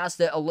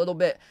it a little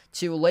bit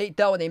too late,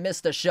 though, and they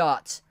missed the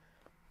shot.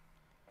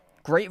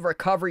 Great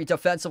recovery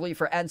defensively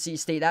for NC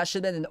State. That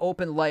should have been an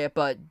open layup,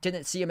 but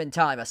didn't see him in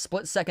time. A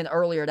split second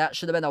earlier, that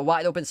should have been a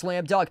wide open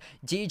slam dunk.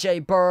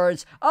 DJ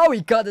Burns. Oh,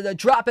 he got it. A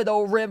drop at the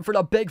rim for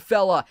the big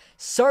fella.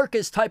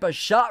 Circus type of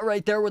shot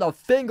right there with a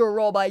finger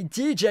roll by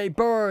DJ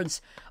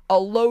Burns. A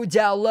low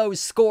down low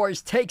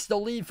scores. Takes the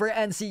lead for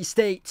NC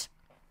State.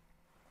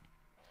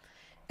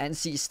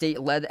 NC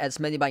State led as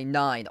many by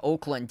 9.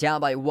 Oakland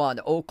down by 1.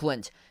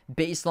 Oakland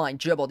baseline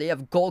dribble. They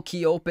have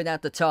Golke open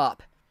at the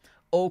top.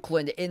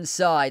 Oakland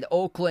inside.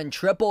 Oakland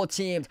triple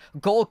teamed.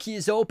 Golke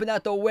is open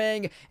at the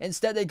wing.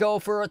 Instead they go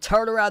for a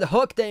turnaround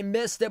hook. They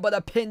missed it, but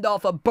a pinned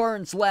off of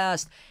Burns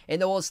last.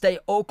 And it will stay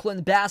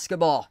Oakland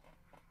basketball.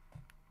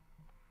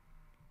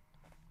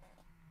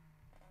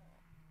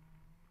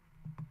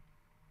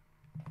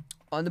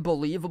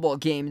 Unbelievable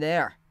game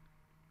there.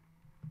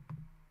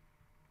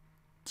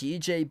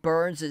 DJ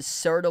Burns is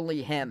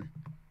certainly him.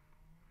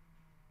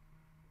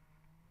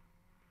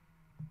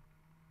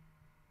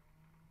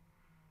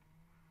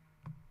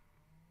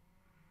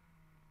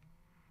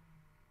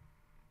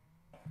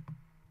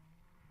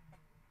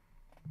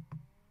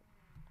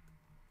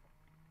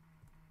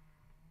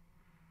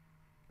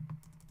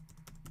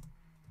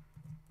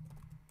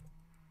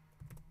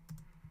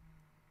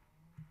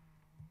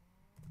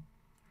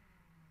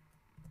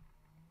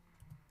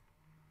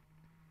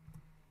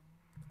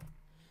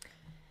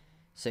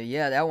 So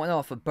yeah, that went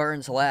off of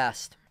Burns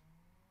last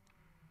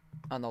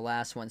on the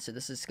last one. So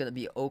this is going to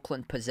be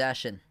Oakland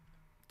possession.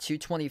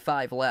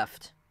 2:25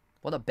 left.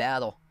 What a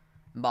battle.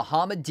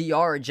 Muhammad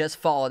Diarra just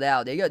followed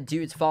out. They got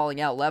dudes falling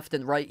out left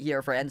and right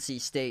here for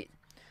NC State.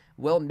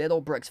 Will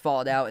Middlebrooks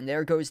followed out, and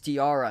there goes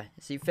Diarra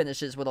as he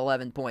finishes with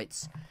 11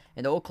 points.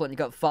 And Oakland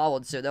got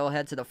fouled, so they'll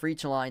head to the free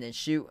throw line and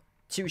shoot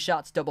 2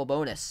 shots double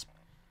bonus.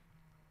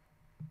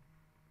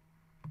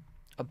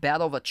 A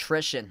battle of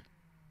attrition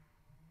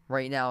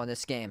right now in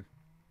this game.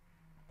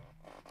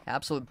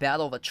 Absolute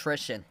battle of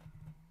attrition.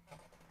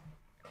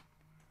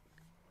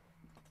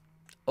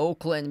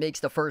 Oakland makes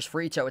the first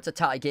free throw. It's a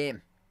tie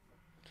game.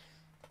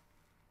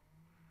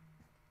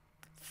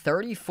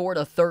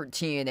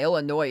 34-13.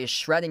 Illinois is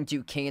shredding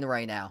Duquesne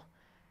right now.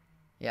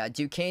 Yeah,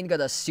 Duquesne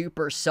got a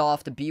super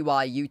soft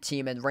BYU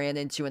team and ran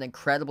into an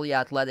incredibly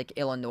athletic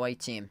Illinois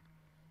team.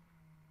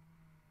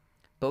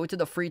 Both of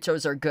the free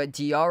throws are good.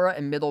 Diarra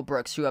and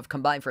Middlebrooks, who have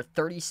combined for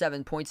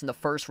 37 points in the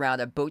first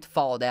round, have both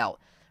fouled out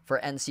for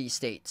NC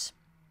State.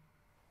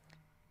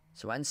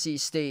 So NC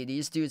State,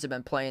 these dudes have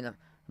been playing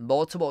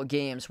multiple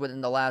games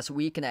within the last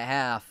week and a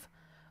half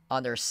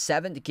on their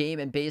 7th game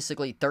in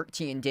basically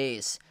 13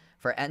 days.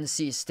 For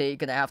NC State,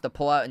 going to have to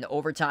pull out an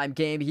overtime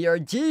game here.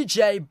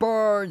 DJ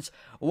Burns,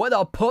 what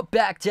a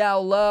putback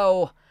down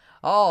low.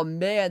 Oh,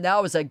 man,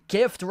 that was a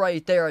gift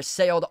right there.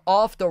 Sailed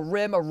off the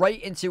rim right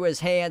into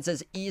his hands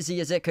as easy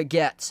as it could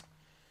get.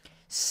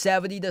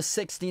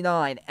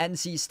 70-69,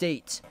 NC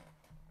State.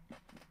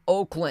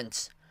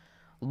 Oakland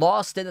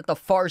lost it at the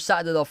far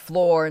side of the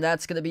floor, and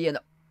that's going to be an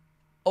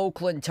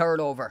Oakland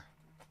turnover.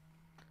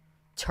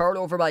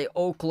 Turnover by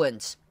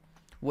Oakland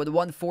with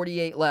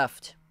 1:48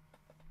 left.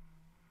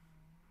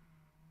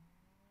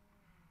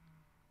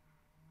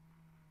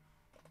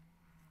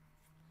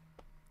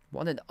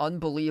 What an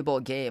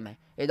unbelievable game.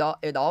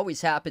 It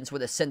always happens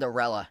with a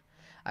Cinderella.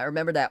 I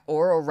remember that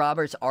Oral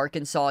Roberts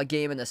Arkansas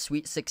game in the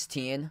Sweet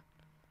 16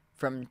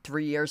 from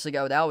 3 years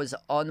ago. That was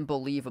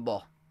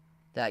unbelievable,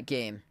 that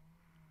game.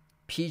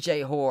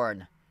 PJ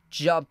Horn,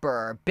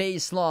 jumper,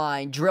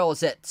 baseline,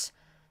 drills it.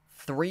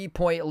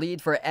 3-point lead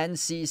for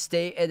NC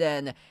State, and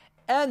then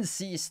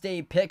NC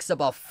State picks up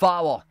a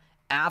foul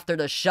after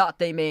the shot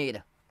they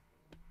made.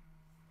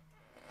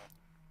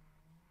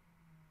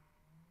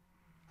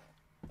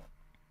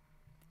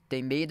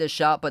 They made the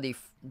shot,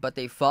 but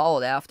they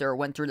fouled after it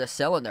went through the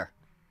cylinder.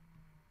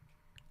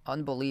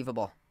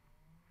 Unbelievable.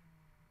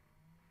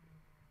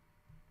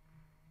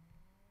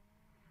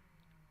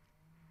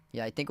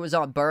 Yeah, I think it was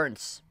on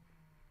Burns.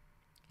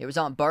 It was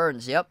on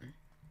Burns, yep.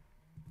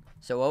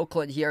 So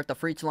Oakland here at the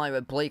free throw line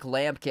with Blake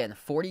Lampkin.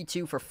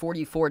 42 for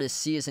 44 this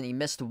season. He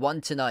missed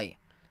one tonight.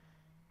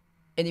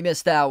 And he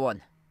missed that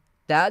one.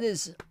 That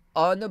is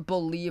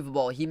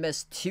unbelievable. He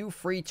missed 2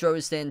 free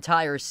throws the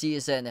entire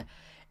season.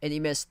 And he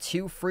missed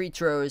 2 free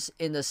throws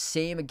in the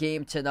same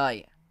game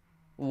tonight.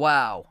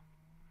 Wow.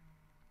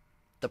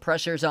 The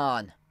pressure's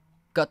on.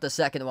 Got the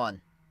second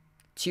one.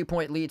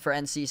 2-point lead for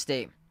NC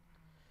State.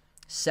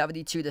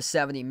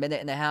 72-70.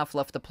 Minute and a half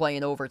left to play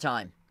in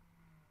overtime.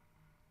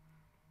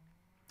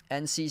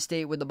 NC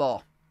State with the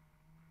ball.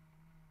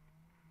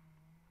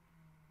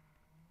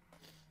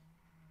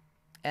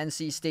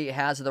 NC State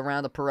has it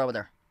around the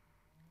perimeter.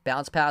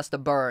 Bounce pass to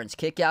Burns.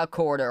 Kick out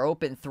corner.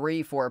 Open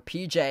 3 for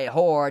PJ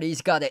Horn.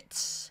 He's got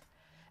it.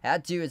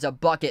 That dude's a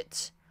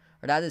bucket.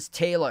 Or that is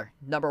Taylor,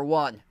 number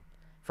 1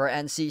 for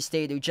NC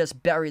State, who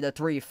just buried a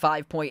 3.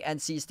 5-point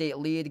NC State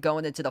lead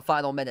going into the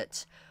final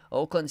minutes.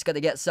 Oakland's going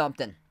to get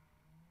something.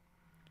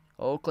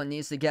 Oakland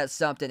needs to get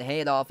something.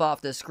 Handoff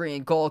off the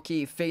screen. Goal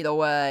key. Fade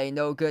away.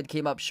 No good.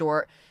 Came up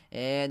short.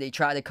 And they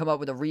tried to come up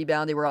with a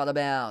rebound. They were out of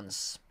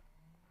bounds.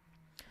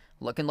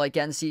 Looking like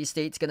NC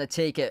State's going to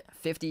take it.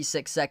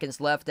 56 seconds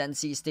left.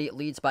 NC State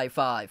leads by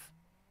 5.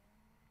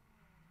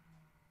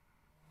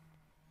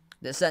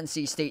 This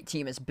NC State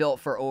team is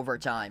built for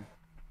overtime.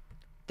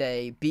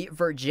 They beat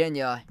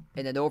Virginia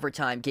in an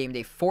overtime game.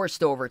 They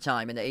forced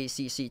overtime in the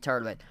ACC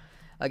tournament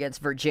against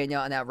Virginia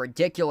on that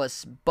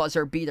ridiculous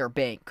buzzer beater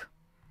bank.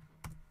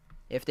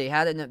 If they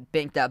hadn't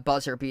banked that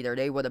buzzer beater,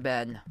 they would have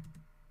been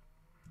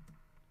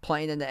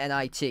playing in the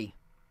NIT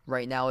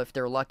right now. If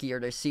they're lucky, or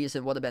their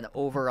season would have been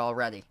over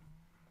already.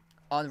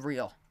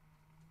 Unreal.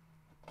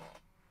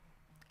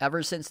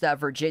 Ever since that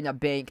Virginia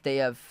bank, they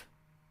have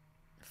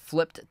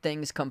flipped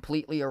things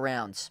completely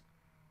around.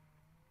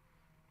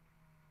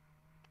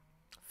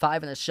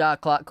 5 in the shot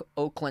clock.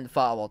 Oakland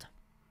fouled.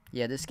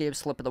 Yeah, this game's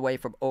slipping away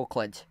from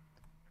Oakland.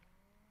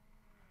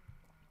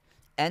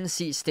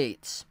 NC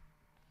State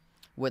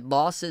with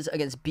losses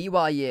against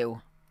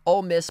BYU,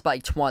 Ole Miss by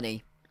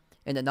 20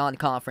 in the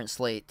non-conference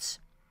slates.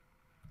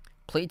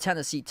 Played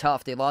Tennessee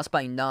tough. They lost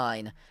by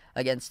 9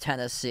 against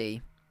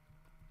Tennessee.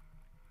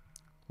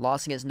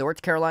 Lost against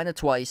North Carolina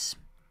twice.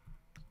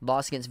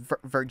 Lost against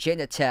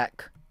Virginia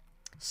Tech.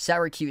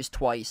 Syracuse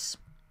twice.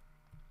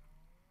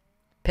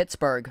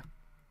 Pittsburgh.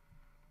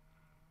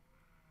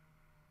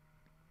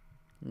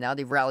 Now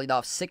they've rallied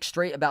off 6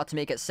 straight, about to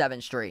make it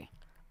 7 straight.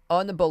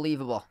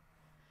 Unbelievable.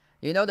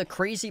 You know, the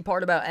crazy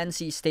part about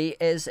NC State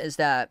is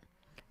that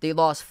they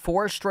lost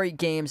 4 straight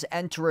games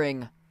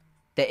entering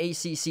the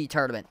ACC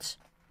tournament.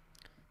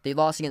 They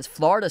lost against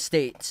Florida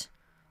State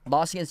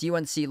Lost against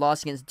UNC,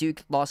 lost against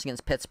Duke, lost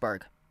against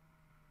Pittsburgh.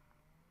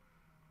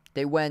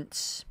 They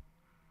went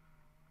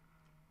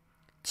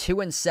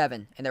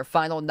 2-7 in their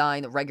final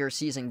 9 regular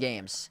season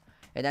games.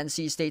 And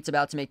NC State's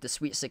about to make the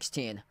Sweet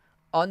 16.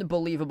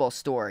 Unbelievable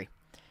story.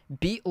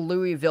 Beat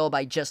Louisville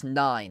by just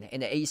 9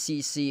 in the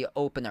ACC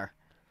opener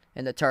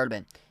in the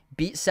tournament.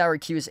 Beat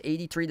Syracuse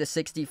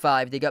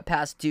 83-65. They got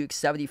past Duke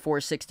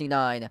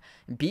 74-69.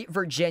 Beat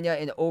Virginia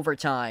in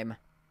overtime.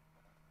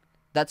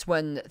 That's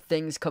when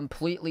things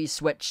completely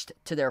switched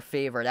to their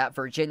favor. That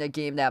Virginia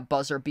game, that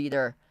buzzer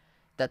beater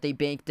that they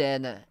banked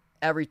in,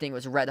 everything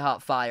was red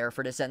hot fire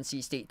for this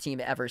NC State team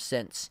ever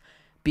since.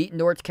 Beat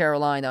North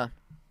Carolina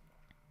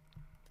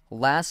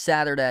last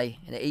Saturday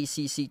in the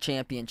ACC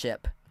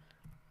championship.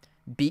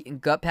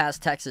 Got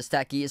past Texas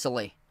Tech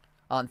easily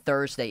on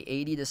Thursday,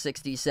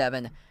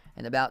 80-67,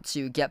 and about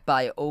to get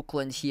by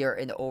Oakland here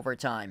in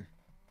overtime.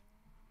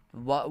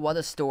 What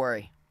a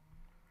story.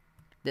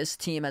 This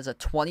team has a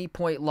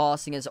 20-point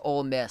loss against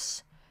Ole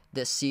Miss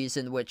this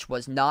season, which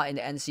was not an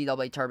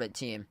NCAA tournament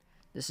team.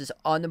 This is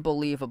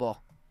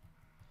unbelievable.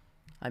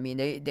 I mean,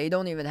 they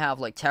don't even have,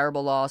 like,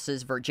 terrible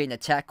losses. Virginia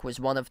Tech was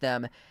one of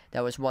them.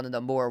 That was one of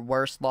the more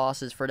worst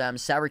losses for them.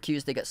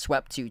 Syracuse, they got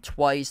swept to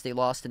twice. They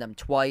lost to them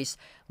twice.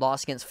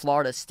 Lost against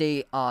Florida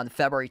State on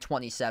February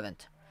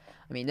 27th.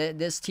 I mean,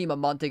 this team a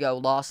month ago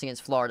lost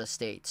against Florida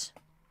State.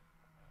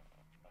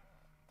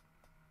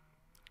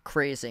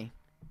 Crazy.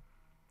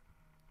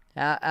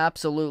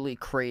 Absolutely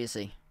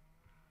crazy.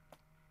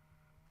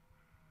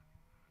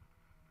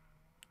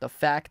 The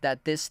fact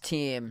that this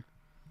team,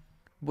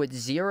 with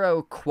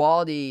 0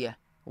 quality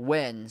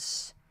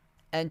wins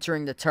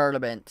entering the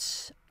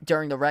tournament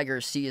during the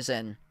regular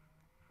season,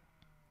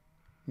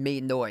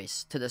 made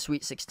noise to the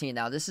Sweet 16.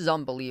 Now, this is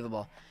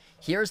unbelievable.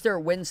 Here's their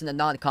wins in the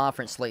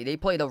non-conference slate. They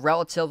played a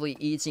relatively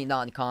easy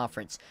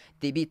non-conference.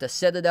 They beat the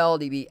Citadel,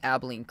 they beat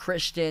Abilene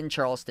Christian,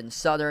 Charleston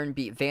Southern,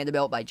 beat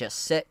Vanderbilt by just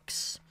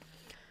 6.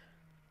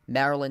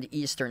 Maryland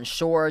Eastern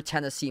Shore,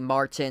 Tennessee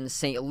Martin,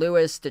 St.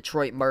 Louis,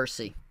 Detroit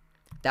Mercy.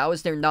 That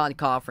was their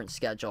non-conference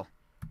schedule.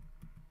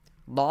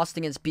 Lost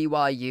against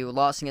BYU,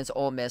 lost against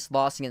Ole Miss,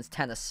 lost against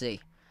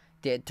Tennessee.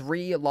 They had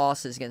 3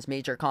 losses against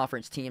major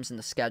conference teams in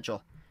the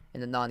schedule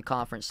in the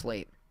non-conference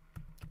slate.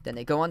 Then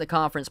they go on to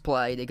conference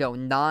play. They go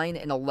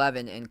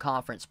 9-11 in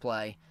conference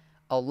play.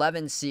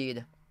 11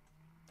 seed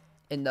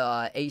in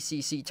the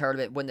ACC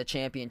tournament, win the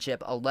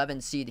championship. 11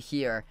 seed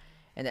here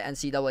in the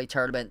NCAA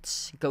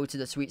tournament, go to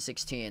the Sweet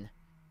 16.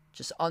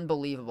 Just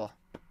unbelievable.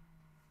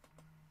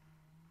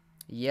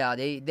 Yeah,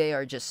 they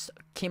are just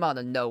came out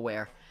of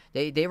nowhere.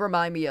 They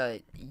remind me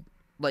of,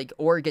 like,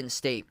 Oregon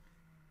State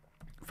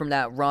from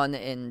that run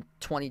in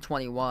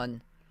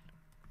 2021.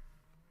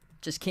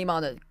 Just came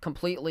out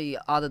completely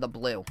out of the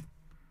blue.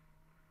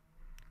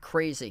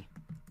 Crazy.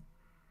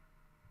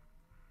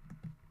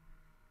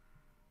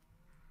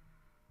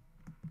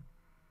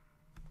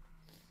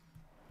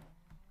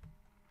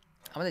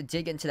 I'm going to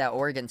dig into that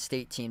Oregon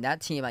State team.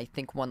 That team, I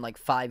think, won like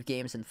 5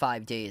 games in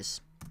 5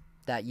 days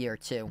that year,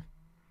 too.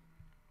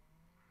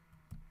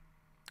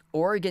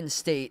 Oregon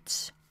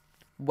State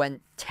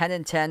went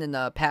 10-10 in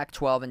the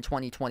Pac-12 in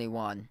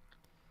 2021.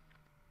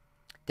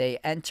 They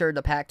entered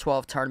the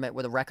Pac-12 tournament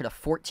with a record of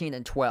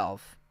 14-12.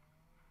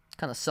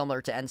 Kind of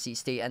similar to NC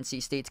State.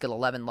 NC State's got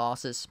 11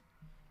 losses.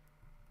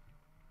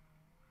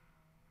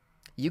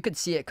 You could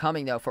see it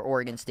coming, though, for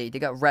Oregon State. They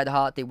got red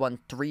hot. They won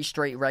 3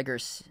 straight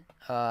regulars.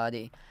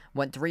 They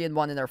went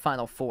 3-1 in their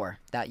final 4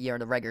 that year in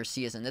the regular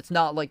season. It's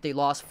not like they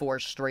lost 4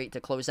 straight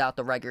to close out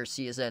the regular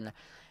season,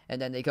 and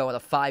then they go on a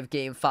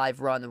 5-game, 5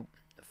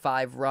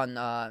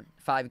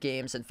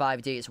 games in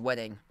 5 days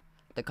winning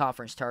the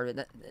conference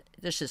tournament.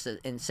 This is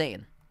just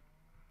insane.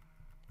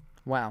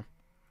 Wow.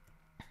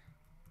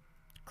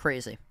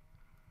 Crazy.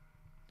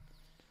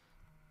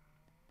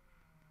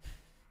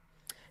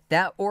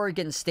 That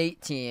Oregon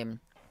State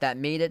team that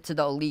made it to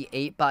the Elite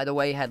 8, by the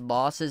way, had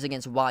losses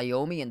against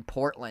Wyoming and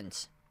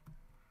Portland.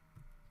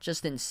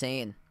 Just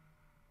insane.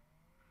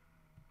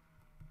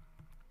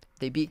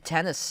 They beat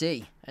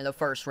Tennessee in the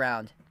first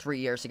round 3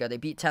 years ago. They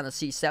beat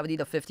Tennessee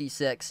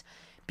 70-56.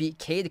 Beat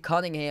Cade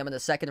Cunningham in the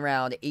second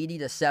round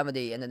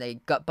 80-70. And then they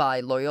got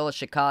by Loyola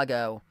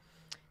Chicago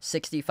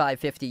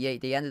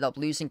 65-58. They ended up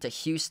losing to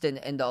Houston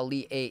in the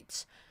Elite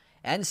 8.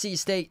 NC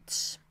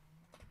State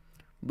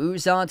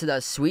moves on to the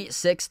Sweet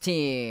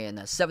 16.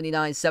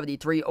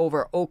 79-73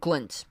 over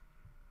Oakland.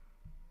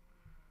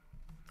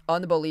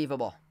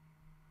 Unbelievable.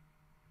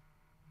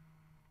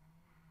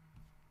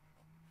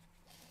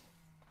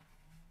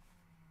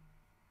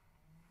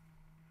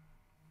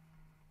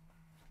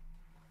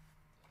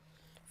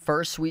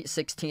 First Sweet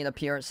 16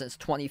 appearance since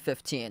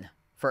 2015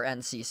 for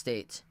NC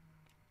State.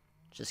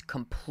 Just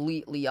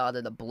completely out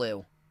of the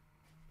blue.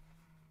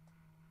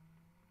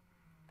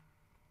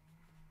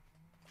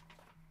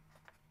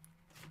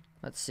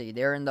 Let's see.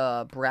 They're in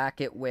the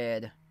bracket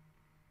with...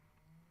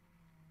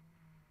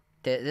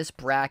 This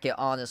bracket,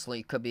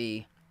 honestly, could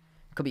be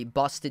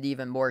busted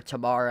even more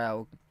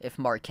tomorrow if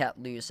Marquette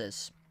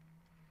loses.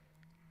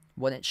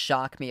 Wouldn't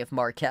shock me if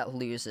Marquette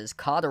loses.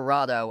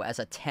 Colorado as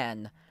a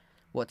 10.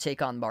 will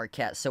take on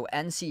Marquette. So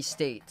NC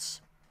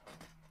State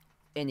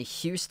in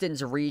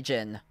Houston's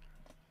region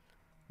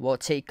will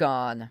take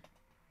on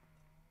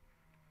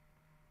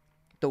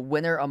the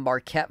winner of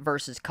Marquette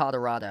versus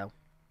Colorado.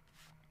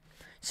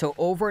 So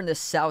over in the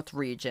South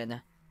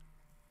region,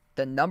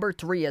 the number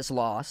 3 is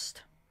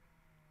lost.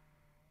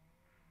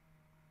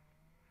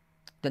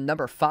 The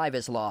number 5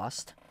 is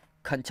lost.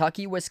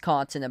 Kentucky,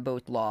 Wisconsin are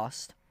both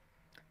lost.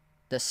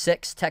 The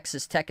 6,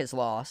 Texas Tech, is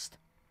lost.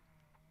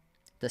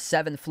 The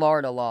 7,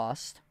 Florida,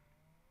 lost.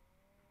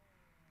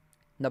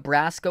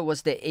 Nebraska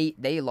was the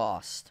 8, they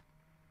lost.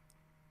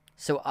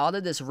 So out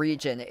of this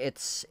region,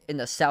 it's in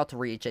the South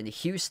region,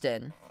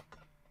 Houston,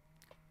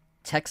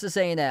 Texas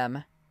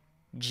A&M,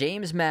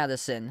 James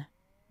Madison,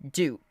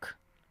 Duke,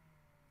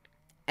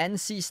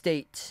 NC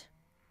State,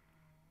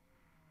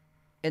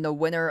 and the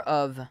winner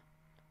of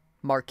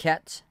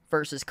Marquette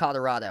versus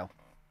Colorado.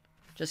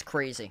 Just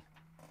crazy.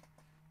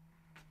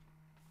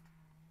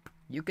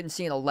 You can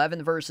see an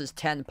 11 versus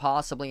 10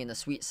 possibly in the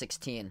Sweet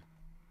 16.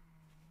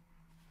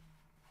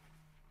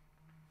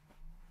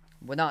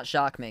 Would not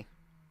shock me.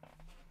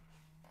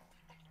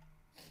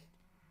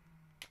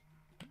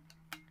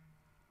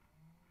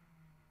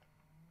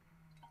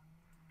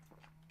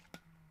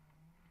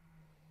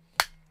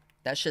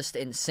 That's just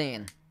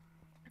insane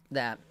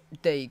that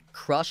they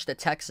crushed the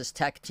Texas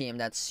Tech team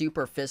that's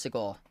super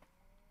physical.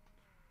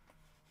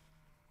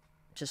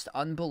 Just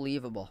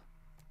unbelievable.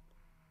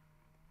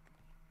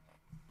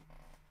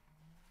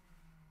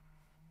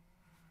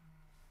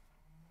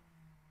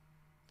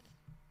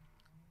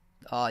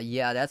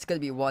 Yeah, that's going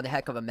to be one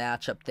heck of a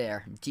matchup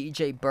there.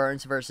 DJ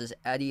Burns versus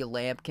Eddie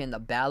Lampkin, the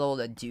battle of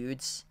the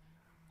dudes.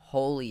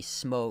 Holy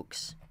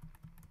smokes.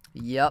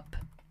 Yep.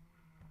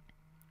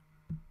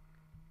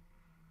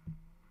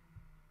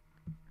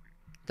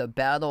 The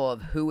battle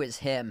of who is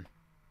him.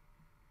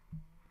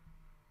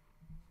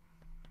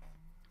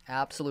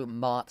 Absolute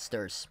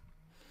monsters.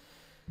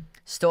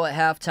 Still at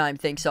halftime.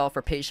 Thanks all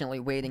for patiently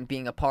waiting,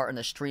 being a part in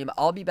the stream.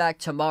 I'll be back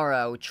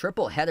tomorrow.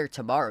 Triple header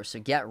tomorrow, so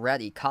get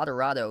ready.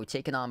 Colorado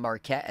taking on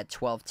Marquette at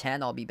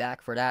 12:10. I'll be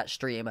back for that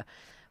stream.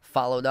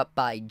 Followed up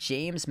by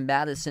James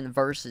Madison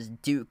versus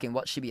Duke, and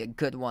what should be a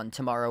good one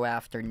tomorrow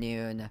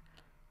afternoon.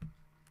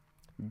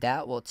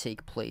 That will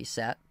take place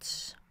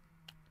at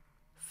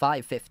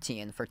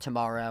 5:15 for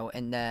tomorrow,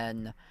 and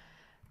then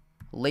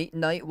late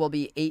night will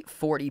be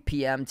 8:40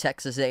 p.m.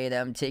 Texas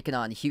A&M taking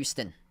on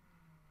Houston.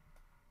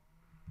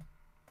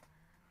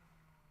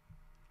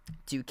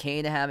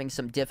 Duquesne having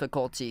some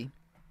difficulty.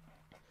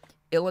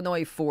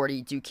 Illinois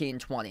 40, Duquesne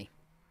 20.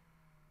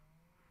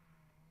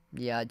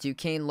 Yeah,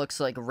 Duquesne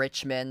looks like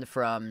Richmond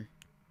from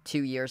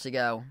 2 years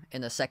ago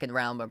in the second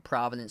round when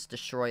Providence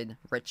destroyed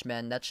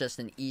Richmond. That's just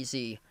an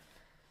easy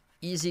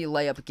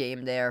layup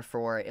game there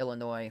for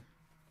Illinois.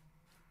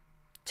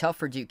 Tough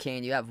for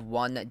Duquesne. You have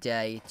one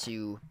day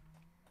to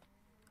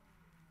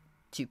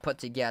put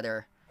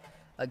together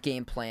a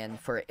game plan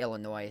for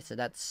Illinois. So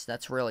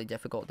that's really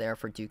difficult there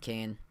for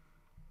Duquesne.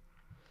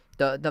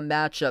 The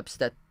matchups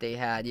that they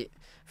had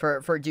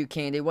for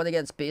Duquesne, they went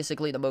against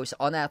basically the most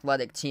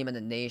unathletic team in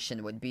the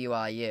nation with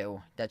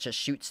BYU that just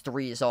shoots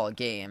threes all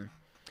game.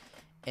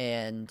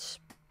 And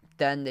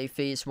then they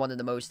faced one of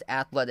the most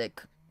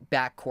athletic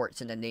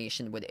backcourts in the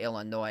nation with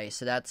Illinois.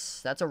 So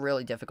that's a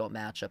really difficult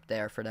matchup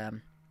there for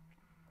them.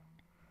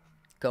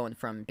 Going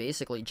from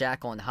basically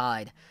Jekyll and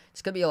Hyde.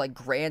 It's going to be like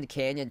Grand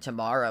Canyon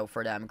tomorrow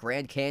for them.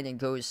 Grand Canyon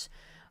goes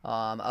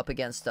up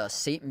against a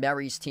St.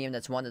 Mary's team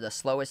that's one of the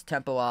slowest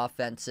tempo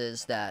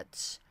offenses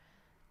that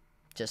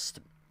just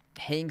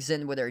hangs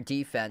in with their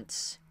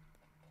defense.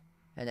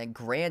 And then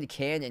Grand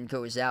Canyon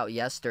goes out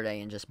yesterday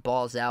and just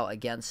balls out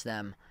against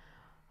them.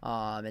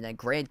 And then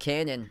Grand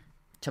Canyon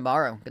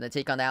tomorrow going to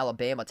take on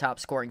Alabama, top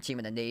scoring team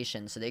in the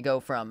nation. So they go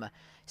from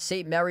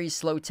St. Mary's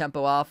slow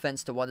tempo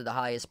offense to one of the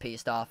highest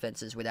paced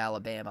offenses with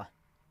Alabama.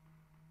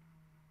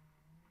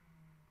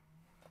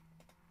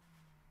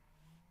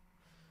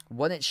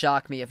 Wouldn't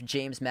shock me if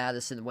James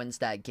Madison wins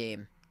that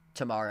game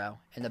tomorrow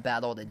in the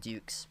Battle of the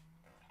Dukes.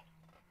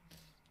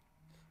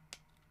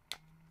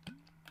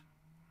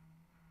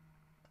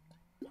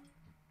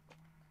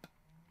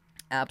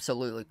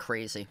 Absolutely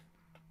crazy.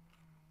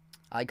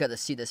 I got to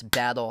see this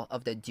Battle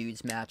of the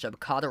Dudes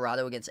matchup.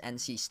 Colorado against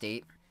NC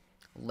State.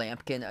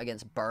 Lampkin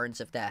against Burns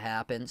if that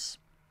happens.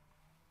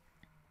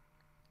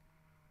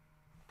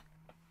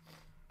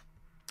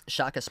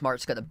 Shaka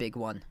Smart's got a big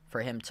one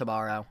for him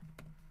tomorrow.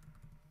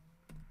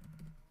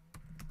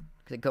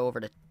 Gonna go over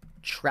the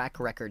track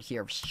record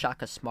here of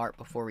Shaka Smart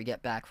before we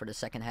get back for the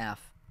second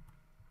half.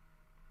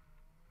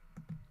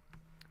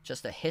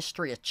 Just a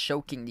history of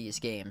choking these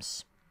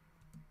games.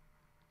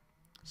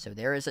 So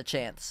there is a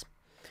chance.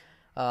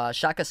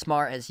 Shaka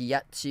Smart has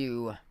yet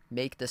to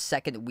make the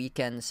second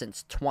weekend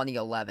since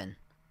 2011.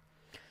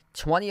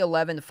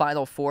 2011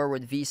 Final Four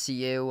with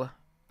VCU.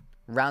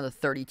 Round of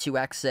 32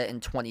 exit in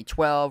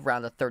 2012.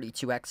 Round of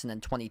 32 exit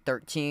in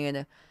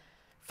 2013.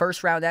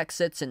 First round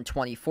exits in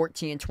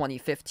 2014,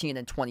 2015,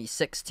 and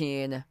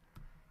 2016.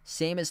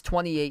 Same as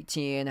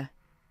 2018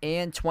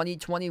 and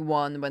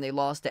 2021 when they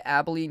lost to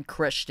Abilene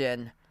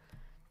Christian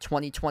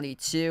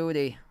 2022,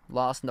 they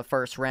lost in the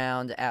first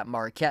round at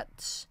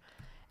Marquette.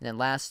 And then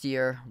last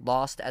year,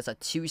 lost as a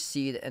 2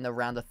 seed in the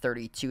round of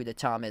 32 to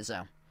Tom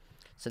Izzo.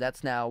 So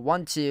that's now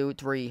 1, 2,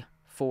 3,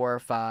 4,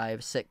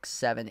 5, 6,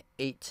 7,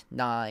 8,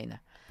 9.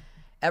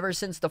 Ever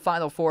since the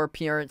Final Four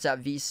appearance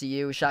at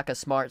VCU, Shaka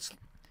Smart's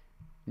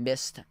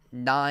missed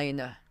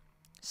 9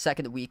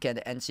 second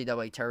weekend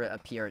NCAA tournament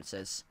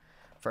appearances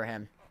for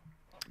him.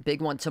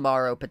 Big one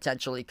tomorrow,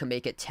 potentially can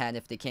make it 10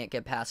 if they can't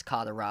get past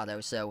Colorado.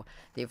 So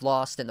they've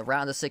lost in the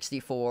round of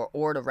 64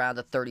 or the round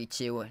of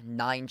 32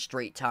 9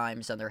 straight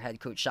times under head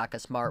coach Shaka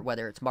Smart,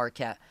 whether it's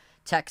Marquette,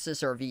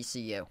 Texas, or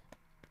VCU.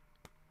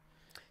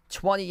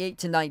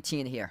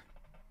 28-19 here.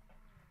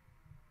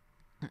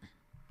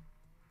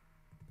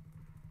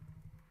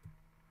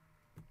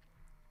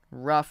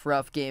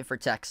 Rough game for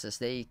Texas.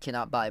 They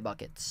cannot buy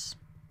buckets.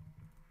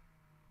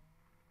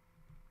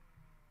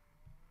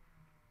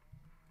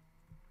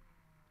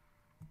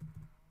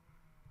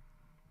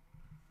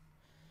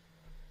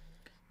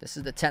 This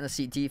is the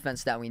Tennessee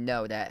defense that we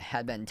know that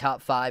had been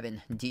top 5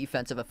 in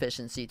defensive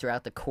efficiency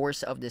throughout the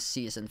course of this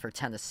season for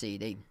Tennessee.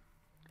 They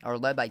are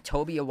led by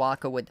Toby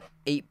Awaka with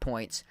 8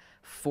 points,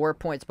 4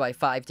 points by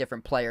 5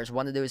 different players.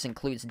 One of those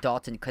includes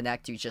Dalton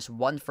Connect, who's just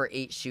 1 for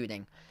 8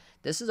 shooting.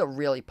 This is a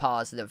really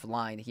positive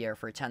line here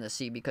for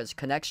Tennessee because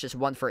Connect's just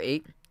 1 for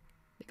 8.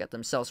 They got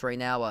themselves right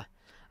now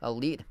a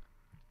lead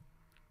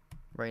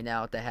right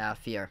now at the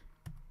half here.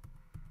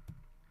 I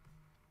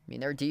mean,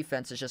 their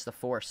defense is just a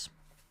force.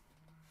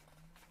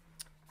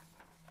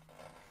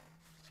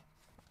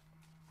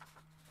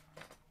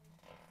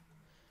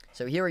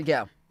 So here we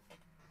go.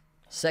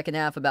 Second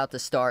half about to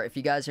start. If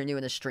you guys are new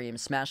in the stream,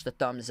 smash the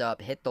thumbs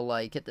up, hit the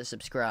like, hit the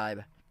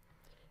subscribe.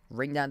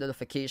 Ring that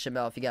notification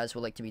bell if you guys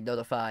would like to be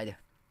notified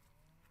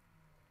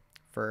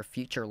for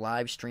future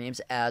live streams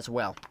as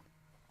well.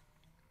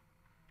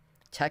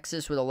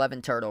 Texas with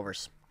 11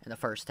 turnovers in the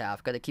first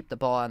half. Got to keep the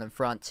ball out in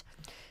front.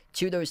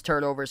 2 of those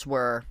turnovers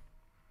were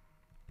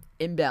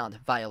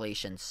inbound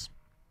violations.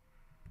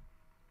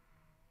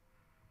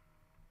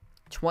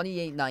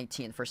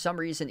 28-19. For some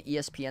reason,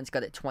 ESPN's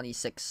got it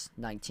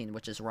 26-19,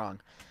 which is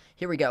wrong.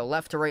 Here we go.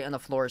 Left to right on the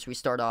floor as we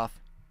start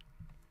off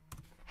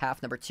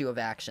half number 2 of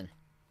action.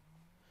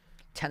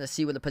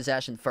 Tennessee with the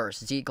possession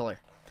first. Ziegler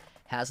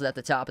has it at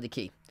the top of the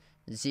key.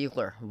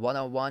 Ziegler,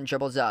 1-on-1,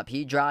 dribbles up.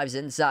 He drives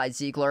inside.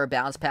 Ziegler,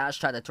 bounce pass,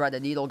 trying to thread the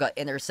needle, got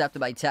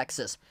intercepted by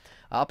Texas.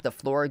 Up the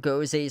floor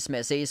goes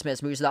A-Smith.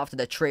 A-Smith moves it off to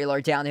the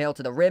trailer, downhill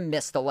to the rim,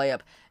 missed the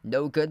layup.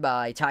 No good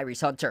by Tyrese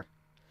Hunter.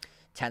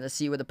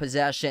 Tennessee with the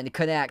possession.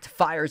 Connect,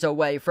 fires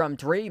away from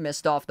 3,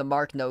 missed off the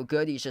mark, no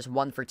good. He's just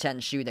 1 for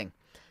 10 shooting.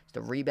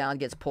 The rebound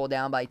gets pulled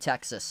down by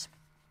Texas.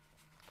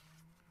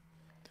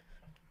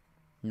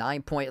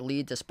 9-point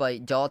lead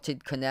despite Dalton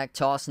Connect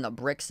tossing the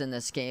bricks in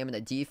this game, and the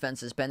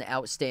defense has been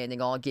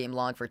outstanding all game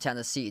long for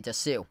Tennessee.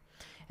 Dessou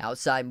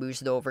outside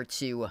moves it over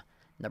to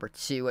number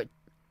 2,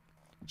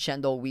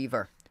 Chendall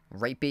Weaver.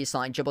 Right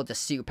baseline dribble.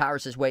 Dessou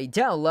powers his way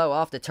down low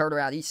off the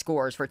turnaround. He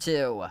scores for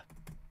 2.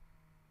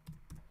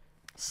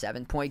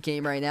 7-point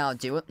game right now.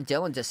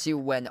 Dylan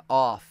Dessou went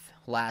off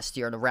last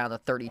year in the round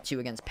of 32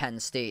 against Penn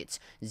State.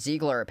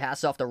 Ziegler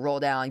pass off the roll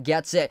down,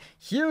 gets it.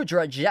 Huge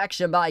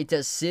rejection by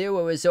Dessou.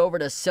 It was over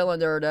the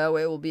cylinder though.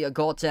 It will be a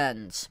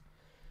goaltend. So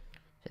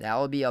that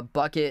will be a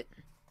bucket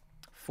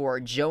for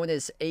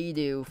Jonas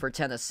Adu for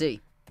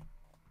Tennessee.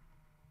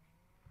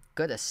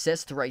 Good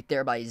assist right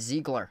there by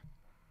Ziegler.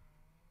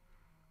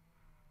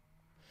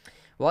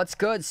 What's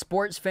good,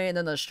 sports fan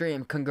in the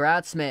stream?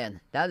 Congrats,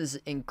 man. That is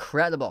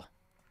incredible.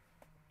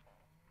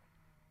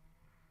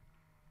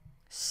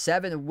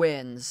 7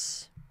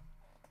 wins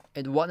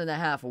in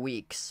 1.5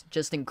 weeks.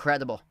 Just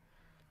incredible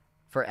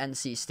for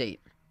NC State.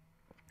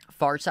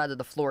 Far side of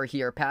the floor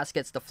here. Pass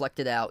gets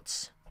deflected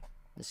out.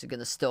 This is going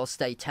to still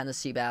stay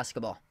Tennessee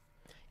basketball.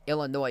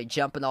 Illinois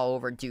jumping all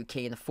over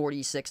Duquesne,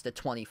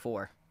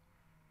 46-24.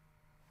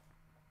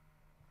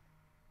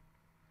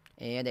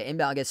 And the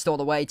inbound gets stolen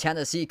away.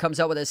 Tennessee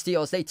comes out with the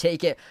steals. They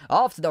take it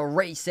off to the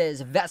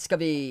races.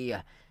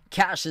 Vescovy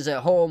cashes it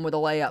home with a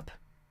layup.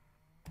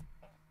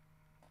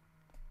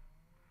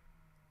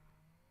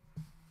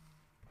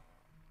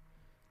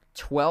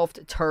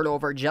 12th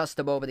turnover just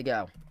a moment to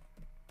go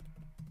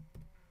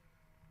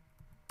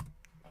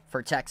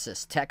for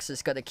Texas.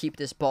 Texas got to keep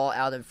this ball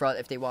out in front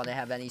if they want to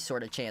have any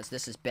sort of chance.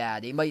 This is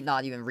bad. They might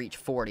not even reach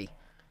 40.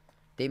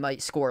 They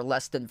might score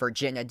less than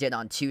Virginia did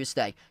on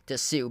Tuesday.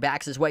 Dessou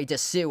backs his way.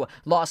 Dessou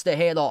lost the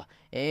handle.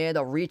 And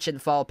a reach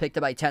and fall picked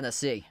up by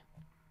Tennessee.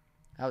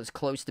 That was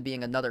close to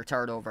being another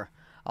turnover.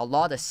 A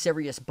lot of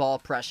serious ball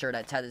pressure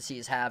that Tennessee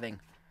is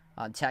having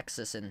on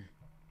Texas. And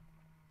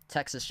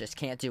Texas just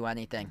can't do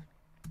anything.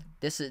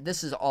 This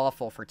is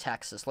awful for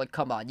Texas. Like,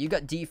 come on. You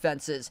got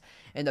defenses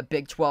in the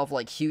Big 12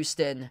 like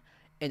Houston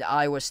and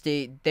Iowa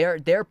State.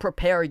 They're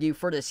preparing you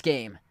for this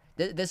game.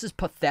 This is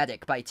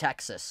pathetic by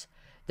Texas.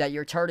 That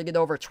you're turning it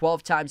over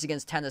 12 times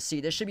against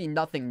Tennessee. This should be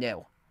nothing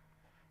new.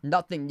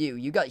 Nothing new.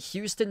 You got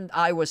Houston,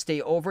 Iowa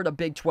State over the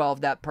Big 12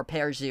 that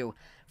prepares you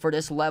for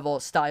this level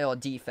style of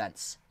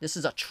defense. This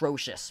is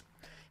atrocious.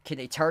 Can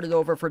they turn it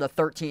over for the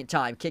 13th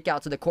time? Kick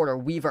out to the corner.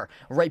 Weaver,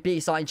 right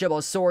baseline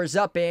dribble, soars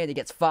up, and he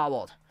gets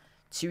fouled.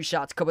 2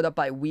 shots coming up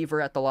by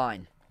Weaver at the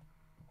line.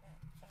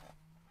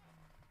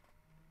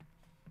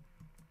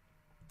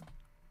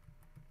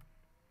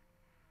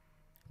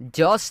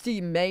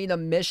 Dusty May to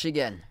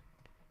Michigan.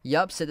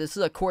 Yup, so this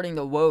is according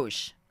to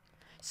Woj.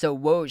 So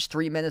Woj,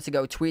 3 minutes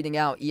ago, tweeting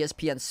out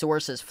ESPN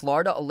sources,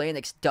 Florida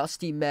Atlantic's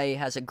Dusty May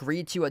has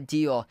agreed to a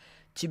deal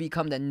to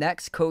become the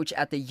next coach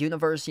at the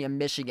University of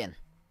Michigan.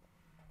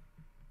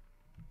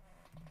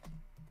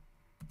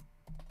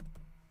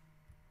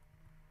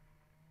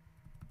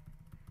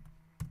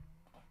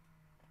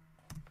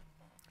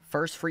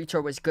 First free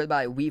throw was good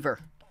by Weaver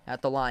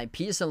at the line.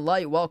 Peace and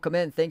light, welcome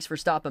in. Thanks for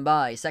stopping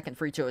by. Second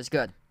free throw is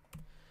good.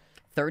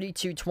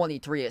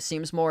 32-23. It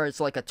seems more it's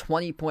like a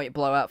 20-point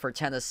blowout for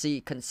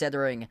Tennessee,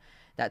 considering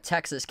that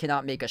Texas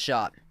cannot make a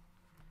shot.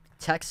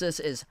 Texas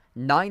is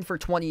 9 for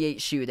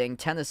 28 shooting.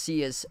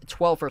 Tennessee is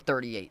 12 for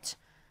 38.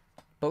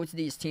 Both of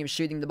these teams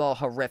shooting the ball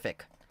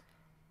horrific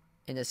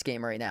in this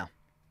game right now.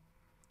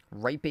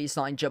 Right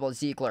baseline dribble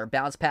Ziegler.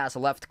 Bounce pass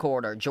left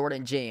corner.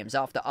 Jordan James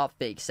off the up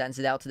fake. Sends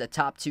it out to the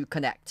top 2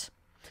 Connect.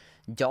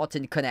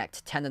 Dalton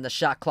Connect. 10 in the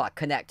shot clock.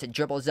 Connect.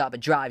 Dribbles up.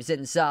 Drives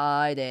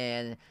inside.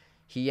 And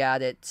he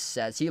had it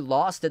as he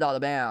lost it out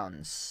of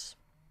bounds.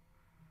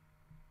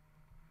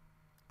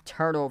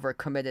 Turnover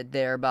committed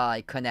there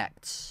by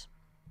Connect.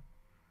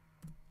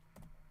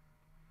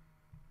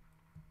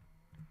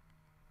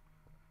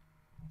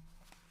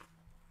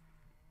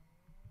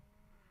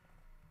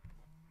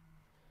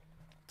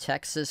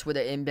 Texas with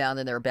an inbound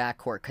in their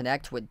backcourt.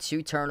 Connect with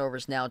 2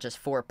 turnovers now, just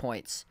 4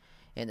 points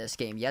in this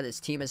game. Yet his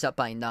team is up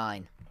by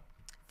 9.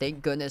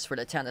 Thank goodness for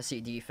the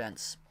Tennessee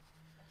defense.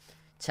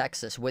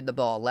 Texas with the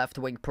ball. Left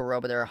wing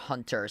perimeter.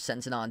 Hunter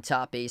sends it on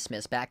top.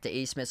 A-Smith back to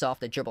A-Smith off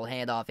the dribble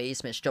handoff.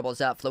 A-Smith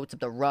dribbles out. Floats up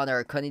the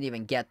runner. Couldn't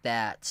even get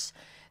that.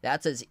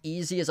 That's as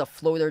easy as a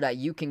floater that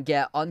you can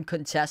get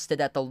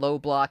uncontested at the low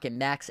block, and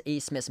Max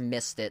A-Smith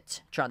missed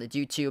it. Trying to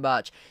do too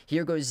much.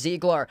 Here goes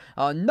Ziegler.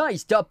 A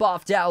nice dump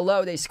off down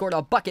low. They scored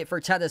a bucket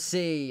for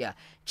Tennessee.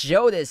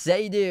 Jonas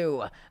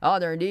Adu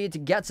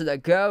underneath gets it a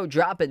go.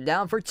 Dropping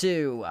down for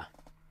 2.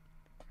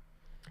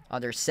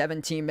 Under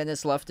 17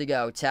 minutes left to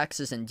go.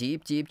 Texas in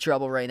deep, deep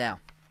trouble right now.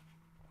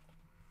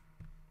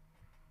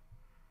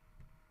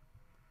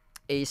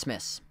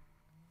 A-Smith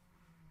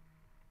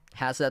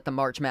has it at the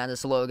March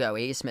Madness logo.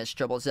 A-Smith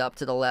dribbles up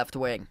to the left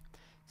wing.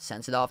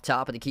 Sends it off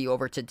top of the key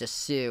over to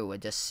Dessou.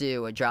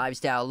 Dessou drives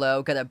down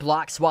low. Got a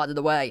block swatted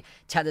away.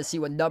 Tennessee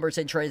with numbers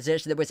in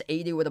transition. It was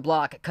Adu with a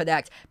block.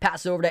 Connect.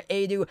 Pass over to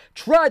Adu.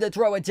 Tried to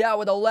throw it down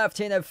with a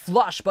left-handed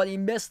flush, but he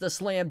missed the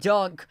slam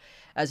dunk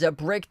as it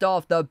bricked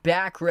off the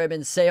back rim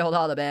and sailed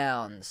out of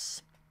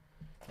bounds.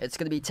 It's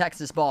going to be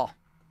Texas ball.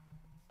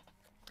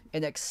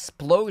 An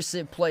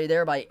explosive play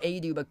there by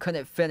Adu, but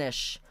couldn't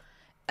finish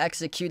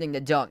executing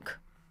the dunk.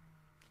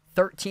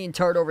 13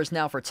 turnovers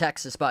now for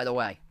Texas, by the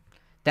way.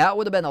 That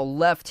would have been a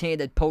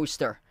left-handed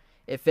poster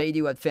if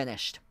Adu had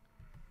finished.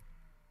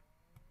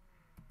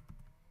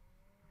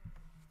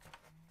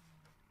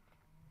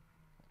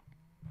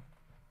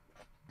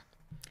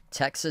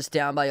 Texas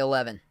down by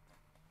 11.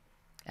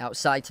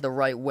 Outside to the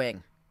right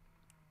wing.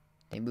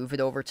 They move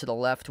it over to the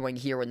left wing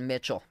here with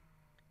Mitchell.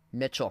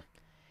 Mitchell.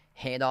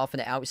 Hand off on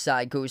the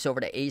outside. Goes over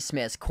to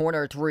A-Smith.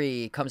 Corner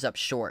 3. Comes up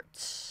short.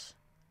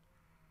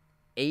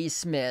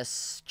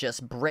 A-Smith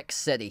just brick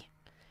city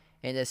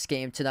in this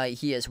game tonight.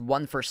 He is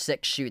 1 for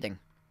 6 shooting.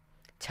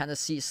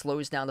 Tennessee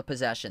slows down the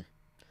possession.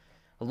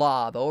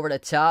 Lob over the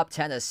top.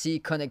 Tennessee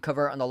couldn't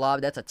convert on the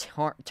lob. That's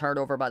a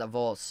turnover by the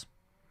Vols.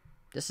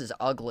 This is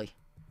ugly.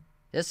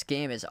 This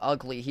game is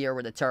ugly here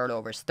with the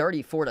turnovers.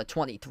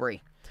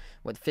 34-23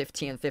 with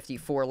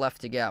 15:54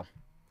 left to go.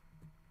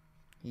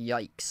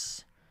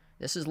 Yikes.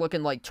 This is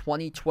looking like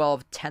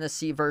 2012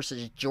 Tennessee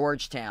versus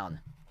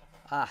Georgetown.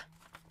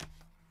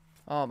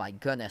 Oh my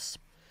goodness.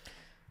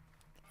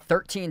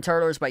 13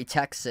 turnovers by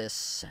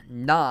Texas.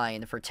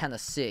 9 for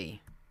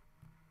Tennessee.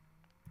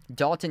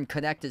 Dalton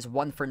Connect is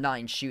 1 for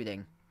 9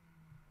 shooting.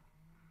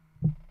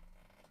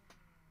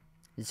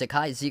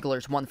 Zakai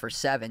Ziegler's 1 for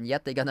 7,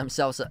 yet they got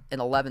themselves an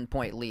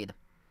 11-point lead.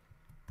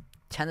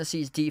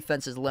 Tennessee's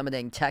defense is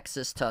limiting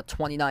Texas to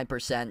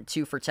 29%,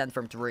 2 for 10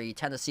 from 3.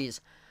 Tennessee's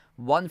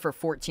 1 for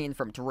 14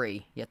 from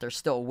 3, yet they're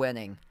still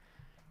winning.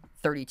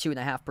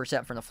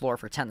 32.5% from the floor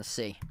for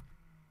Tennessee.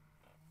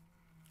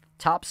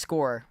 Top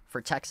scorer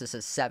for Texas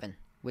is 7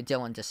 with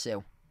Dylan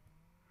Dessou.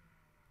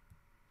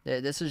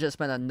 This has just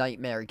been a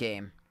nightmare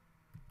game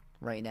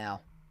right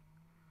now.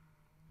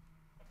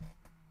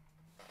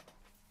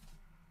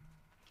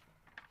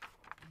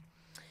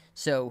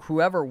 So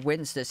whoever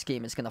wins this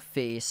game is going to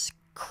face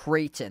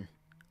Creighton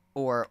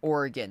or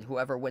Oregon.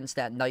 Whoever wins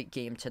that night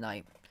game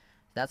tonight.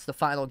 That's the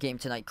final game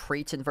tonight.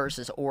 Creighton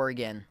versus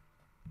Oregon.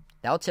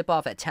 That'll tip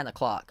off at 10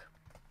 o'clock.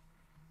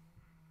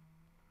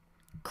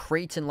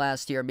 Creighton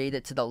last year made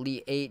it to the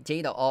Elite 8.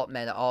 Dana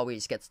Altman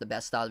always gets the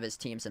best out of his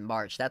teams in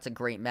March. That's a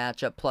great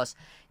matchup. Plus,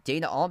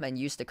 Dana Altman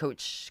used to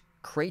coach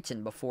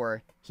Creighton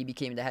before he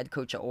became the head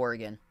coach of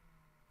Oregon.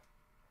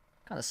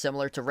 Kind of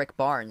similar to Rick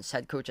Barnes,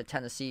 head coach at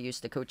Tennessee,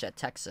 used to coach at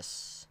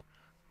Texas.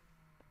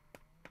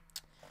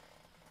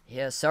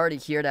 Yeah, sorry to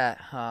hear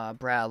that,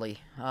 Bradley.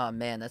 Oh,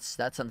 man,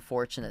 that's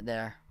unfortunate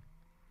there.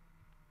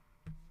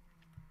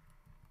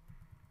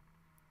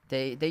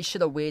 They should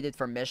have waited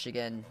for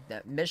Michigan.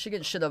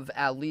 Michigan should have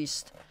at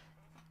least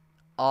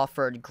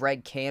offered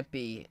Greg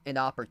Campy an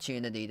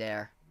opportunity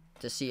there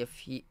to see if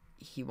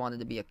he wanted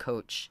to be a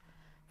coach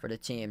for the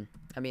team.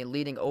 I mean,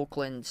 leading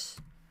Oakland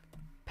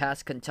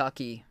past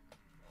Kentucky,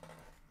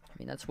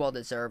 I mean, that's well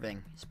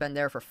deserving. He's been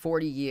there for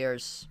 40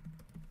 years.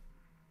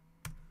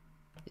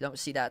 You don't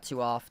see that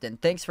too often.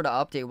 Thanks for the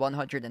update.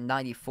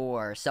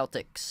 194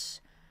 Celtics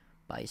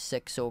by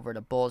 6 over the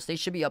Bulls. They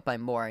should be up by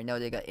more. I know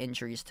they got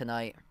injuries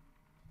tonight.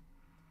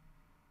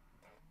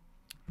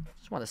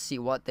 Just want to see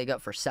what they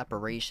got for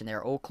separation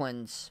there.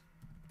 Oakland's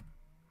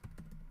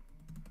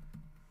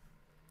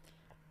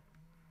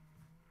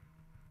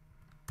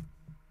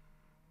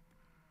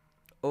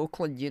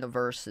Oakland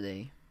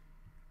University.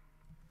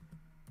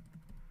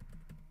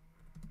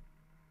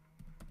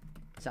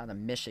 It's out of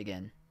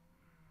Michigan.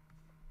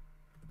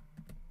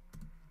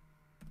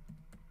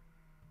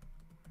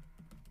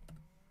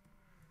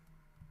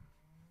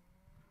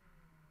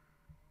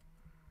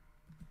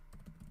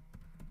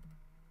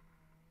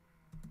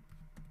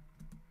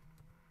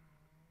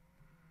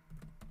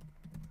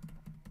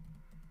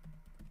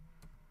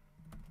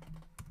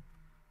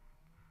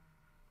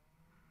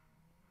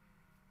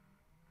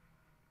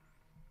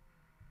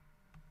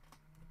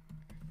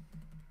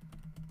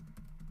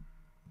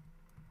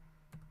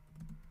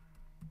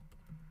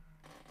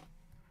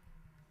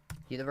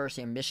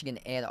 University of Michigan,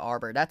 Ann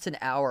Arbor. That's an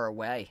hour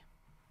away.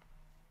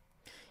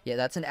 Yeah,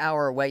 that's an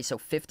hour away. So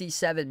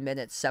 57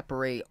 minutes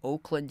separate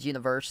Oakland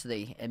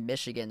University and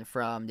Michigan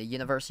from the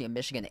University of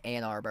Michigan,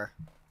 Ann Arbor.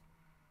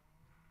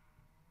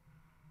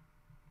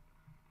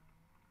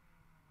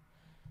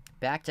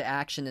 Back to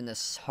action in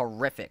this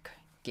horrific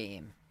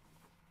game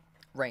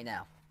right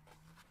now.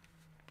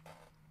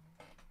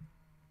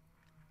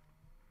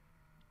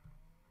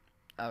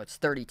 Oh, it's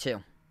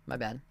 32. My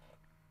bad.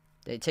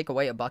 Did they take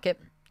away a bucket?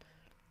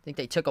 I think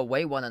they took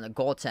away one on the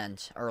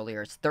goaltend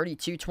earlier. It's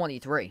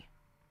 32-23.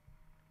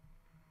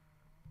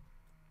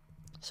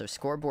 So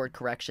scoreboard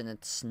correction,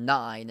 it's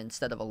 9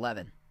 instead of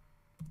 11.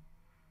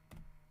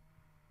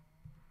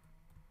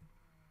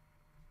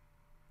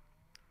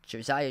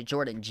 Josiah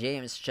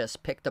Jordan-James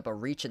just picked up a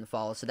reach and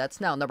fall, so that's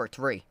now number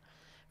 3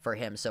 for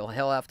him. So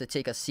he'll have to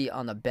take a seat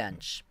on the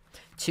bench.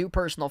 2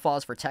 personal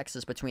fouls for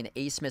Texas between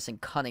Asmus and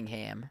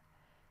Cunningham.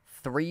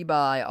 3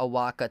 by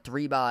Awaka,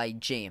 3 by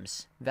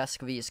James.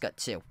 Vescovi's got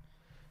 2.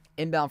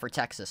 Inbound for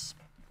Texas.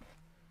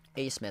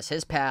 Asmus,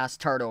 his pass,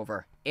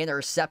 turnover.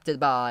 Intercepted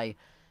by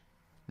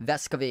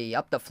Vescovi.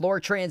 Up the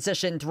floor,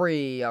 transition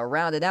 3.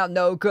 Around and out,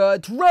 no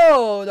good.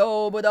 Thrown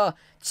over the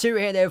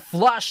two-handed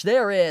flush.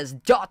 There is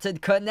Dalton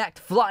Connect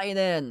flying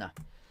in.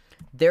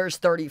 There's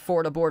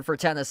 34 to board for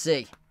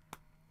Tennessee.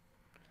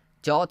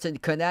 Dalton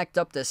Connect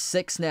up to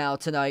 6 now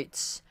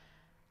tonight.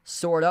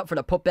 Soared up for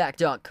the putback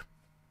dunk.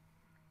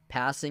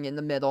 Passing in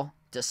the middle.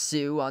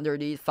 Dessou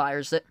underneath,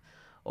 fires it.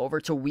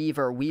 Over to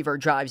Weaver. Weaver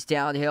drives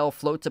downhill,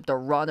 floats up the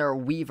runner.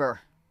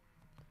 Weaver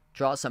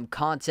draws some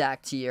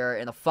contact here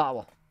and a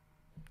foul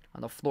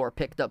on the floor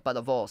picked up by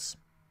the Vols.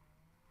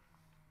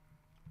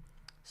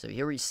 So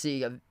here we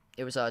see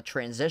it was a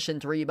transition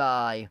 3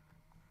 by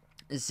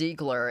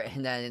Ziegler,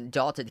 and then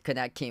Dalton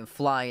Connect came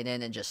flying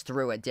in and just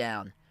threw it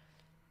down.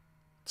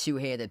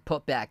 Two-handed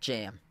putback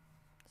jam.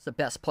 It's the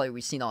best play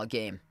we've seen all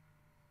game.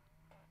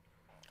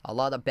 A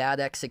lot of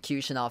bad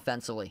execution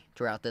offensively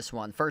throughout this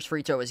one. First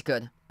free throw is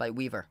good by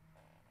Weaver.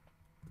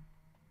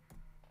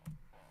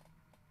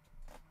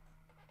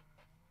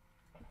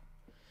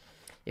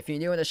 If you're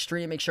new in the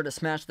stream, make sure to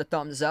smash the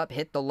thumbs up,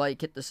 hit the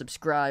like, hit the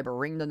subscribe, or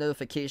ring the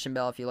notification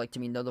bell if you'd like to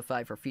be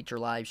notified for future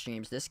live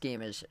streams. This game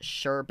has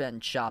sure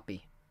been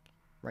choppy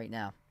right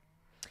now.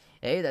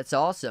 Hey, that's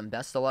awesome.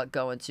 Best of luck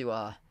going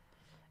to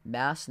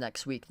Mass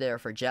next week there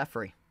for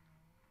Jeffrey.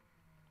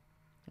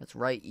 That's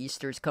right,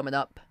 Easter's coming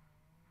up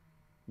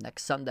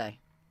next Sunday.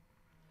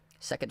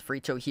 Second free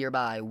throw here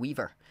by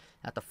Weaver.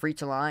 At the free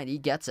throw line, he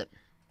gets it.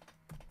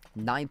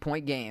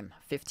 9-point game.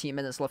 15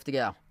 minutes left to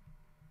go.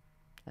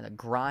 And a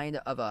grind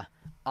of a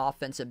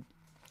offensive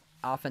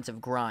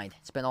grind.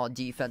 It's been all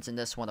defense in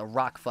this one. A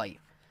rock fight.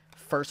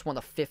 First one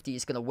of 50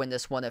 is going to win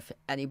this one if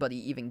anybody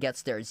even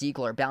gets there.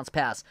 Ziegler, bounce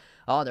pass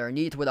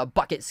underneath with a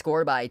bucket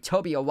scored by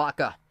Toby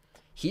Awaka.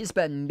 He's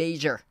been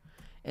major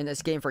in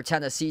this game for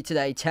Tennessee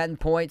today. 10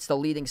 points, the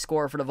leading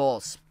scorer for the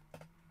Vols.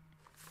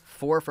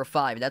 4 for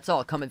 5. That's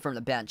all coming from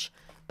the bench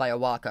by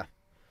Awaka.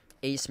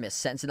 Asmus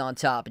sends it on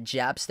top.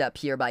 Jab step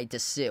here by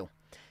Dessou.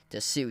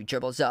 Dessou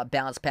dribbles up,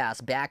 bounce pass,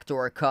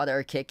 backdoor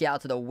cutter, kick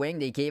out to the wing.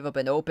 They gave up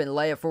an open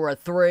layup for a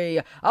 3.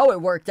 Oh, it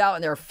worked out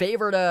in their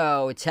favor,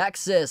 though.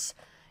 Texas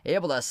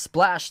able to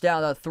splash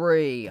down a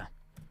 3.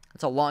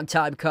 That's a long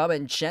time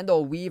coming.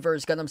 Chendall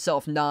Weaver's got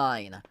himself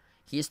 9.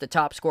 He's the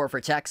top scorer for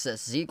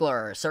Texas.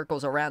 Ziegler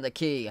circles around the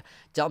key.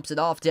 Dumps it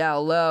off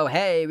down low.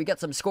 Hey, we got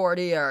some scored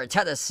here.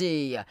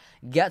 Tennessee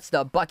gets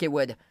the bucket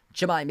with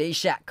Jemai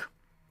Mashak.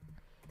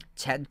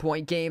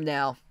 10-point game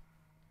now.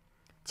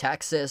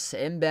 Texas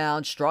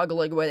inbound,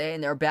 struggling with it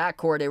in their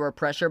backcourt. They were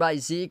pressured by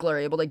Ziegler,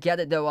 able to get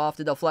it though off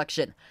the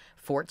deflection.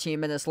 14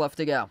 minutes left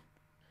to go.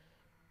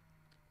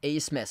 A.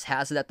 Smith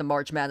has it at the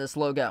March Madness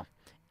logo.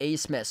 A.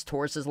 Smith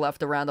towards his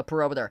left around the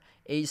perimeter.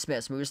 A.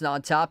 Smith moves it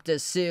on top to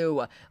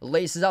Sue.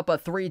 Laces up a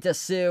three to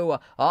Sue.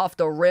 Off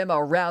the rim,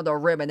 around the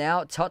rim, and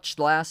out. Touched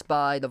last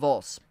by the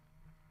Vols.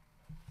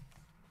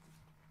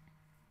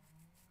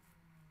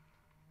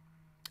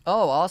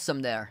 Oh,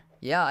 awesome there.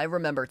 Yeah, I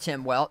remember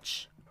Tim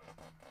Welch.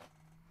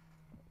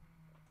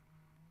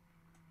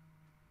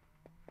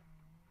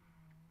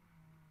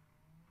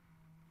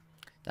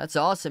 That's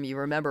awesome. You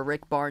remember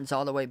Rick Barnes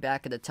all the way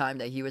back at the time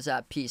that he was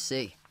at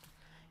PC.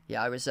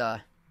 Yeah, I was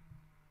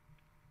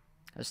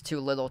too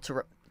little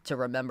to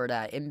remember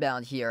that.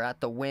 Inbound here at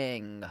the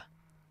wing.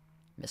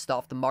 Missed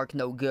off the mark,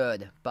 no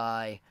good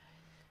by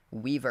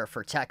Weaver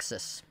for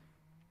Texas.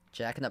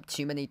 Jacking up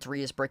too many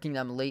threes, breaking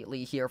them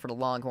lately here for the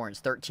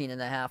Longhorns.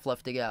 13.5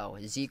 left to go.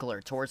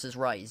 Ziegler towards his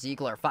right.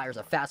 Ziegler fires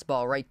a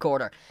fastball right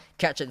corner.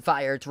 Catch and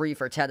fire three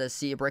for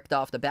Tennessee. Bricked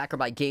off the backer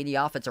by Gainey.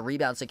 Offensive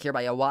rebound secured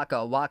by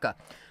Awaka. Awaka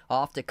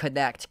off to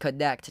connect.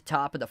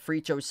 Top of the free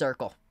throw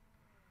circle.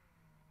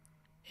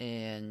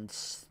 And,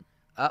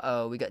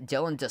 we got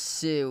Dylan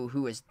DeSue,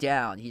 who is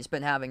down. He's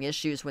been having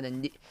issues with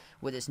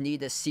his knee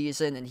this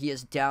season, and he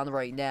is down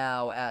right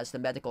now as the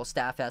medical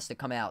staff has to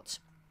come out.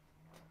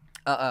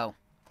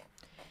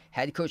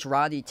 Head coach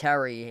Rodney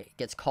Terry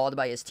gets called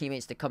by his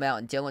teammates to come out,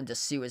 and Dylan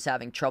DeSue is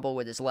having trouble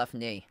with his left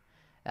knee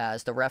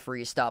as the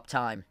referee stopped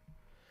time.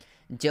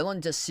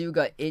 Dylan DeSue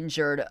got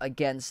injured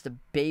against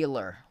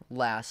Baylor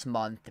last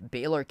month.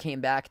 Baylor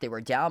came back. They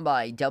were down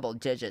by double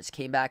digits,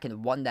 came back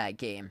and won that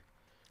game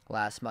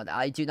last month.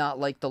 I do not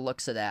like the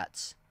looks of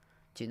that.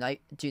 Do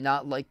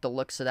not like the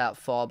looks of that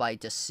fall by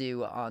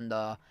DeSue on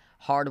the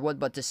hardwood,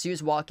 but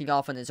DeSue's walking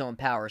off on his own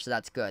power, so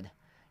that's good.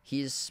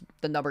 He's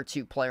the number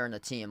 2 player in the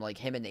team. Like,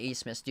 him and A.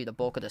 Smith do the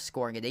bulk of the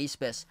scoring, and A.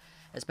 Smith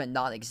has been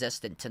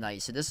non-existent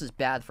tonight. So this is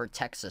bad for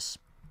Texas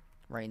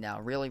right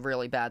now. Really,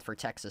 really bad for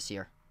Texas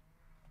here.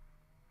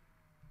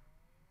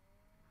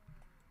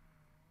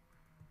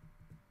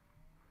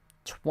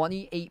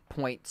 $28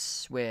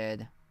 points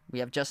with, we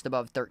have just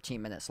above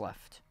 13 minutes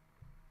left.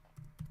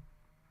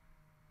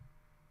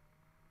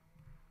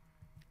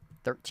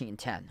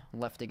 13-10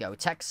 left to go.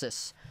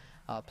 Texas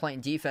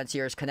playing defense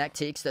here as Connect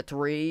takes the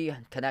three.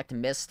 Connect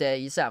missed it.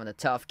 He's having a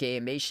tough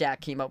game. Mashak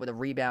came up with a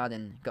rebound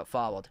and got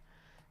fouled.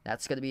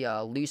 That's going to be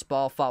a loose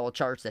ball foul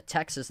charge to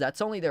Texas.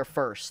 That's only their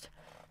first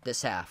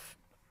this half.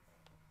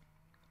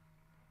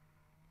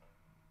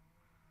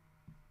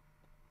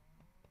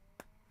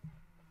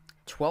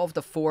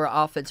 (12-4)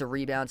 offensive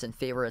rebounds in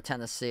favor of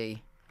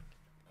Tennessee.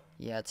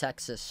 Yeah,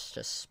 Texas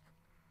just,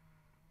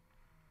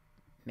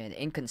 man,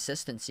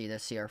 inconsistency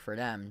this year for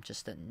them.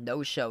 Just a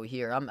no-show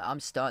here. I'm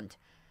stunned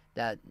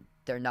that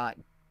they're not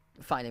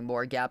finding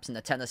more gaps in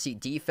the Tennessee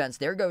defense.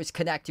 There goes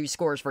Connect, who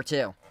scores for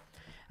 2.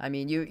 I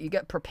mean, you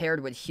get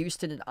prepared with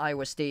Houston and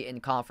Iowa State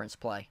in conference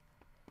play.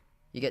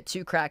 You get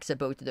 2 cracks at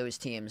both of those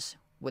teams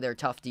with their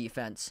tough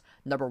defense.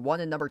 Number 1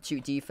 and number 2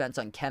 defense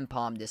on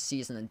KenPom this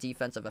season in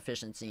defensive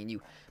efficiency, and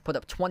you put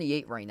up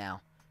 28 right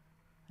now.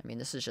 I mean,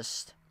 this is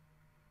just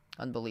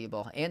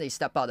unbelievable. And they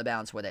step out of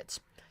bounds with it.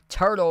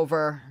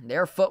 Turnover.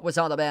 Their foot was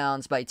out of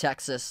bounds by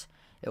Texas.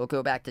 It will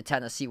go back to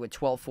Tennessee with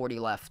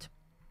 12:40 left.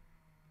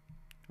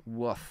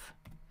 Woof.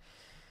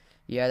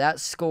 Yeah, that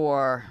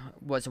score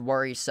was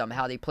worrisome.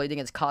 How they played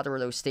against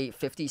Colorado State,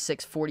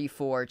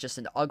 56-44. Just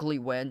an ugly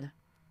win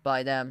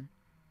by them.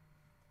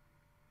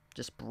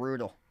 Just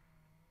brutal.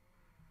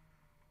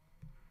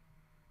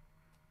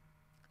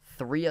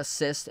 3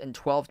 assists and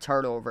 12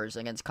 turnovers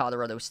against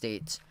Colorado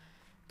State.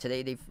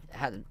 Today they've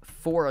had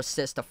 4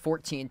 assists to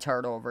 14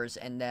 turnovers,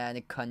 and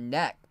then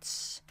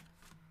Connects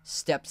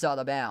steps out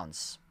of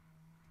bounds.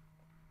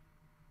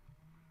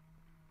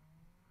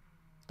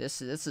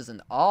 This is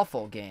an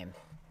awful game.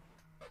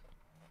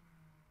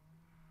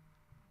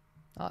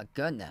 Oh,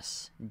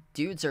 goodness.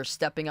 Dudes are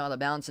stepping out of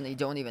bounds and they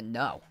don't even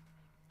know.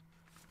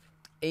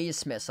 A.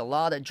 Smith, a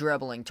lot of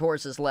dribbling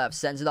towards his left.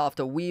 Sends it off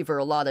to Weaver.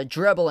 A lot of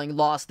dribbling.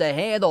 Lost the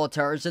handle.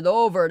 Turns it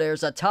over.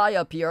 There's a tie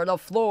up here on the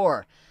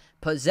floor.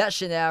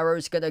 Possession arrow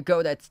is going to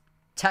go to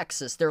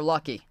Texas. They're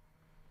lucky.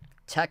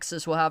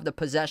 Texas will have the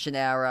possession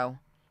arrow.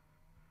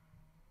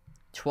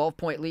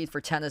 12-point lead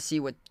for Tennessee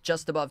with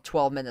just above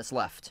 12 minutes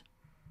left.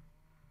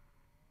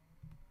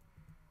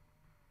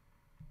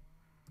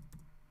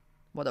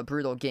 What a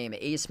brutal game.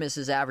 A. Smith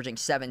is averaging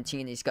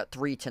 17. He's got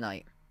 3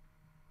 tonight.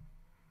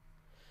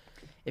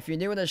 If you're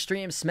new in the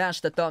stream, smash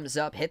the thumbs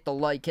up, hit the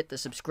like, hit the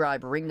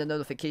subscribe, ring the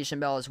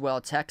notification bell as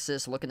well.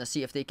 Texas looking to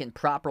see if they can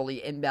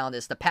properly inbound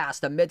this. The pass,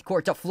 the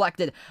midcourt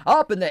deflected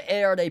up in the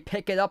air. They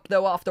pick it up,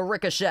 though, off the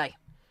ricochet.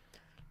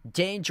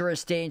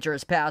 Dangerous,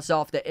 dangerous pass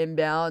off the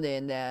inbound,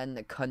 and then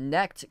the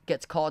Connect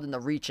gets called in the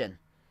reach-in.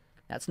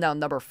 That's now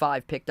number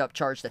 5 picked up,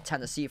 charged to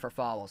Tennessee for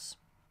fouls.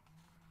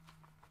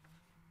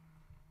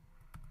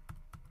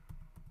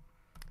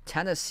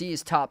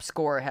 Tennessee's top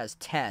scorer has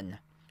 10.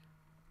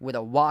 with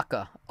a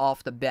Waka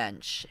off the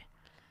bench.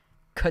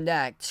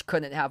 Connect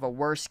couldn't have a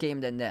worse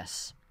game than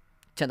this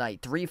tonight.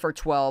 3 for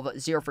 12,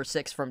 0 for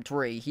 6 from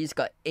 3. He's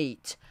got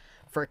 8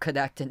 for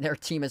Connect, and their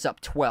team is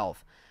up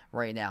 12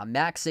 right now.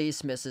 Max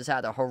Asmus has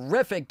had a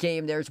horrific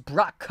game. There's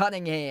Brock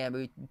Cunningham,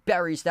 who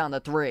buries down the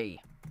 3.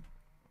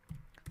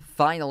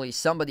 Finally,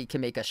 somebody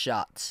can make a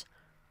shot.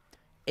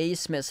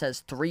 Asmus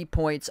has 3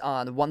 points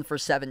on 1 for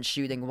 7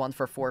 shooting, 1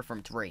 for 4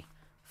 from 3.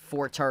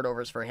 4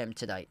 turnovers for him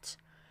tonight.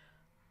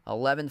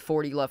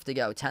 11:40 left to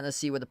go.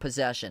 Tennessee with a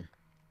possession.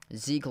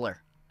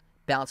 Ziegler.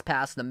 Bounce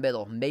pass in the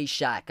middle.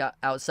 Mayshak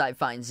outside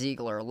finds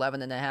Ziegler.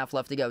 11.5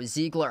 left to go.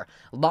 Ziegler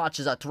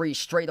launches a 3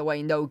 straight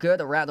away. No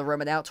good. Around the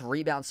rim and out.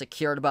 Rebound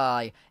secured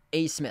by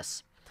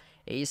Asmus.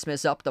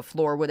 Asmus up the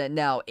floor with it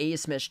now.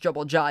 Asmus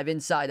dribble drive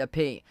inside the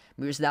paint.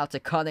 Moves it out to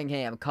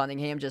Cunningham.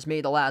 Cunningham just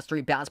made the last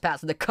 3. Bounce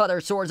pass to the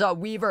cutter. Soars up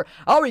Weaver.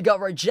 Oh, he got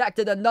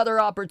rejected. Another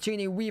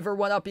opportunity. Weaver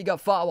went up. He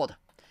got fouled.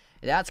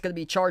 That's going to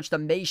be charged to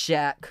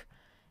Mayshak.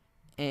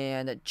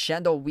 And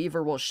Chendall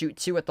Weaver will shoot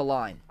 2 at the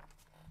line.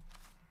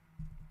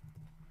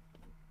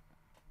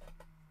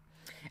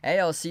 Hey,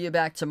 I'll see you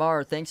back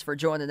tomorrow. Thanks for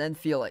joining in,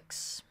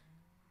 Felix.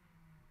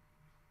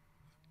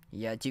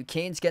 Yeah,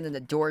 Duquesne's getting the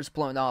doors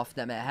blown off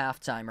them at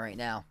halftime right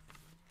now.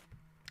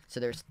 So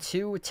there's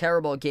 2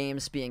 terrible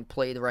games being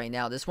played right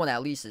now. This one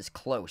at least is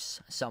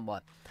close,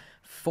 somewhat.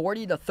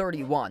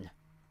 40-31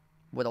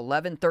 with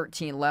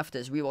 11:13 left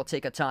as we will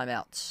take a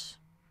timeout.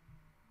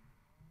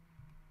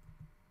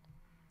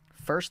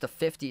 First to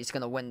 50 is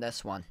going to win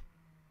this one.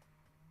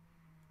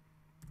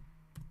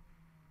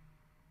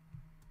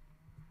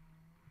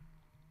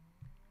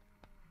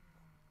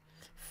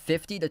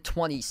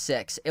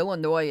 50-26.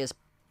 Illinois is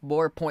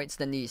more points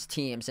than these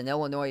teams, and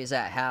Illinois is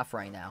at half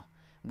right now.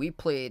 We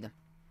played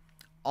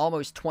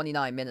almost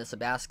 29 minutes of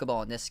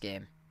basketball in this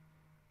game.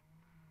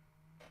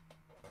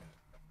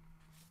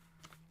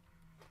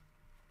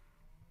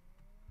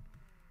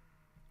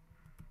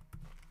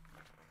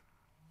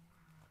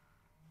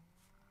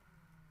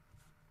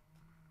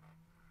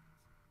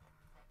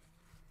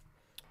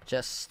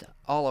 Just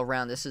all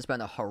around, this has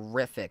been a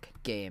horrific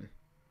game.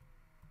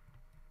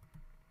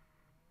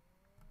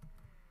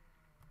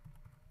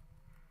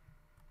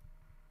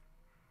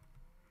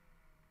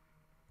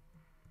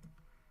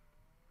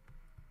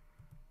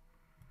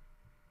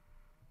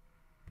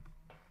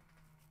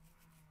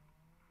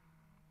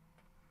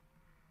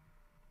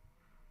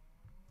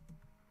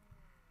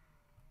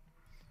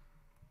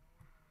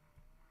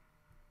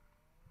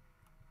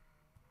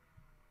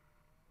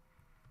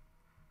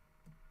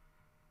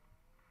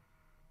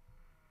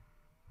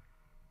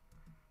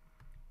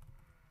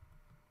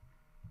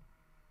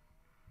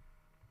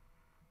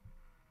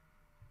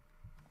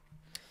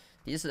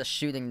 These are the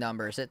shooting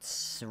numbers.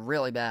 It's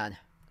really bad.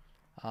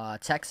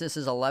 Texas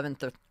is 11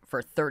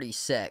 for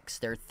 36.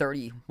 They're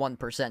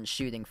 31%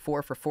 shooting.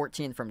 4 for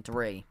 14 from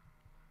 3.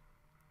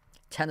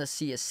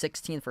 Tennessee is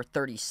 16 for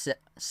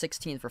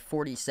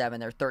 47.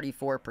 They're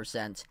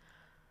 34%.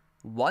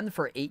 1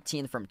 for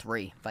 18 from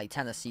 3 by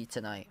Tennessee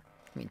tonight.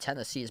 I mean,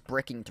 Tennessee is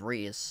bricking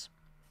 3s.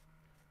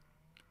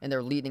 And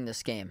they're leading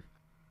this game.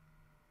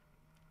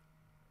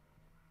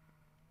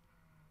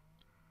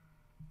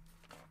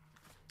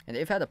 And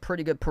they've had a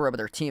pretty good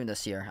perimeter team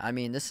this year. I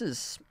mean, this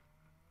is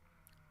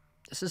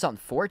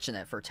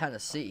unfortunate for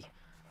Tennessee.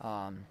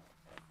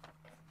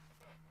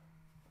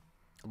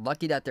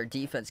 Lucky that their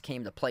defense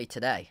came to play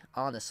today,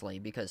 honestly,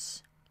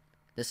 because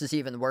this is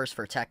even worse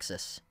for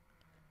Texas.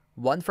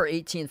 1 for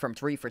 18 from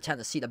 3 for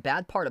Tennessee. The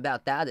bad part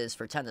about that is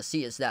for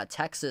Tennessee is that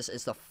Texas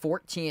is the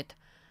 14th,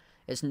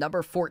 is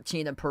number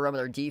 14 in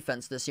perimeter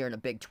defense this year in the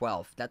Big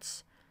 12.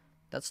 That's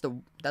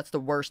the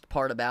worst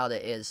part about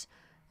it is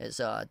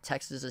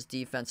Texas's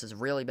defense has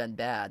really been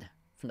bad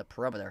from the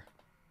perimeter.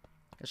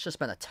 It's just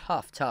been a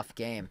tough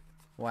game.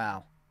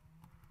 Wow.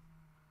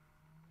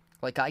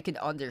 Like, I can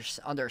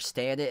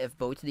understand it if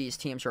both of these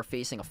teams were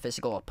facing a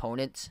physical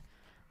opponent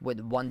with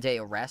 1 day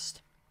of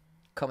rest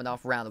coming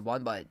off round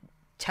 1, but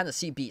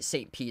Tennessee beat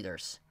St.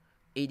 Peter's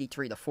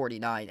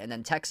 83-49, and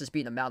then Texas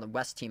beat a Mountain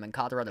West team in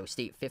Colorado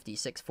State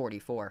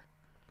 56-44.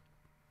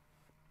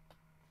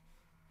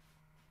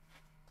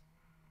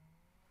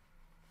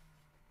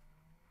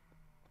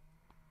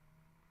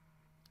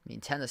 I mean,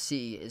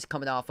 Tennessee is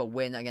coming off a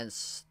win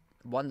against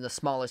one of the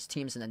smallest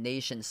teams in the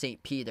nation,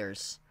 St.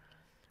 Peter's,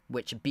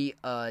 which beat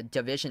a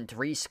Division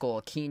III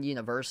school, Keene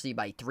University,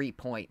 by 3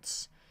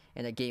 points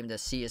in a game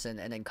this season.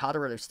 And then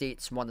Colorado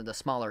State's one of the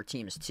smaller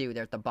teams, too.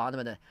 They're at the bottom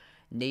of the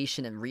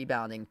nation in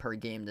rebounding per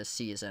game this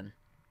season.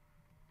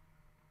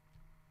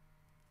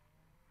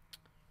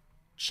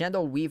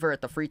 Chendall Weaver at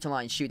the free throw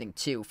line shooting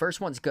 2.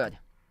 First one's good.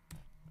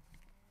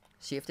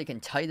 See if they can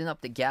tighten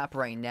up the gap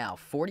right now.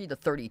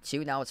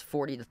 40-32. Now it's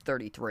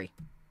 40-33.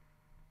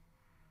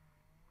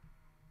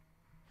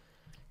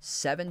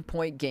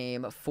 7-point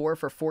game. 4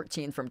 for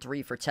 14 from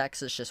 3 for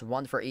Texas. Just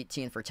 1 for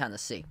 18 for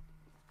Tennessee.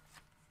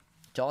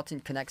 Dalton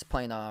Connect's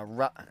playing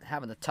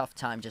having a tough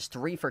time. Just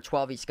 3 for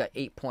 12. He's got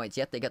 8 points.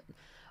 Yet they get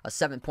a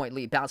 7-point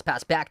lead. Bounce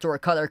pass. Backdoor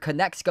cutter.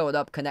 Connect's going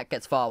up. Connect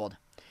gets fouled.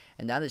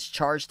 And that is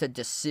charged to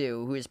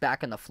Dessou, who is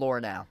back on the floor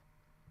now.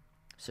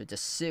 So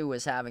Dessou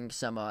is having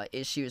some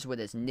issues with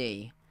his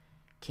knee.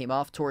 Came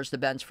off towards the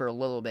bench for a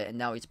little bit, and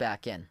now he's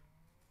back in.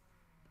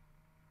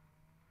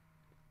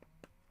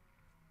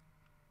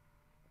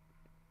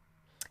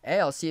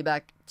 Hey, I'll see you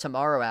back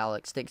tomorrow,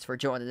 Alex. Thanks for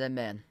joining in,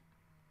 man.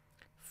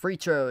 Free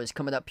throw is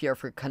coming up here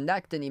for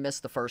Connect, and he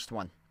missed the first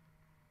one.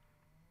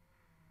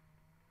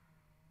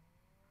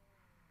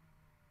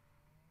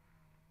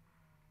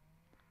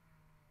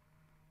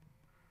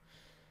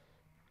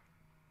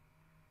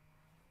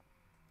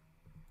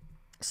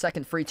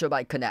 Second free throw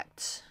by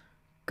Connect.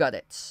 Got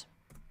it.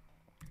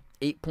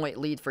 8-point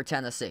lead for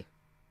Tennessee.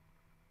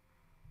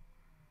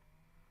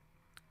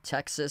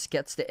 Texas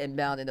gets the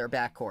inbound in their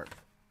backcourt.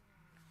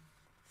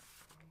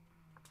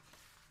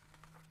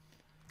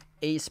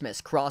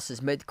 A-Smith crosses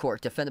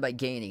midcourt, defended by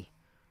Gainey.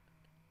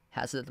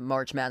 Has it at the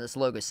March Madness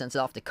logo, sends it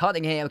off to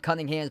Cunningham.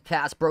 Cunningham's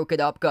pass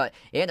broken up, got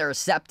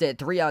intercepted.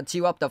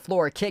 3-on-2 up the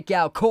floor, kick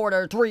out,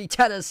 corner 3,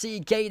 Tennessee.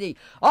 Gainey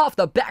off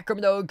the back rim,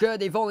 no good.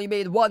 They've only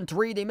made 1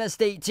 3, they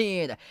missed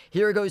 18.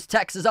 Here goes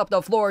Texas up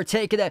the floor,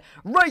 taking it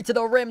right to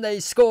the rim. They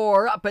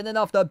score up and in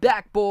off the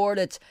backboard.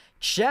 It's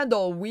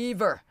Chandler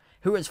Weaver,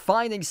 who is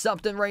finding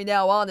something right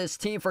now on this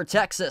team for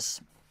Texas.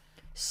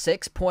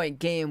 6-point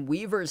game.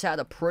 Weaver's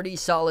had a pretty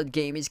solid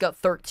game. He's got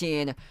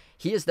 13.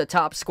 He is the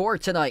top scorer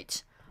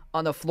tonight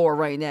on the floor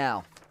right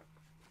now.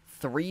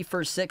 3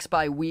 for 6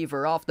 by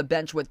Weaver off the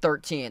bench with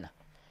 13.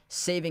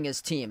 Saving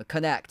his team.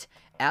 Connect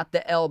at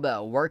the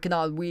elbow. Working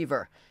on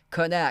Weaver.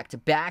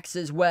 Connect backs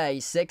his way.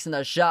 6 in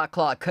the shot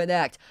clock.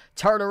 Connect.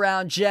 Turn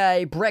around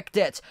Jay. Bricked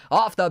it.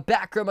 Off the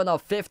back rim on a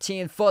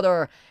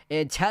 15-footer.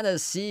 And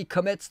Tennessee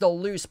commits the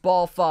loose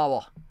ball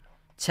foul.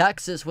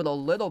 Texas with a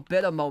little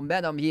bit of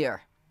momentum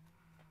here.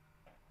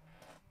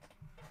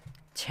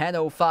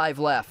 10:05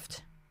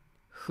 left.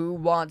 Who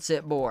wants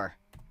it more?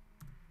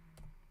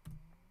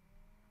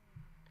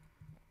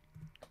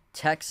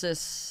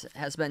 Texas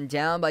has been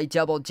down by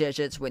double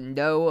digits with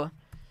no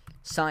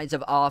signs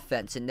of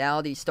offense. And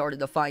now they started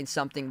to find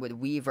something with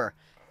Weaver.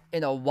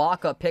 And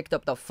Awaka picked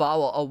up the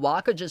foul.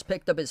 Awaka just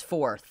picked up his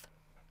 4th.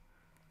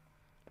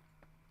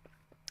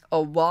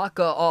 Awaka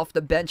off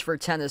the bench for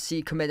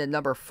Tennessee committed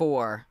number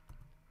 4.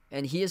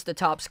 And he is the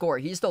top scorer.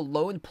 He's the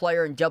lone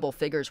player in double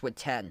figures with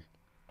 10.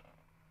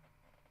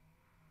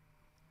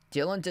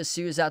 Dylan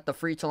Dessou's at the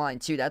free throw line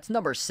too. That's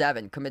number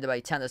 7 committed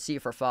by Tennessee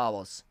for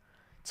fouls.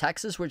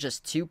 Texas were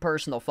just 2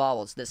 personal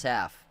fouls this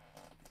half.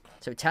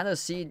 So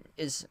Tennessee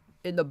is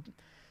in the...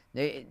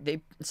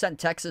 They sent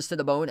Texas to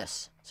the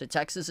bonus. So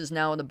Texas is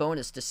now in the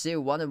bonus.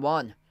 Dessou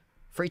 1-1.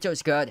 Free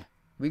throw's good.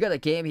 We got a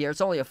game here.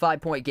 It's only a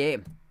 5-point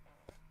game.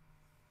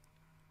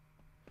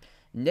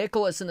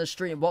 Nicholas in the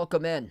stream.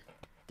 Welcome in.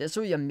 This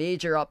will be a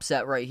major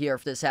upset right here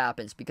if this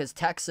happens. Because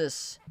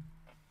Texas...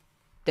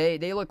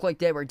 They look like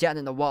they were dead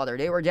in the water.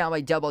 They were down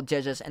by double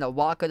digits. And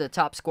Awaka, the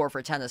top scorer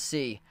for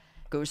Tennessee,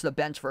 goes to the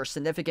bench for a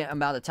significant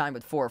amount of time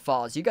with 4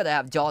 fouls. You got to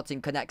have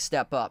Dalton Connect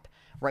step up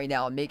right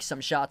now and make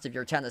some shots if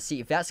you're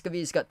Tennessee.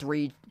 Vescovi's got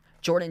 3.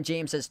 Jordan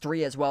James has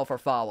 3 as well for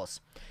fouls.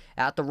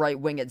 At the right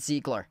wing at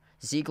Ziegler.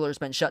 Ziegler's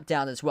been shut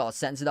down as well.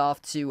 Sends it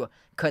off to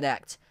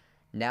Connect.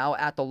 Now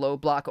at the low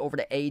block over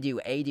to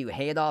Adu. Adu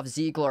hand off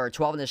Ziegler.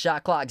 12 in the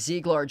shot clock.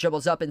 Ziegler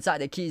dribbles up inside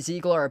the key.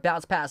 Ziegler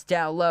bounce pass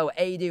down low.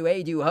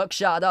 Adu hook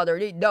shot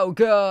underneath. No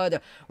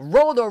good.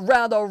 Rolled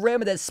around the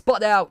rim and is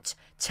spun out.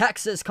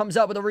 Texas comes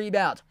up with a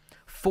rebound.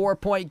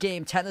 4-point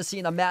game. Tennessee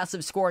in a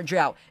massive scoring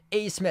drought.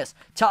 A-Smith,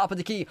 top of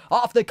the key.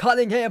 Off the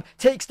Cunningham.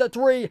 Takes the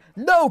 3.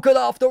 No good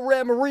off the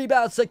rim.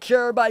 Rebound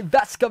secured by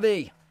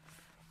Vescovi.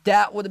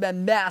 That would have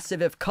been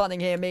massive if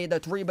Cunningham made the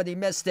 3, but he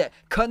missed it.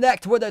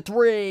 Connect with a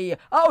 3.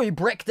 Oh, he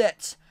bricked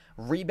it.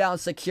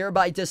 Rebound secured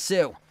by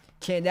Dessou.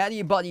 Can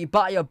anybody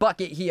buy a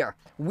bucket here?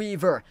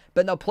 Weaver,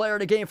 been the player of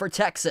the game for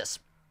Texas.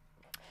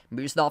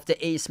 Moves it off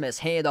to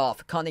A-Smith.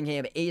 Handoff.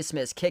 Cunningham.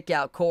 A-Smith. Kick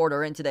out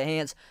corner into the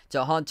hands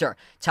to Hunter.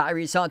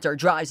 Tyrese Hunter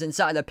drives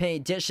inside the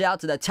paint. Dish out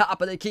to the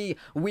top of the key.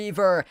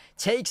 Weaver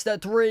takes the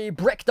 3.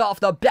 Bricked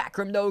off the back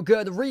rim. No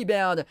good.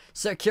 Rebound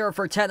secure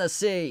for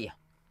Tennessee.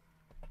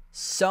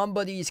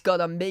 Somebody's got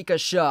to make a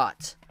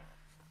shot.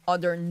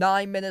 Under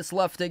 9 minutes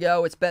left to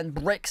go. It's been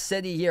Brick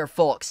City here,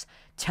 folks.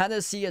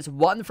 Tennessee is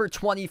 1 for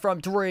 20 from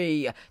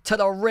 3. To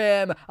the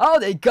rim. Oh,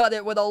 they got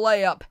it with a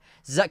layup.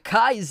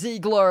 Zakai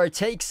Ziegler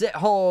takes it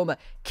home.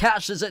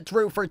 Cashes it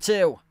through for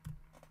 2.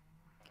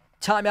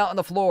 Timeout on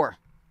the floor.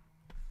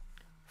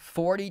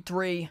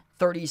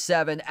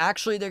 43-37.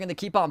 Actually, they're going to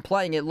keep on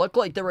playing. It looked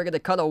like they were going to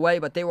cut away,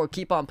 but they will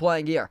keep on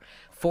playing here.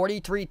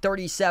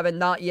 43-37,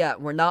 not yet.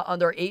 We're not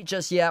under 8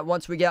 just yet.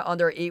 Once we get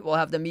under 8, we'll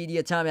have the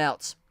media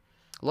timeouts.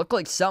 Looked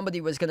like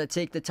somebody was going to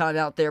take the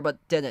timeout there,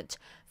 but didn't.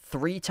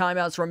 3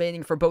 timeouts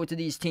remaining for both of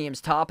these teams.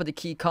 Top of the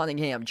key,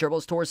 Cunningham.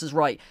 Dribbles towards his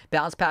right.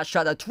 Bounce pass,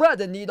 try to thread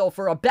the needle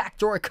for a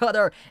backdoor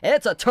cutter.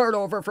 It's a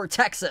turnover for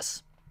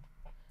Texas.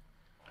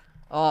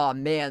 Oh,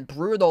 man.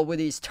 Brutal with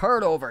these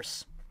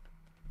turnovers.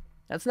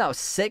 That's now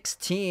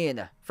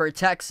 16 for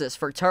Texas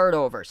for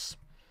turnovers.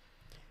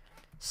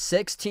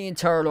 16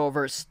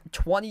 turnovers.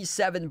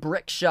 27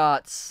 brick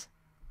shots.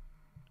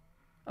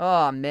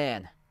 Oh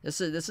man, this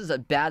is as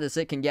bad as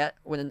it can get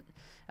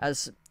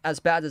as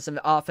bad as an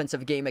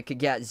offensive game it could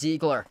get.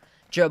 Ziegler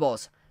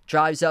dribbles,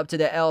 drives up to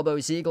the elbow.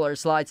 Ziegler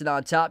slides it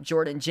on top.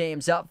 Jordan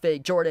James up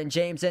fake. Jordan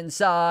James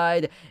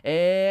inside,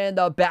 and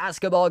the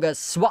basketball gets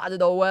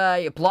swatted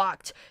away,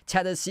 blocked.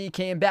 Tennessee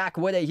came back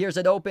with it. Here's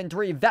an open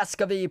three.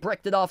 Vescovy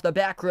bricked it off the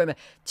back rim,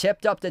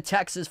 tipped up to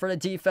Texas for the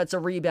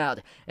defensive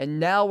rebound. And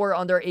now we're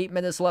under 8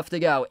 minutes left to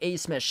go. A.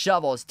 Smith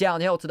shovels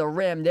downhill to the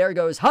rim. There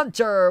goes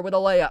Hunter with a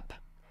layup.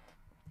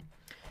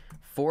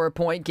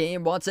 4-point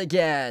game once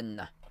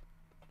again.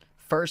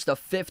 First of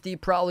 50,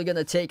 probably going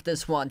to take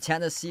this one.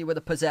 Tennessee with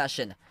a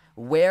possession.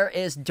 Where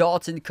is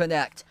Dalton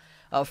Connect?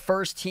 A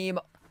first-team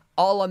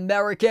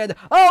All-American.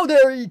 Oh,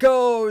 there he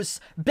goes!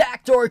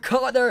 Backdoor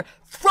cutter,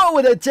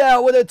 throwing it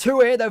down with a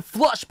two-handed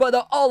flush by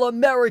the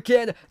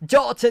All-American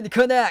Dalton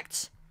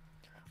Connect.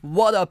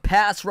 What a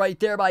pass right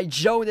there by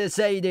Jonas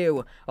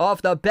Adu.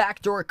 Off the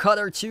backdoor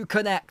cutter to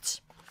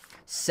Connect.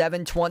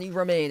 7:20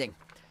 remaining.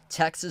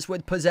 Texas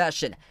with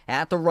possession.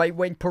 At the right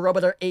wing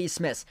perimeter, A.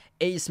 Smith.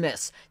 A.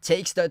 Smith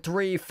takes the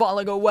three,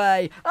 falling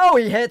away. Oh,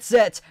 he hits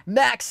it.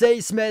 Max A.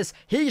 Smith,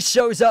 he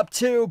shows up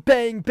too.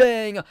 Bang,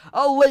 bang.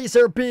 A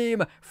laser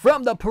beam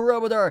from the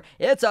perimeter.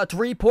 It's a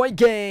 3-point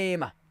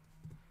game.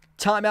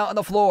 Timeout on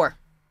the floor.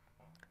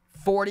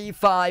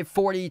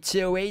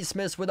 45-42. A.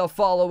 Smith with a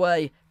fall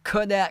away.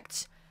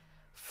 Connect.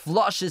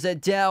 Flushes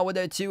it down with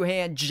a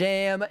two-hand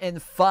jam.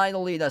 And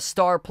finally, the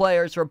star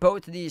players for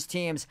both of these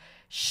teams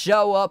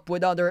show up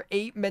with under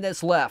 8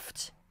 minutes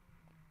left.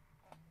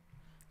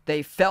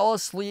 They fell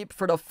asleep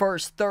for the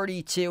first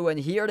 32, and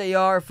here they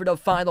are for the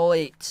final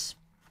 8.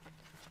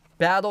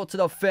 Battle to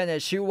the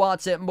finish. Who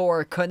wants it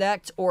more,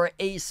 Connect or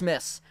A.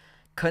 Smith?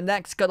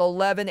 Connect's got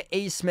 11.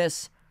 A.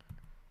 Smith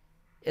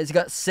has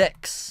got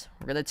 6.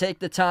 We're going to take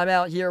the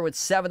timeout here with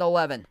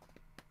 7:11.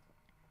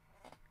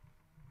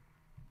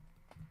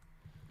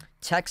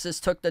 Texas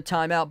took the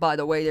timeout, by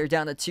the way. They're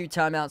down to 2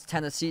 timeouts.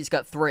 Tennessee's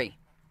got 3.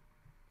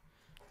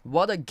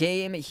 What a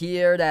game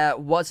here that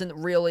wasn't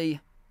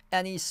really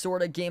any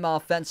sort of game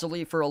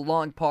offensively for a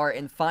long part.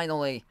 And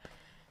finally,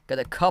 got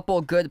a couple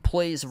good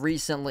plays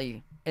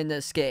recently in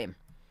this game.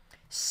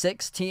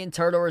 16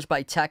 turnovers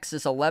by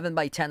Texas, 11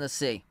 by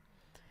Tennessee.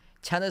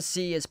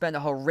 Tennessee has been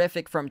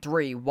horrific from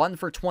 3, 1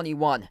 for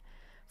 21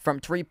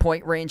 from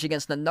 3-point range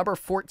against the number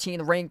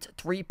 14 ranked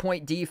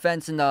 3-point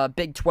defense in the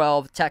Big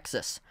 12,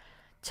 Texas.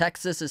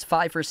 Texas is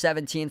 5 for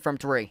 17 from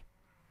 3.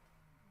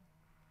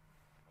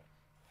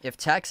 If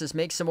Texas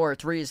makes some more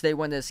threes, they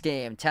win this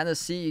game.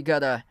 Tennessee, you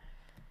gotta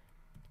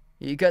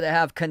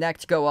have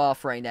Connect go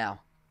off right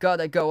now.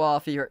 Gotta go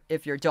off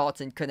if you're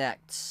Dalton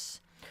Connects.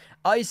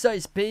 Ice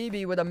Ice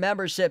Baby with a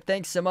membership.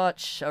 Thanks so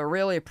much. I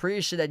really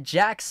appreciate it.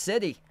 Jack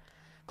City.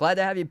 Glad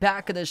to have you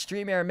back in the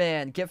stream here,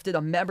 man. Gifted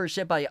a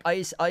membership by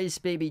Ice Ice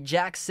Baby.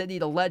 Jack City,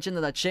 the legend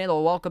of the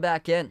channel. Welcome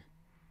back in.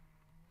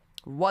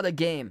 What a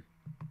game.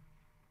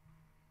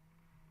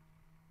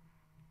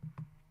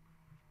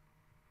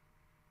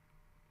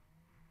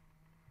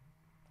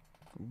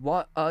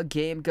 What a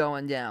game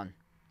going down.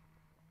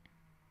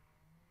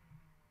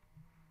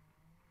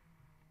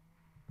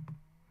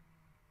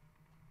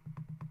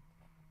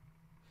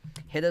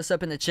 Hit us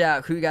up in the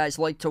chat who you guys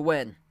like to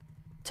win.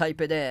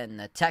 Type it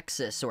in.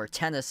 Texas or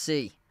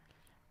Tennessee.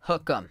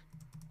 Hook 'em.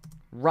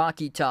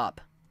 Rocky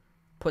Top.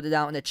 Put it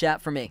out in the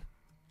chat for me.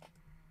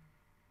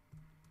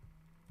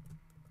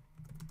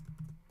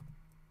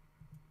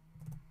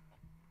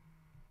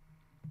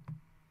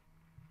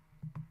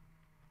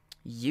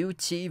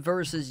 UT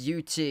versus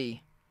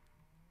UT.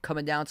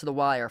 Coming down to the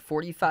wire.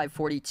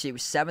 45-42.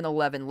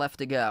 7:11 left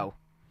to go.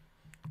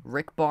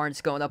 Rick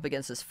Barnes going up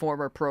against his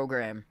former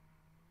program.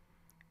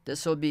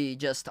 This will be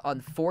just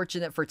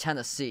unfortunate for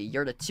Tennessee.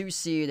 You're the 2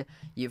 seed.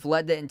 You've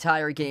led the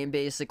entire game,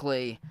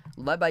 basically.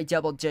 Led by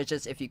double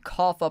digits. If you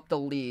cough up the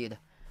lead,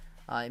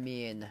 I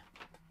mean,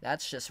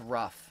 that's just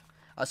rough.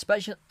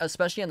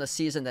 Especially on the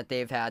season that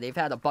they've had. They've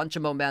had a bunch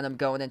of momentum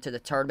going into the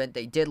tournament.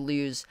 They did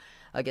lose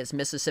against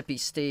Mississippi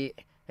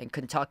State and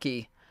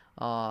Kentucky.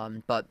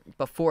 But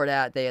before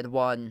that, they had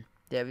won.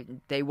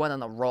 They went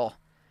on a roll.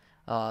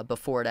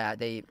 Before that,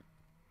 they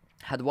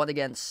had won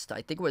against,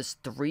 I think it was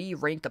 3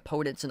 ranked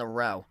opponents in a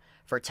row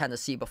for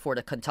Tennessee before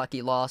the Kentucky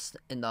loss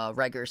in the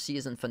regular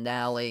season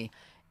finale.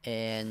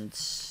 And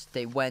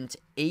they went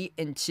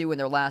 8-2 in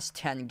their last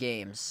 10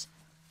 games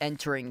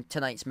entering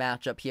tonight's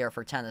matchup here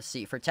for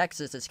Tennessee. For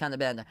Texas, it's kind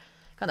of been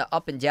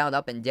up and down,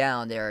 up and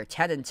down. They're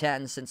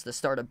 10-10 since the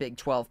start of Big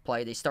 12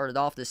 play. They started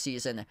off the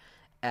season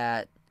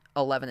at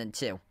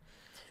 11-2.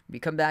 We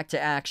come back to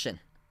action.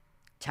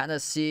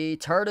 Tennessee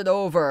turned it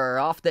over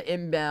off the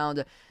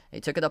inbound. They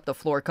took it up the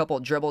floor, a couple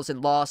of dribbles,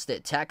 and lost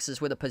it. Texas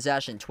with a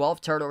possession.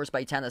 12 turnovers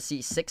by Tennessee,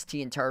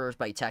 16 turnovers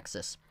by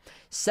Texas.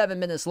 7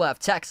 minutes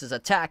left. Texas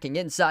attacking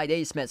inside.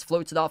 A. Smith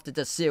floats it off to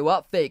Dessou.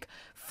 Up fake.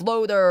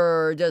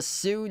 Floater.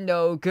 Dessou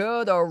no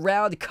good.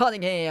 Around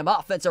Cunningham.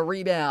 Offensive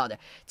rebound.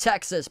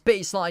 Texas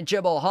baseline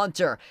dribble.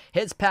 Hunter.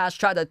 His pass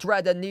tried to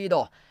thread the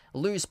needle.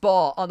 Loose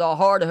ball on the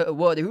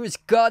hardwood. Who's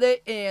got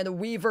it? And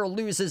Weaver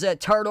loses it.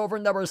 Turnover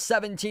number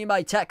 17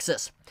 by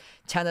Texas.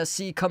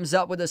 Tennessee comes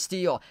up with a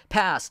steal.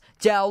 Pass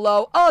down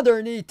low.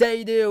 Underneath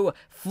they do.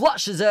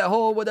 Flushes it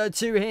home with a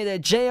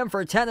two-handed jam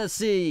for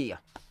Tennessee.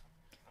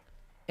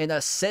 An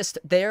assist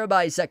there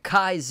by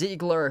Zakai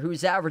Ziegler,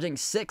 who's averaging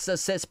 6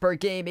 assists per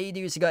game.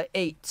 ADU's got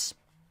 8.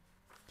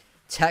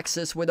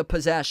 Texas with a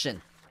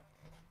possession.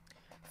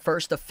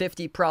 First to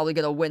 50, probably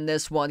going to win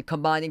this one,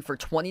 combining for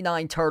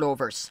 29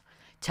 turnovers.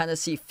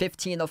 Tennessee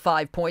 15 to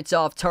 5 points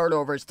off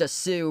turnovers.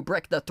 DeSue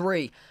brick the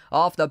 3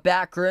 off the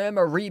back rim.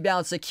 A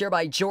rebound secured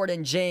by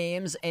Jordan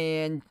James,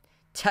 and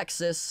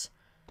Texas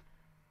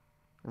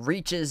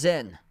reaches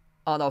in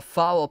on a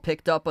foul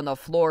picked up on the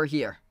floor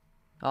here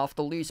off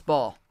the loose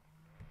ball.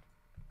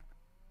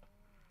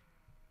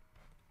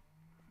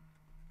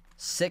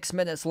 6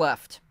 minutes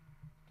left.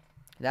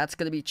 That's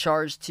going to be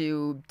charged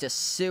to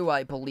DeSue,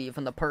 I believe,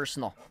 on the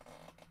personal.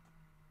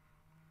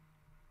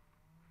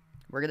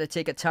 We're going to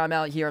take a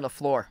timeout here on the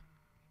floor.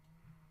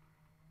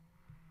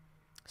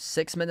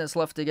 6 minutes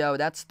left to go.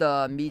 That's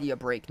the media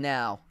break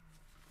now,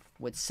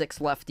 with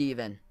 6 left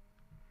even.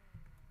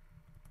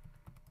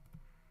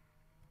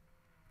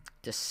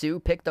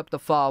 DeSue picked up the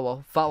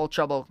foul. Foul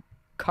trouble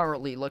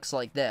currently looks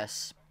like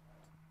this.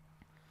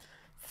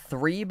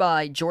 3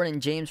 by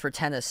Jordan James for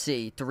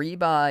Tennessee. 3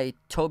 by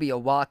Toby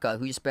Awaka,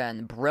 who's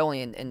been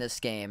brilliant in this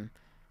game.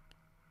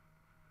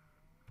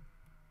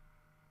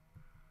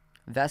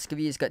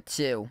 Vescovi's got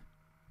 2.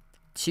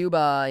 2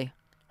 by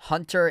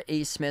Hunter,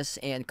 A. Smith,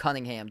 and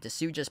Cunningham.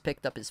 DeSue just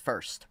picked up his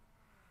first.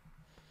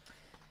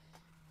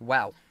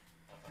 Wow.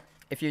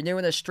 If you're new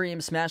in the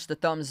stream, smash the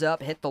thumbs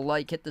up, hit the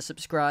like, hit the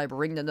subscribe,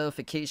 ring the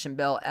notification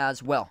bell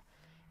as well.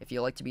 If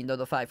you'd like to be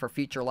notified for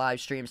future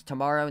live streams,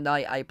 tomorrow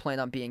night I plan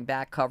on being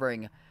back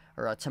covering...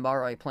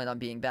 tomorrow I plan on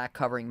being back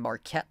covering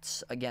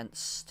Marquette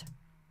against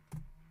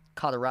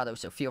Colorado,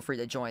 so feel free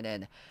to join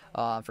in.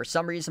 For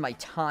some reason, my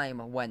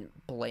time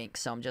went blank,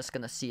 so I'm just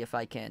going to see if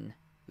I can...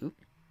 Oop.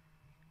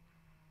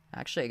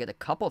 Actually, I get a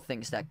couple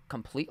things that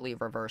completely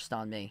reversed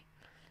on me,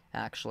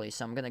 actually,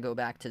 so I'm going to go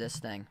back to this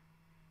thing.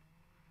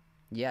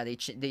 Yeah, they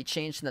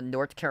changed the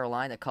North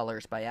Carolina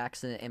colors by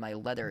accident, and my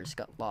letters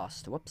got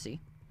lost. Whoopsie.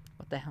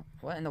 What the hell?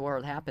 What in the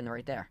world happened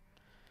right there?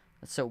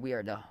 That's so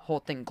weird. The whole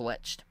thing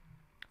glitched.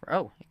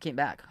 Oh, it came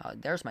back.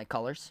 There's my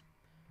colors.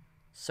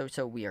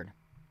 So weird.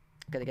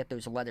 Gotta get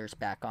those letters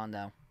back on,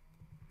 though.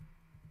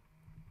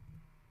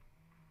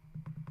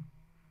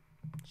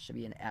 Should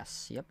be an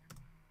S. Yep.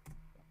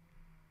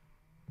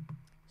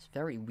 It's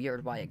very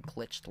weird why it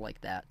glitched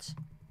like that.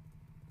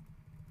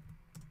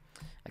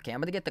 Okay,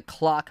 I'm gonna get the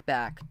clock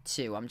back,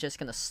 too. I'm just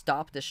gonna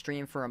stop the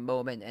stream for a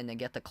moment and then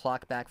get the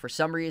clock back. For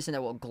some reason,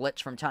 it will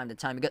glitch from time to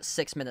time. We got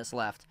 6 minutes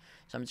left.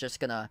 So I'm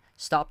just gonna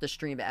stop the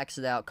stream,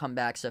 exit out, come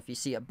back. So if you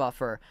see a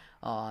buffer,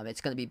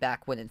 it's gonna be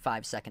back within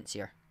 5 seconds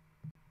here.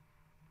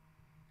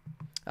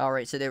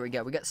 Alright, so there we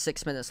go. We got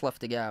 6 minutes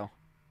left to go.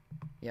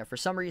 Yeah, for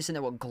some reason,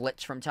 it will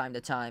glitch from time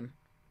to time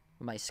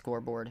with my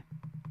scoreboard.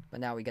 But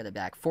now we get it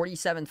back.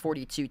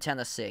 47-42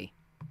 Tennessee.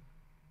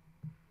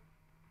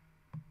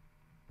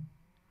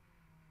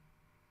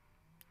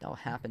 That'll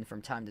happen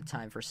from time to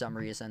time for some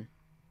reason.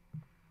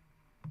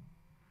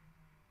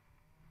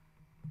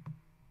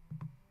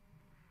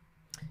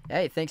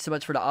 Hey, thanks so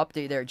much for the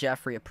update there,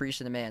 Jeffrey.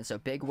 Appreciate it, man. So,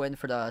 big win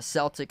for the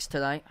Celtics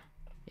tonight.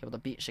 Able to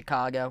beat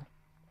Chicago.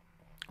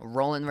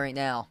 Rolling right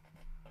now.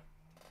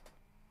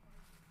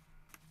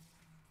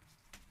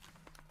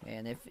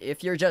 And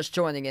if you're just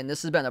joining in,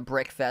 this has been a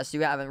brick fest.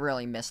 You haven't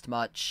really missed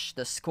much.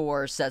 The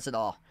score says it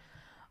all.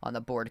 On the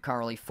board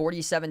currently,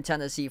 47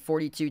 Tennessee,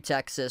 42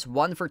 Texas,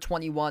 1 for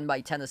 21 by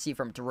Tennessee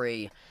from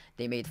 3.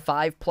 They made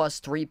 5+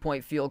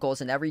 3-point field goals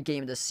in every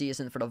game this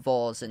season for the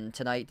Vols, and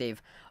tonight they've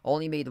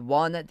only made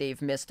 1.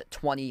 They've missed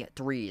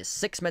 23.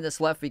 6 minutes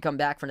left. We come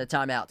back from the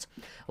timeout.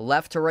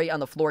 Left to right on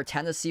the floor,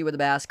 Tennessee with the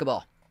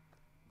basketball.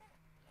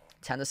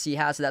 Tennessee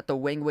has it at the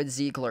wing with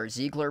Ziegler.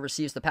 Ziegler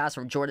receives the pass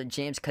from Jordan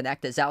James.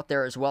 Connect is out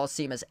there as well.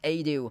 Same as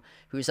Adu,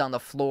 who's on the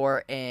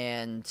floor,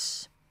 and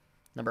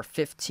number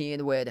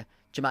 15 with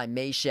Jemai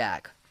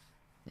Mashak.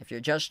 If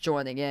you're just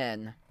joining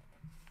in,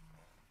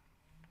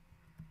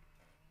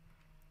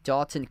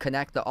 Dalton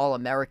Connect, the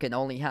All-American,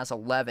 only has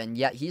 11,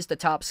 yet he's the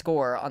top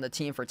scorer on the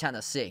team for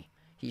Tennessee.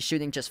 He's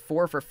shooting just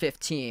 4 for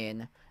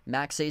 15.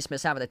 Max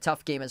Asmus having a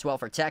tough game as well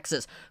for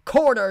Texas.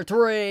 Corner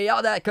 3.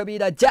 Oh, that could be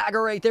the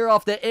dagger right there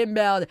off the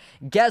inbound.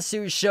 Guess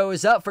who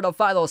shows up for the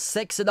final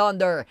 6 and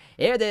under?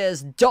 It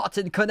is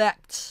Dalton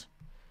Connect.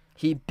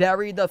 He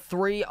buried the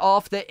 3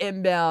 off the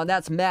inbound.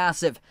 That's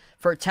massive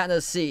for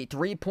Tennessee.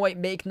 3-point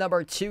make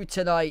number 2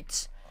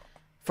 tonight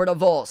for the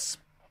Vols.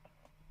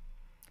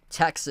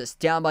 Texas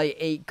down by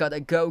 8.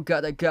 Gotta go.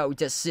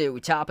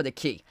 DeSue, top of the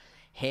key.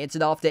 Hands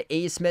it off to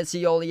A. Smith.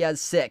 He only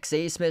has 6.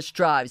 A. Smith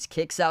drives.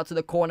 Kicks out to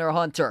the corner.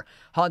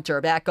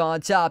 Hunter back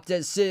on top.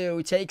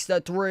 DeSue takes the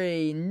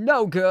 3.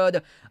 No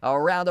good.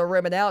 Around the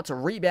rim and out.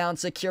 Rebound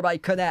secure by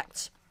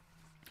Connect.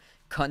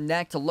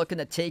 Connect looking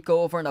to take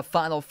over in the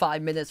final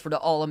 5 minutes for the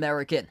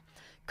All-American.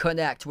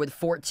 Connect with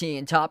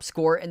 14. Top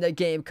scorer in the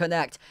game.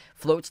 Connect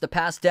floats the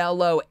pass down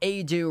low.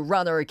 Adu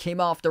runner came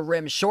off the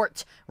rim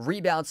short.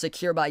 Rebound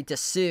secure by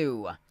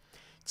Dessou.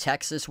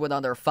 Texas with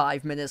under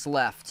 5 minutes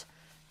left.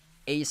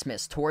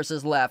 A-Smith towards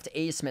his left.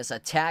 A-Smith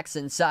attacks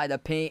inside the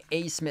paint.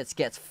 A-Smith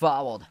gets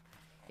fouled.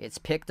 It's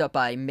picked up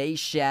by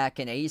Meshack,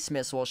 and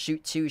A-Smith will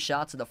shoot 2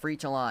 shots at the free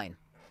throw line.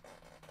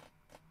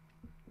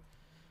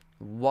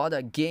 What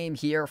a game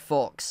here,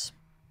 folks.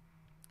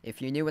 If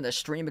you're new in the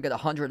stream and get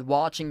 100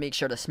 watching, make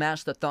sure to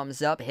smash the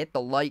thumbs up, hit the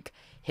like,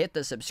 hit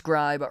the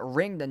subscribe,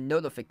 ring the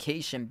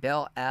notification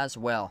bell as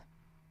well.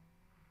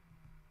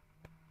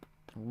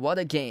 What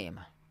a game.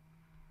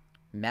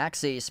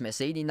 Max A-Smith,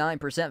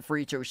 89%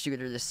 free throw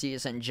shooter this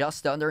season,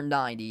 just under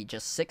 90,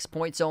 just 6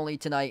 points only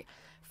tonight.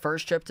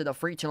 First trip to the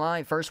free throw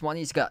line, first one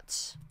he's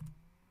got.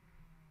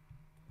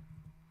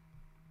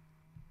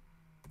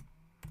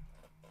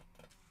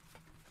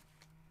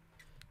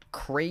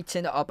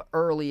 Creighton up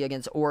early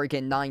against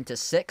Oregon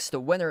 9-6. The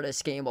winner of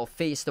this game will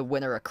face the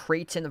winner of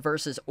Creighton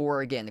versus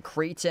Oregon.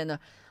 Creighton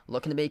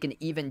looking to make an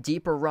even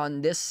deeper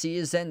run this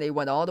season. They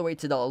went all the way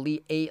to the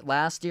Elite 8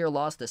 last year,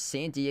 lost to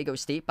San Diego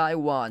State by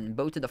 1.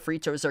 Both of the free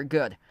throws are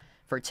good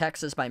for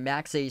Texas by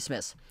Max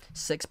A-Smith.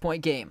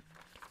 6-point game.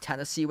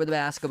 Tennessee with the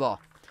basketball.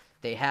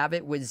 They have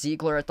it with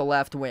Ziegler at the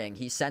left wing.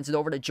 He sends it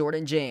over to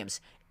Jordan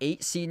James.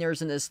 8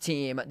 seniors in this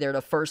team. They're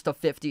the first of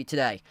 50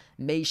 today.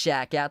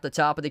 Meshack at the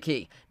top of the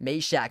key.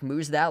 Meshack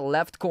moves that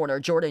left corner.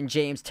 Jordan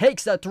James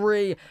takes a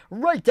 3.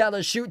 Right down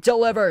the chute,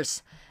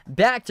 delivers.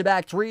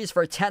 Back-to-back threes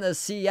for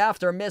Tennessee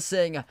after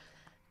missing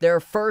their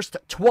first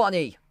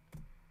 20.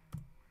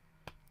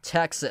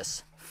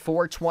 Texas,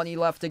 4:20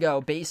 left to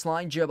go.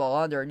 Baseline dribble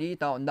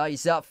underneath. Oh,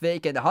 nice up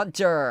fake, and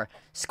Hunter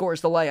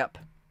scores the layup.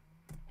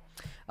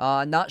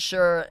 Not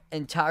sure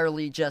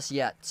entirely just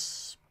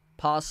yet.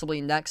 Possibly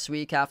next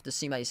week. I have to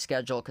see my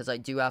schedule because I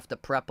do have to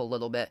prep a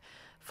little bit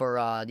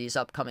for these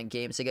upcoming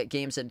games. I get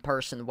games in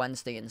person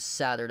Wednesday and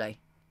Saturday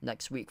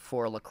next week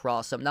for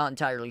lacrosse. I'm not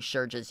entirely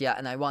sure just yet,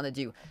 and I want to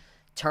do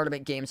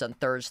tournament games on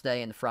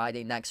Thursday and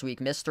Friday next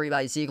week. Mystery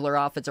by Ziegler.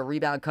 Offensive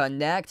rebound.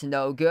 Connect.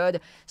 No good.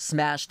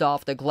 Smashed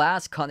off the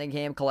glass.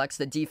 Cunningham collects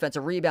the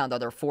defensive rebound.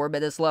 Under 4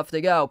 minutes left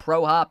to go.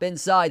 Pro hop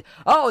inside.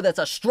 Oh, that's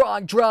a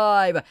strong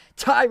drive.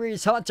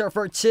 Tyrese Hunter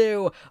for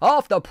 2.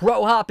 Off the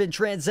pro hop in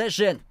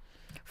transition.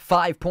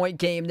 5-point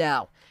game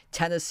now.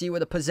 Tennessee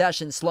with a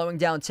possession. Slowing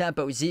down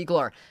tempo.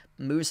 Ziegler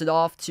moves it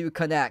off to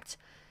Connect.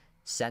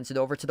 Sends it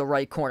over to the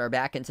right corner.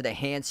 Back into the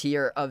hands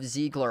here of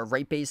Ziegler.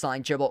 Right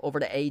baseline dribble over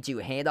to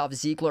Adu. Hand off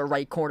Ziegler,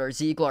 right corner.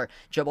 Ziegler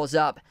dribbles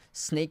up.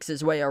 Snakes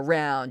his way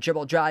around.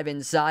 Dribble drive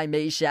inside.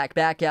 Meshack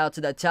back out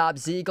to the top.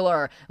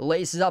 Ziegler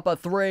laces up a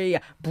 3.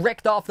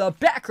 Bricked off the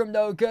back rim.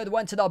 No good.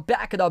 Went to the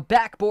back of the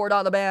backboard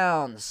out of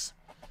bounds.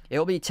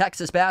 It'll be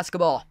Texas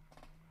basketball.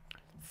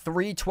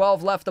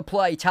 3:12 left to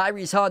play.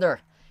 Tyrese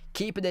Hunter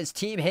keeping his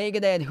team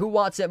hanging in. Who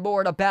wants it more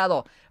in a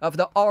battle of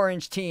the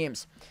orange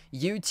teams?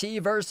 UT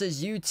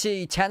versus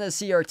UT,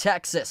 Tennessee or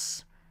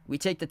Texas? We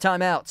take the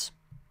timeout.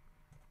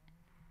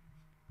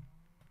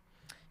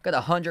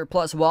 Got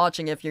 100+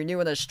 watching. If you're new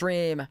in the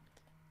stream,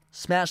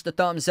 smash the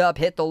thumbs up,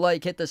 hit the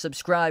like, hit the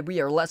subscribe.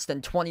 We are less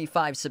than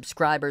 25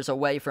 subscribers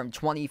away from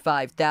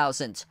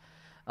 25,000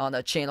 on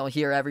the channel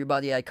here,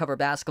 everybody. I cover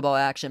basketball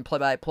action,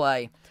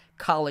 play-by-play,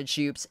 college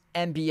hoops,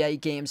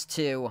 NBA games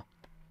too.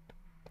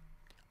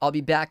 I'll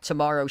be back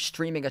tomorrow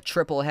streaming a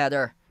triple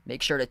header.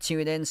 Make sure to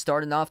tune in.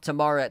 Starting off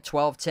tomorrow at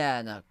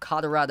 12:10.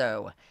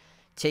 Colorado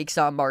takes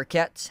on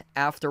Marquette.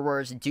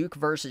 Afterwards, Duke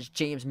versus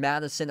James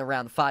Madison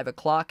around 5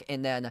 o'clock.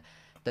 And then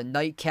the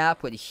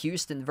nightcap with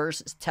Houston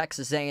versus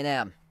Texas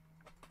A&M.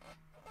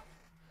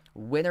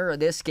 Winner of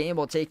this game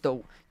will take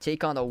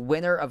on the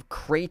winner of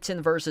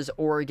Creighton versus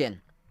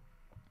Oregon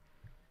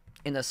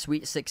in the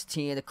Sweet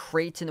 16.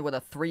 Creighton with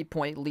a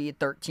 3-point lead,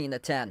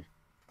 13-10.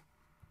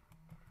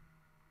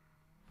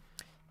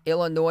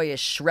 Illinois is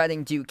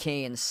shredding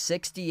Duquesne,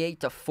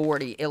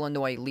 68-40.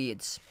 Illinois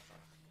leads.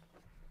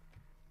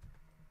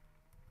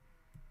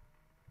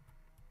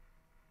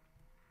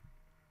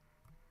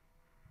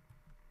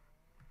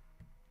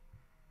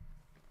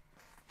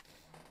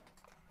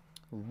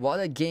 What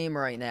a game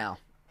right now.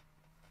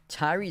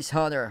 Tyrese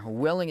Hunter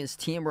willing his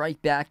team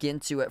right back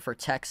into it for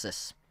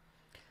Texas.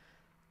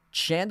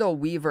 Chandler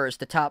Weaver is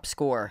the top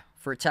scorer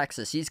for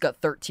Texas. He's got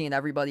 13.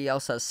 Everybody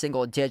else has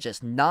single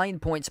digits. 9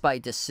 points by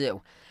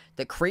Dessou.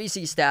 The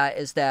crazy stat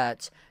is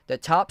that the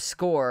top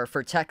scorer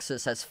for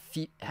Texas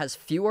has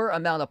fewer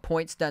amount of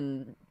points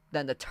than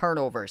the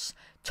turnovers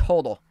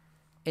total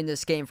in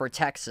this game for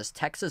Texas.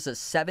 Texas has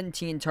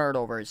 17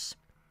 turnovers.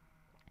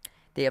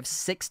 They have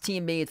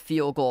 16 made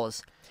field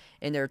goals,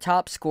 and their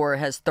top scorer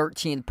has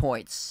 13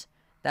 points.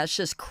 That's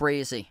just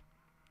crazy.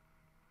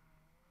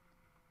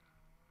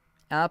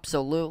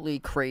 Absolutely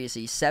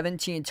crazy.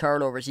 17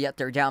 turnovers, yet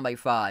they're down by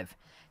 5.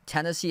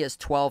 Tennessee has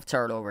 12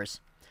 turnovers.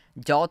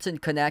 Dalton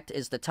Connect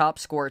is the top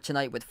scorer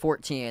tonight with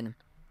 14.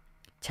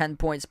 10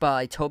 points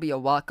by Toby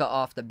Awaka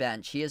off the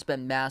bench. He has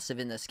been massive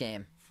in this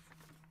game.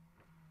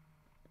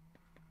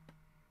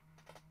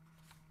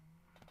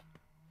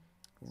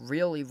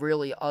 Really,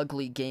 really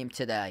ugly game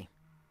today.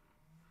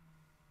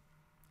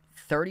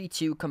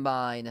 32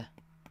 combined,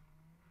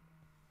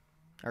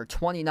 or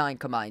 29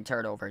 combined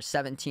turnovers,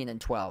 17 and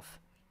 12.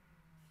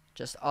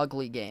 Just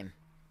ugly game.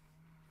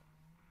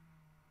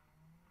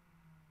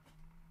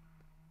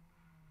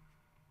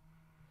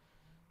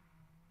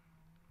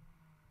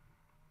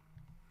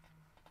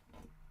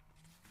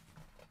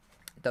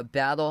 The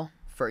battle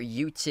for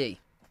UT.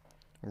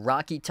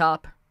 Rocky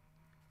Top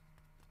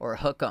or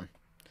Hook 'em.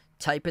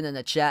 Type it in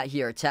the chat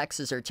here.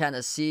 Texas or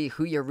Tennessee.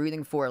 Who you're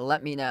rooting for,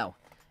 let me know.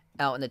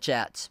 Out in the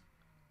chats.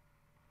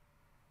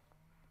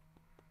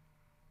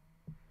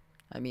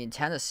 I mean,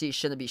 Tennessee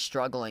shouldn't be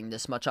struggling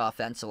this much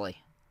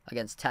offensively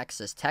against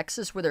Texas.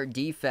 Texas with their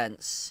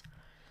defense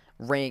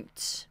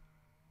ranked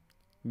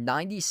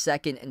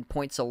 92nd in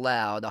points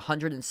allowed,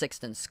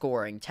 106th in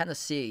scoring.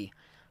 Tennessee,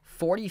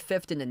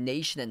 45th in the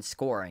nation in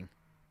scoring.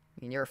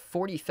 I mean, you're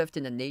 45th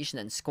in the nation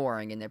in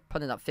scoring, and they're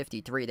putting up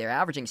 53. They're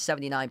averaging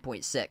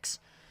 79.6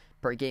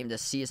 per game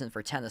this season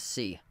for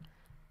Tennessee.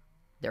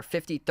 They're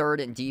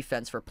 53rd in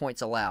defense for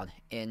points allowed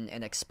in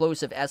an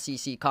explosive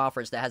SEC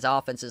conference that has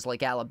offenses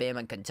like Alabama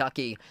and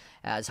Kentucky.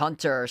 As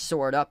Hunter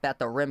soared up at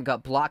the rim,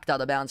 got blocked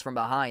out of bounds from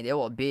behind. It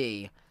will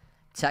be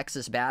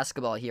Texas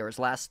basketball here. His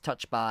last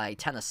touch by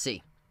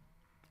Tennessee.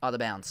 Out of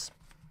bounds.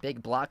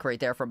 Big block right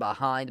there from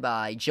behind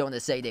by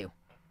Jonas Adu.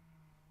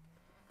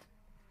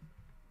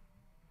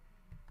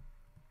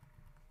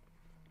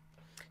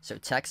 So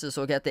Texas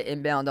will get the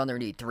inbound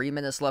underneath. 3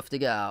 minutes left to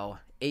go.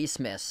 Ace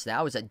miss.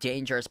 That was a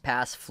dangerous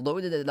pass.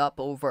 Floated it up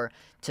over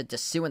to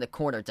Dessou in the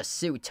corner.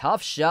 Dessou,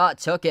 tough shot.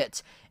 Took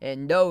it.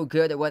 And no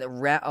good. It went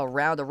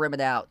around the rim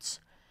and out.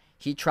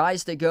 He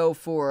tries to go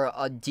for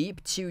a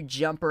deep 2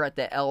 jumper at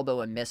the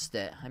elbow and missed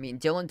it. I mean,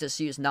 Dylan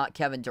Dessou is not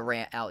Kevin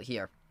Durant out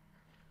here.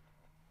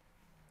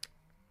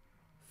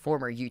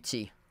 Former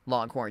UT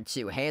Longhorn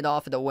 2. Hand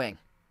off at the wing.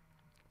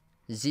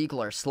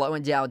 Ziegler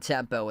slowing down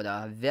tempo in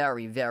a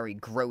very, very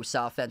gross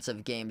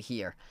offensive game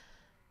here.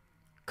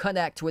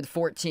 Connect with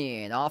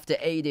 14. Off to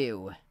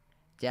Adu.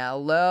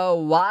 Down low.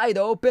 Wide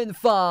open.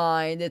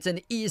 Fine. It's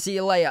an easy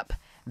layup.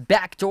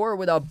 Backdoor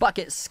with a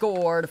bucket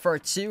scored for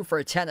 2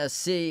 for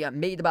Tennessee.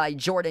 Made by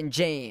Jordan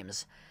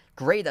James.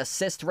 Great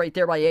assist right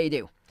there by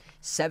Adu.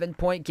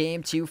 7-point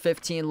game.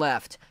 2:15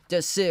 left.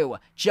 Dessou.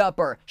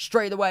 Jumper.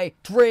 Straight away.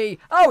 3.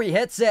 Oh, he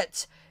hits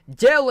it.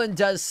 Dylan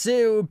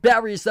Dessou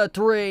buries the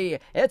 3.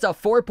 It's a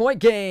 4-point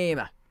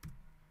game.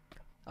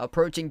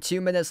 Approaching 2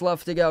 minutes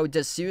left to go.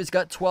 Dessou's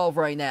got 12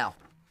 right now.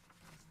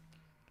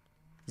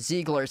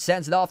 Ziegler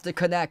sends it off to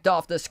Connect,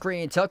 off the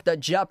screen, took the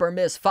jumper,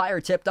 miss, fire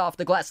tipped off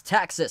the glass.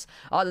 Texas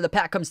out of the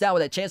pack comes down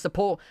with a chance to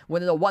pull,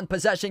 win a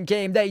 1-possession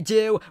game. They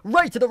do,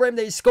 right to the rim,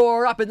 they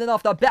score, up and then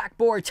off the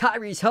backboard.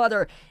 Tyrese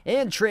Hunter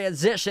in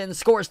transition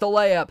scores the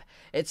layup.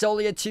 It's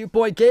only a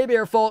 2-point game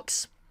here,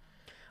 folks.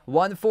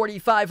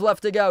 1:45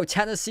 left to go.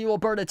 Tennessee will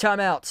burn a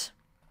timeout.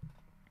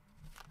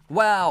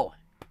 Wow.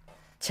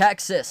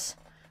 Texas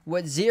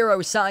with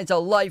 0 signs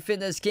of life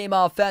in this game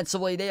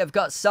offensively. They have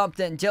got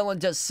something. Dylan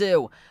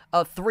Dessou,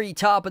 a 3,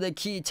 top of the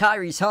key.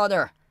 Tyrese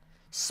Hunter,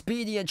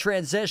 speedy in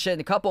transition.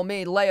 A couple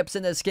made layups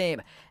in this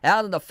game.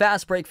 Out on the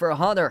fast break for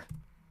Hunter.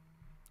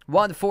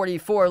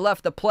 1:44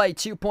 left to play.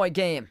 2-point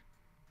game.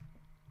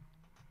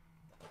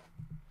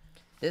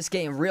 This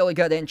game really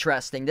got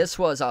interesting. This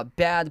was a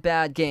bad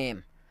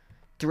game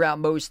throughout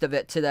most of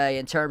it today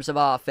in terms of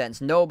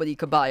offense. Nobody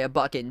could buy a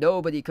bucket.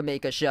 Nobody could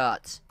make a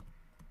shot.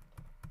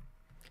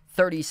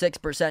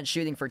 36%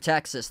 shooting for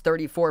Texas.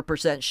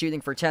 34% shooting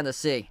for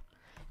Tennessee.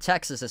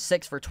 Texas is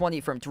 6 for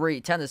 20 from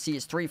 3. Tennessee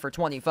is 3 for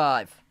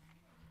 25.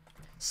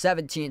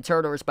 17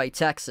 turnovers by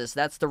Texas.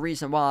 That's the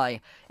reason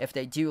why, if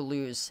they do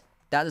lose,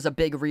 that is a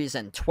big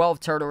reason. 12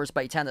 turnovers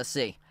by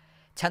Tennessee.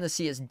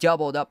 Tennessee has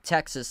doubled up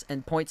Texas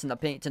in points in the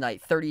paint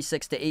tonight.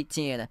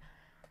 36-18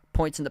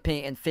 points in the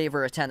paint in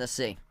favor of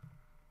Tennessee.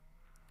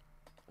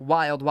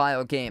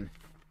 Wild game.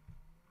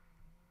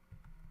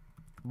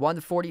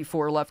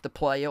 1:44 left to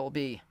play. It will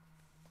be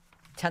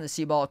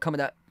Tennessee ball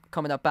coming up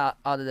out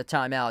of the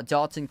timeout.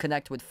 Dalton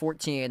Connect with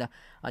 14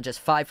 on just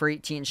 5 for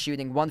 18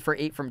 shooting, 1 for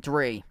 8 from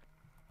 3.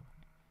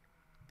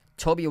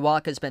 Toby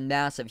Walker's been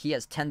massive. He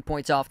has 10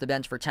 points off the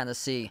bench for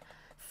Tennessee.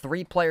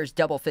 3 players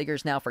double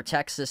figures now for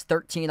Texas.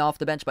 13 off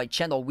the bench by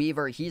Chendall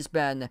Weaver. He's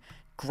been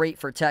great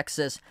for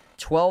Texas.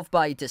 12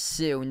 by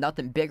Dessou.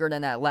 Nothing bigger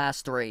than that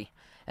last 3.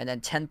 And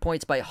then 10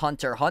 points by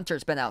Hunter.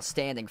 Hunter's been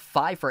outstanding.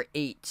 5 for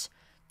 8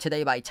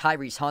 today by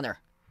Tyrese Hunter.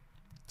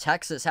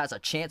 Texas has a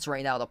chance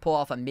right now to pull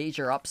off a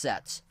major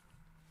upset.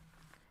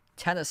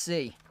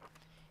 Tennessee,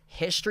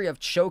 history of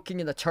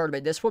choking in the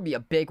tournament. This will be a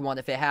big one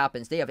if it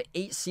happens. They have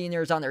 8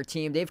 seniors on their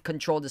team. They've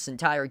controlled this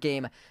entire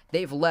game.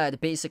 They've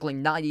led basically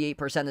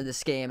 98% of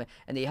this game,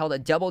 and they held a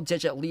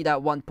double-digit lead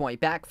at one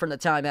point. Back from the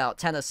timeout,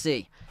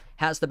 Tennessee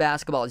has the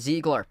basketball.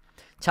 Ziegler,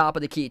 top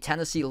of the key.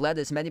 Tennessee led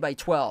as many by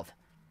 12.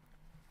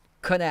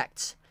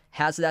 Connect.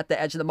 Has it at the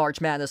edge of the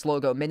March Madness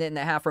logo.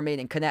 1.5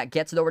 remaining. Connect.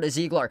 Gets it over to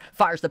Ziegler.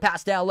 Fires the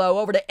pass down low.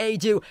 Over to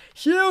Adu.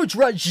 Huge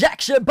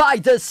rejection by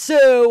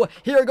Dessou.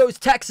 Here goes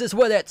Texas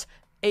with it.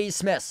 A.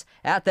 Smith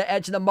at the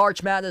edge of the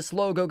March Madness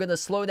logo. Going to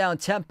slow down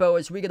tempo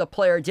as we get a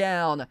player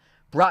down.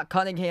 Brock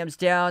Cunningham's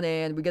down,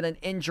 and we get an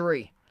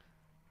injury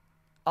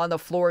on the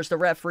floor as the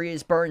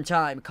referees burn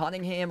time.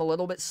 Cunningham a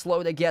little bit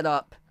slow to get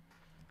up.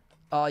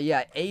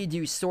 Yeah,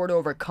 Adu soared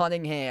over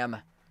Cunningham.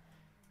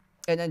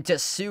 And then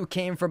Dessou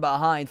came from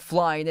behind,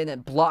 flying in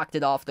and blocked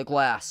it off the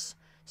glass.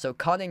 So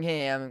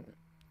Cunningham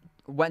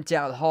went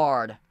down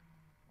hard.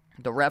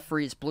 The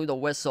referees blew the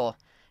whistle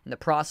in the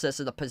process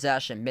of the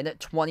possession. Minute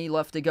 20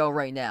 left to go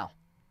right now.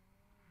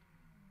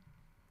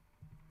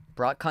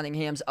 Brock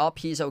Cunningham's up.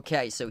 He's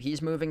okay. So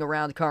he's moving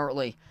around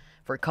currently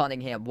for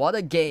Cunningham. What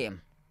a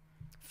game.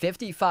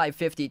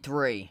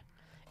 55-53.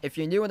 If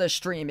you're new in the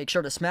stream, make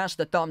sure to smash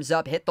the thumbs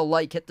up, hit the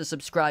like, hit the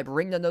subscribe,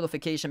 ring the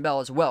notification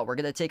bell as well. We're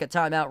going to take a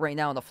timeout right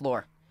now on the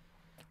floor.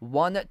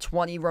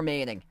 1:20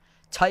 remaining.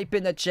 Type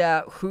in the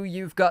chat who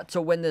you've got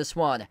to win this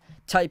one.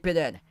 Type it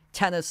in.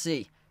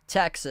 Tennessee,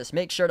 Texas.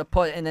 Make sure to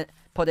put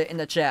it in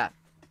the chat.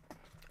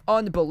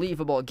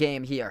 Unbelievable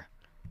game here.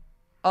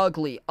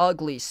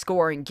 Ugly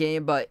scoring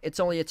game, but it's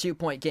only a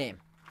 2-point game.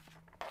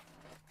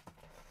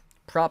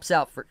 Props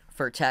out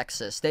for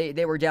Texas. They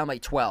were down by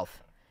 12.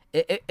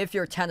 If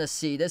you're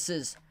Tennessee, this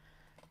is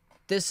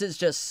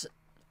just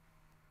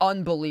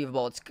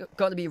unbelievable. It's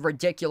going to be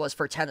ridiculous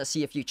for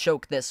Tennessee if you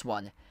choke this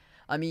one.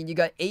 I mean, you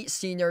got 8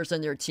 seniors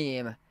on your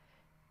team.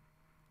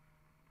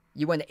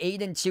 You went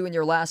 8-2 in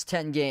your last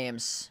 10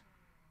 games.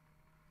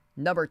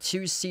 Number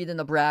 2 seed in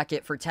the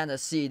bracket for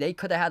Tennessee. They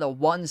could have had a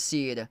 1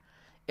 seed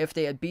if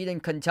they had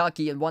beaten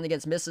Kentucky and won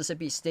against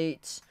Mississippi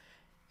State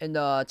in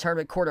the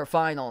tournament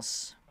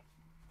quarterfinals.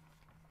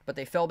 But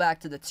they fell back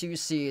to the 2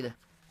 seed.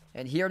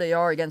 And here they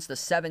are against the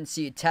 7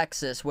 seed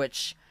Texas,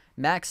 which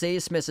Max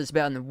Asmus has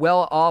been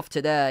well off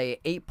today.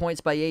 8 points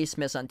by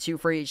Asmus on 2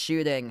 for 8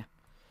 shooting.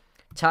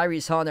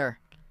 Tyrese Hunter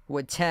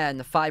with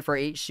 10, 5 for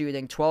 8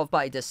 shooting. 12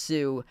 by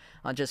Dessou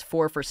on just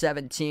 4 for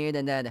 17.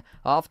 And then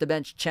off the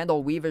bench,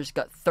 Chendall Weaver's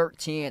got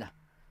 13,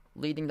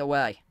 leading the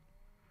way.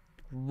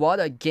 What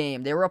a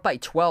game. They were up by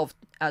 12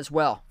 as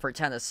well for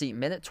Tennessee.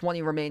 Minute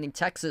 20 remaining.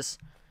 Texas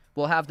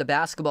will have the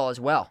basketball as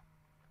well.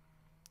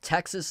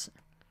 Texas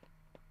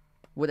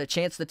with a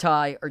chance to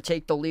tie or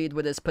take the lead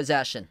with this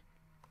possession.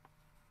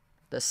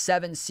 The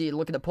 7 seed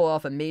looking to pull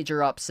off a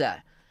major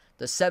upset.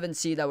 The 7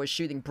 seed that was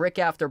shooting brick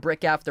after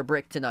brick after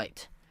brick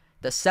tonight.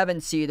 The 7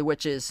 seed,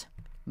 which is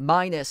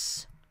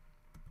minus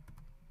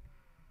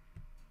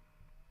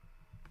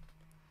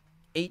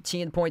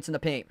 18 points in the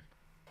paint.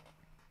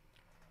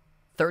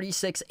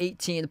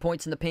 36-18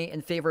 points in the paint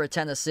in favor of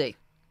Tennessee.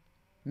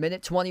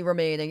 Minute 20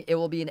 remaining. It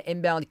will be an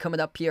inbound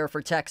coming up here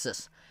for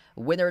Texas.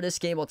 Winner of this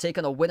game will take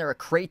on the winner of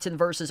Creighton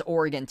versus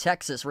Oregon.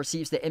 Texas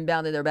receives the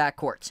inbound in their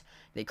backcourt.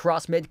 They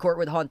cross midcourt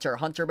with Hunter.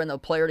 Hunter been a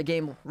player of the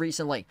game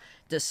recently.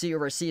 Dessou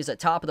receives at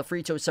top of the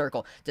free throw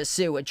circle.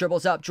 Dessou, it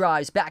dribbles up,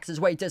 drives, backs his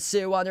way.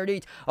 Dessou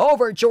underneath.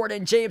 Over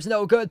Jordan James,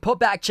 no good.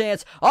 Putback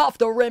chance. Off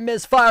the rim,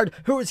 misfired.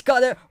 Who's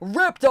got it?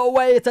 Ripped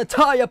away. It's a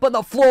tie up on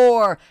the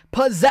floor.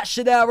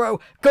 Possession arrow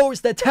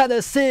goes to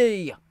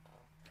Tennessee.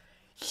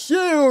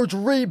 Huge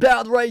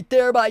rebound right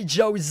there by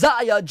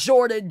Josiah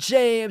Jordan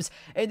James.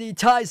 And he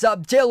ties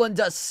up Dylan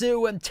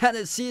Dessou, and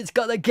Tennessee's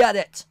gonna get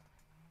it.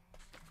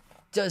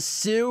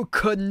 Dessou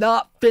could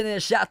not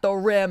finish at the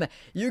rim.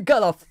 You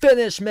gotta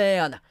finish,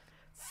 man.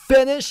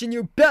 Finish, and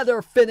you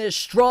better finish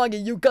strong,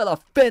 and you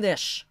gotta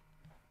finish.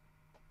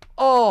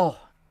 Oh.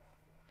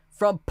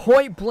 From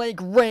point blank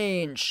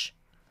range.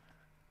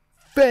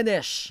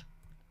 Finish.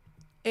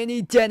 And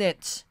he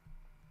didn't.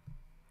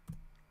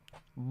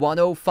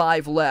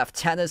 1:05 left.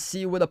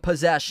 Tennessee with a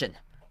possession.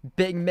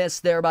 Big miss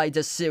there by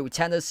Dessou.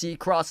 Tennessee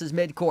crosses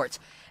midcourt.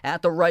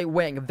 At the right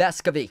wing,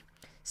 Vescovy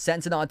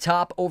sends it on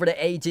top over to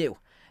Adu.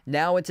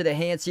 Now into the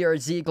hands here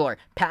of Ziegler.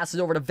 Passes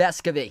over to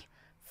Vescovy.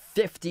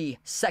 50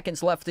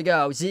 seconds left to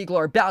go.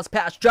 Ziegler, bounce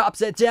pass,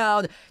 drops it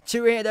down.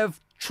 Two-handed,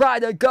 try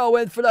to go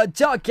in for the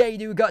dunk.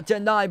 Adu got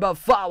denied but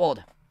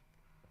fouled.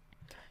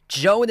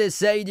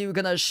 Jonas Adu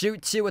gonna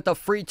shoot 2 at the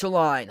free throw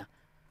line.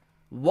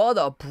 What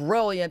a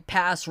brilliant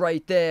pass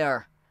right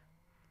there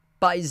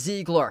by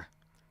Ziegler.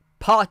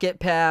 Pocket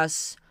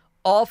pass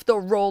off the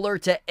roller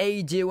to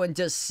Adu, and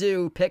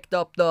Dessou picked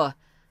up the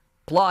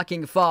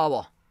blocking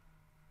foul.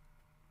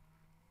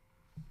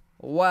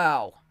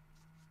 Wow.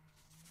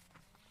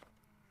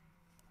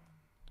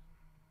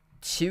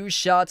 2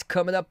 shots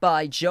coming up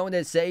by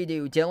Jonas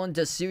Adu. Dylan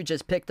Dessou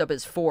just picked up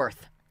his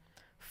 4th.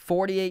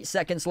 48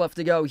 seconds left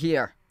to go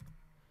here.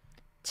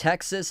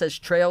 Texas has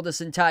trailed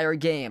this entire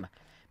game.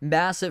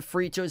 Massive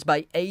free throws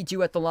by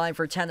Adu at the line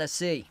for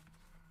Tennessee.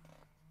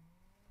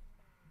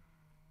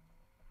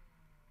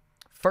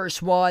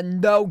 First one,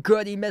 no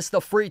good. He missed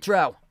the free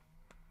throw.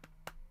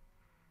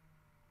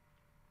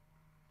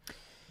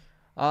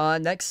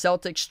 Next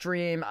Celtics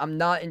stream, I'm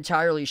not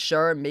entirely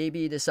sure.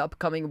 Maybe this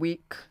upcoming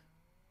week.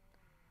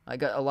 I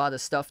got a lot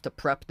of stuff to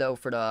prep, though,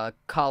 for the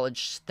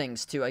college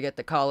things, too. I get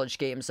the college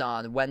games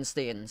on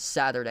Wednesday and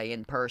Saturday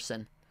in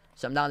person.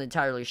 So I'm not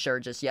entirely sure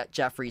just yet,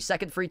 Jeffrey.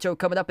 Second free throw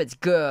coming up. It's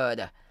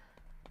good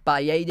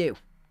by Adu.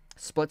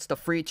 Splits the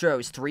free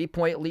throws.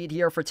 3-point lead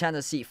here for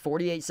Tennessee.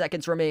 48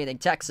 seconds remaining.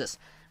 Texas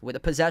with a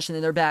possession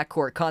in their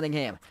backcourt.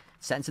 Cunningham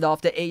sends it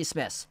off to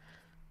A-Smith.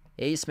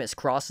 A-Smith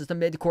crosses the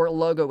midcourt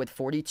logo with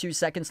 42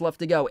 seconds left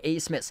to go.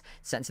 A-Smith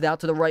sends it out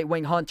to the right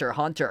wing.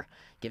 Hunter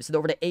gives it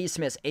over to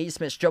A-Smith.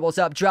 A-Smith dribbles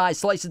up, drives,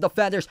 slices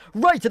defenders,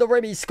 right to the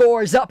rim. He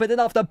scores up and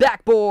off the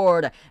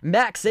backboard.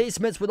 Max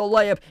A-Smith with a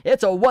layup.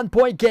 It's a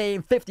 1-point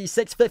game,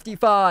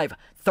 56-55.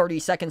 30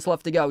 seconds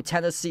left to go.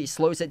 Tennessee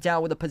slows it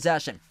down with a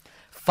possession.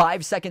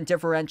 5-second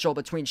differential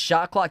between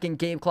shot clock and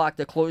game clock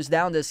to close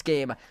down this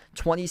game.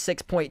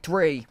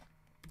 26.3.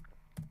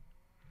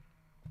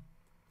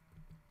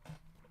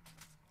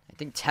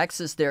 I think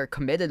Texas there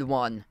committed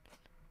one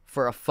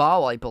for a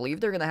foul. I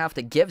believe they're going to have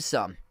to give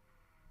some.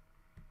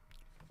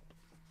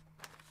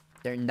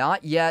 They're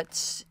not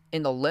yet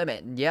in the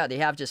limit. Yeah, they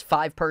have just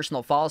 5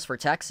 personal fouls for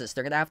Texas.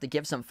 They're going to have to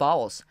give some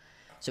fouls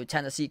so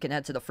Tennessee can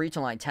head to the free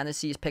throw line.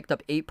 Tennessee's picked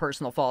up 8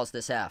 personal fouls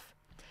this half.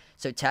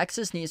 So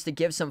Texas needs to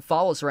give some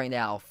fouls right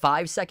now.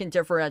 5-second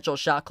differential,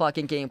 shot clock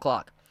and game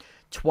clock.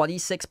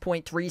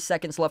 26.3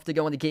 seconds left to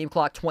go in the game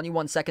clock.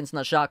 21 seconds in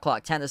the shot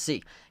clock.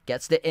 Tennessee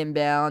gets the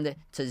inbound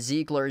to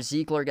Ziegler.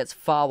 Ziegler gets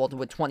fouled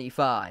with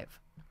 25.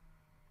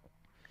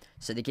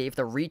 So they gave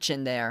the reach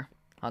in there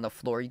on the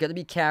floor. You got to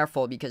be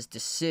careful because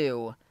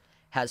Dessou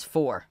has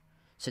 4.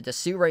 So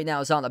Dessou right now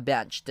is on the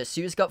bench.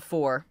 Dessou's got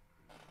 4.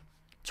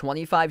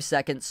 25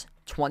 seconds.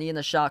 20 in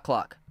the shot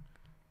clock.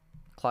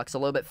 Clock's a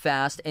little bit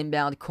fast.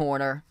 Inbound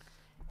corner.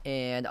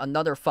 And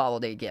another foul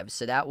they give.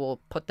 So that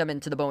will put them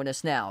into the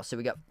bonus now. So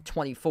we got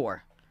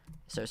 24.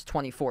 So it's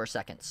 24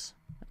 seconds.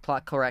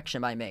 Clock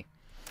correction by me.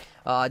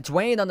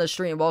 Dwayne on the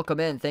stream, welcome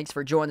in. Thanks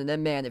for joining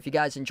in, man. If you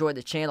guys enjoyed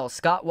the channel,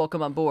 Scott,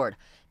 welcome on board.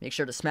 Make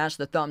sure to smash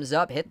the thumbs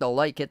up, hit the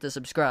like, hit the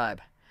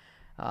subscribe.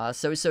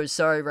 So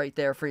sorry right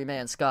there, free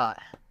man Scott.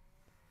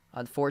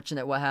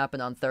 Unfortunate what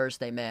happened on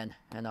Thursday, man.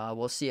 And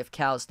we'll see if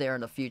Cal's there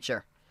in the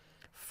future.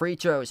 Free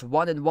throws,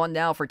 1-1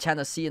 now for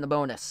Tennessee in the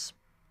bonus.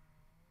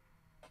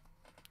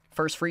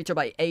 First free throw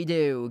by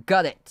Adu.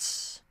 Got it.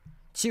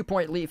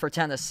 2-point lead for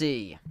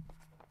Tennessee.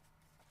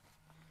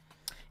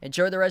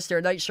 Enjoy the rest of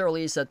your night,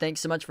 Charlisa. Thanks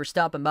so much for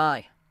stopping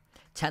by.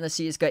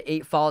 Tennessee's got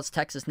 8 fouls.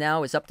 Texas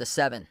now is up to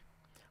 7.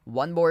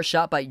 One more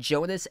shot by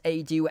Jonas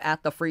Adu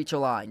at the free throw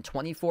line.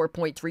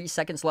 24.3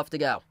 seconds left to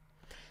go.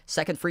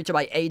 Second free throw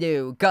by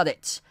Adu. Got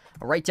it.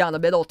 Right down the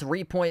middle.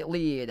 3-point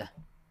lead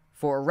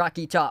for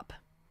Rocky Top.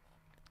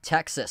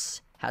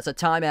 Texas has a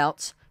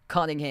timeout.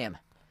 Cunningham.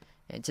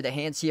 Into the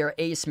hands here.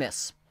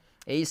 A-Smith.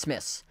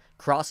 A-Smith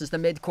crosses the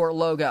midcourt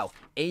logo.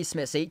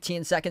 A-Smith,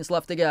 18 seconds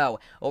left to go.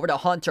 Over to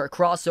Hunter,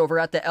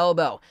 crossover at the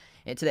elbow.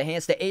 Into the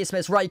hands to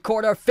A-Smith's right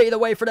corner. Fade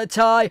away for the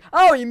tie.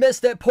 Oh, he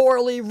missed it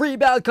poorly.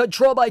 Rebound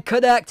control by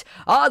Connect.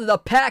 Out of the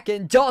pack,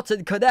 and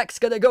Dalton Connect's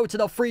going to go to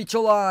the free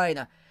throw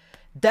line.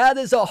 That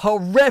is a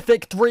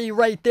horrific 3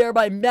 right there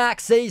by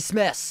Max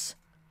A-Smith.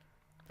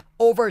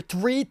 Over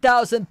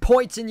 3,000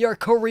 points in your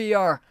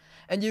career.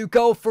 And you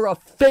go for a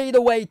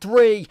fadeaway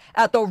 3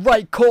 at the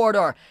right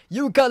corner.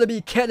 You gotta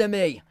be kidding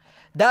me.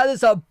 That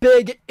is a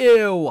big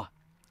ew.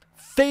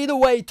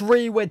 Fadeaway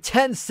 3 with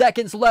 10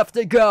 seconds left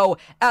to go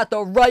at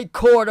the right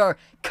corner.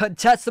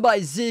 Contested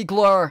by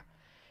Ziegler.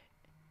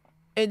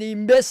 And he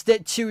missed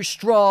it too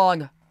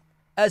strong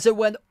as it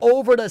went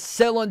over the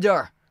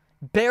cylinder.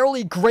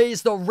 Barely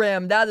grazed the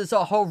rim. That is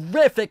a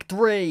horrific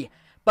 3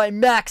 by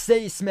Max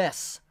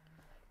A-Smith.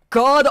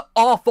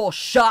 God-awful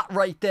shot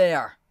right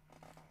there.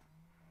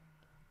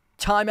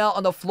 Timeout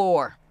on the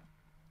floor.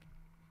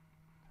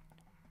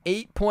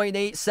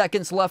 8.8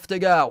 seconds left to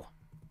go.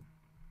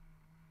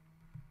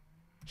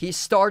 He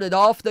started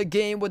off the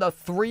game with a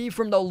 3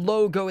 from the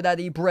logo that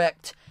he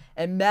bricked.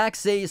 And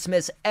Max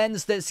A-Smith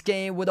ends this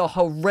game with a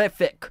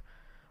horrific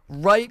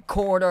right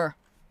corner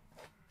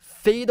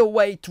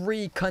fadeaway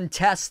 3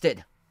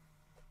 contested.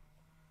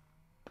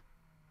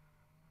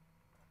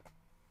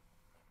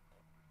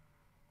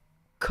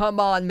 Come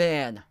on,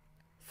 man.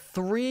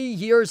 3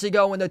 years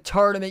ago in the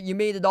tournament, you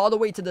made it all the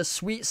way to the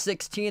Sweet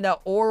 16 at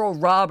Oral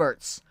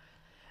Roberts.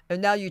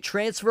 And now you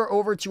transfer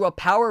over to a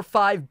Power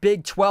 5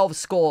 Big 12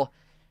 school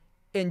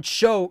and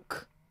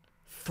choke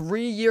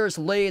 3 years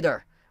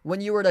later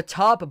when you were the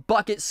top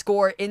bucket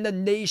scorer in the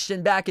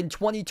nation back in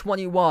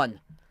 2021.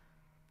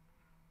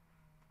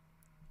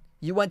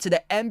 You went to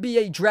the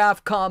NBA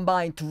Draft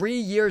Combine 3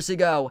 years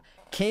ago,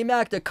 came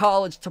back to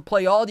college to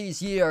play all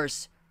these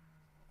years.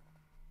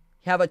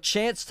 You have a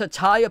chance to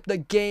tie up the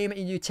game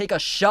and you take a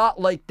shot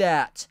like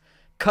that.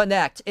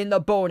 Connect in the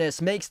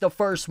bonus, makes the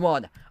first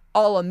one.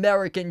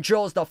 All-American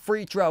drills the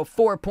free throw,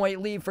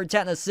 4-point lead for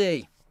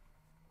Tennessee.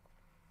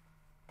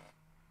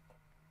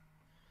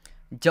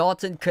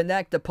 Dalton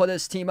Connect to put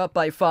his team up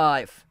by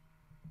 5.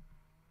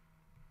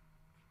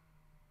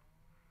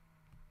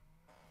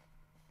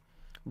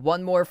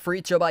 One more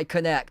free throw by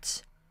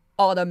Connect.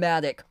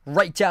 Automatic,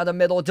 right down the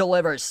middle,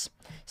 delivers.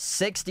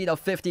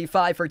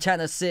 60-55 for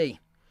Tennessee.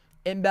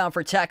 Inbound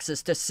for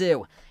Texas to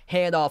Sue.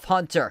 Handoff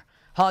Hunter.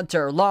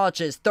 Hunter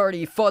launches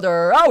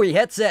 30-footer. Oh, he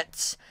hits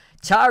it.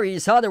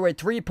 Tyrese Hunter with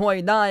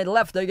 3.9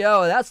 left to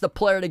go. That's the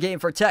player of the game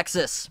for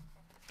Texas.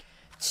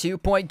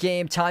 2-point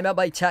game. Timeout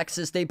by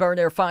Texas. They burn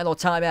their final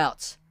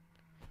timeouts.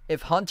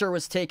 If Hunter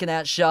was taking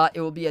that shot,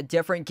 it would be a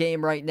different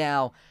game right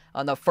now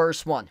on the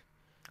first one.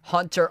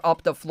 Hunter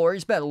up the floor.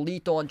 He's been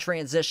lethal in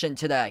transition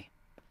today.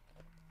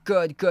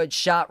 Good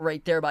shot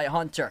right there by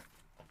Hunter.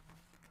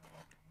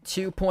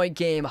 2-point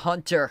game.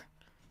 Hunter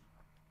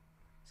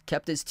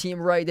kept his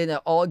team right in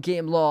it all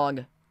game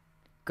long.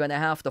 Gonna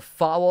have to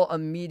foul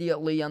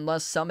immediately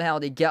unless somehow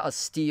they get a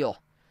steal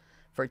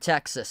for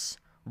Texas.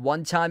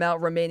 1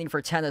 timeout remaining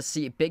for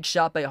Tennessee. Big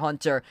shot by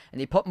Hunter,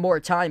 and they put more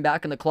time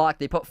back on the clock.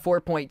 They put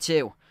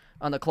 4.2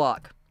 on the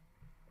clock.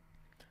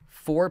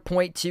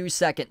 4.2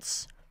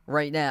 seconds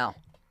right now.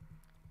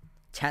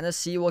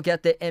 Tennessee will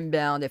get the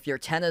inbound. If you're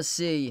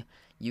Tennessee,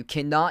 you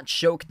cannot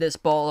choke this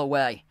ball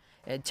away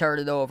and turn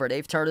it over.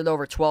 They've turned it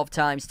over 12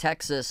 times.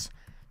 Texas,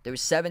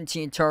 those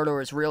 17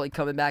 turnovers really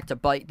coming back to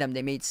bite them.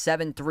 They made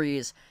 7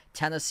 threes.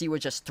 Tennessee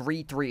with just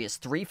 3 threes.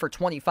 3 for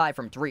 25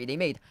 from 3. They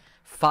made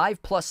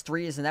 5+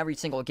 threes in every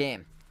single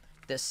game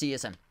this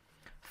season.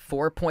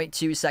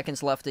 4.2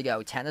 seconds left to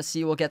go.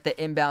 Tennessee will get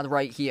the inbound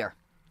right here.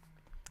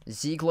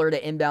 Ziegler,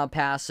 the inbound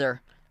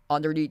passer,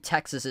 underneath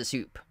Texas's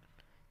hoop.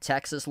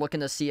 Texas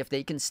looking to see if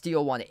they can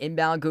steal one.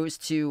 Inbound goes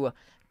to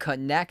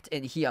Connect,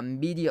 and he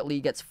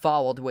immediately gets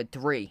fouled with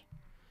 3.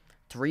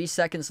 3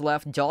 seconds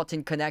left.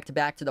 Dalton Connect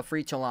back to the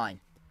free throw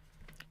line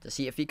to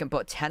see if he can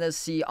put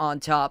Tennessee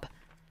on top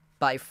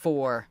by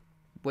 4,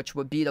 which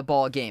would be the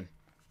ball game.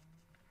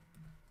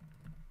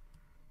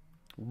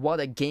 What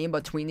a game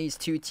between these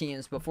two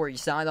teams. Before you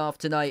sign off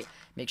tonight,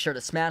 make sure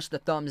to smash the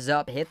thumbs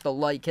up, hit the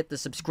like, hit the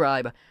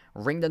subscribe,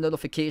 ring the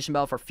notification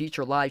bell for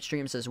future live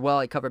streams as well.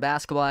 I cover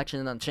basketball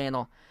action on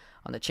the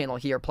channel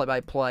here,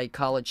 play-by-play,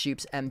 college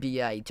hoops,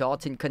 NBA.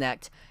 Dalton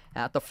Connect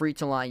at the free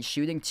throw line,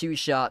 shooting 2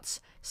 shots,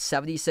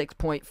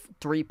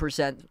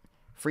 76.3%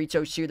 free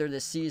throw shooter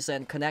this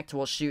season. Connect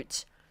will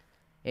shoot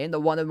in the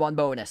 1-and-1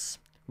 bonus.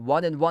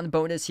 1-and-1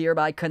 bonus here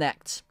by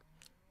Connect.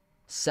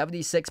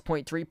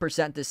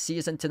 76.3% this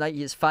season. Tonight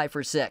he is 5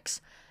 for 6.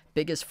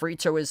 Biggest free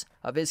throw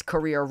of his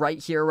career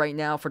right here, right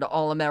now for the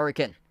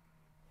All-American.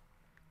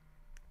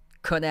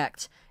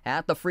 Connect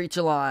at the free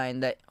throw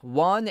line. That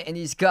one, and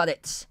he's got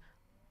it.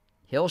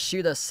 He'll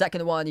shoot a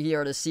second one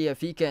here to see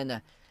if he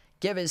can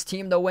give his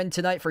team the win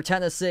tonight for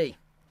Tennessee.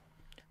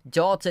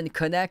 Dalton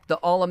Connect, the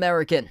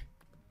All-American.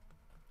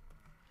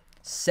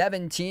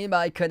 17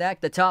 by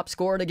Connect, the top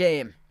scorer of the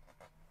game.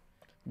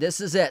 This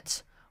is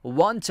it.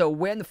 1 to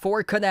win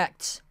for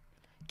Connect.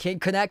 Can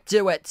Connect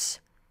do it?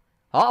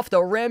 Off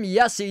the rim,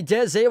 yes he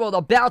did. Able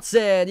to bounce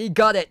in. He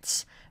got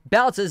it.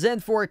 Bounces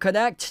in for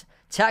Connect.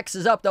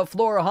 Texas up the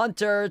floor.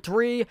 Hunter,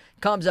 3.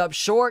 Comes up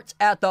short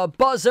at the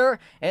buzzer.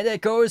 And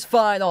it goes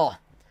final.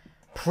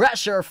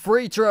 Pressure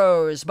free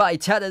throws by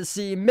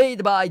Tennessee.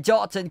 Made by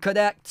Dalton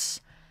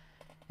Connect.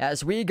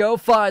 As we go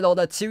final,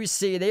 the 2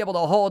 seed able to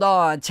hold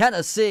on.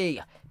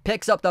 Tennessee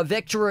picks up the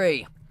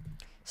victory.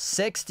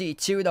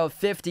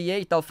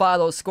 62-58, the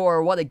final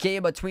score. What a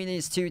game between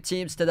these two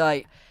teams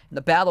tonight.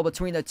 The battle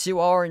between the two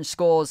orange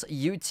skulls,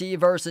 UT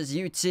versus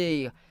UT.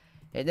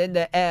 And in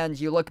the end,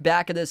 you look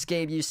back at this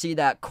game, you see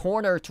that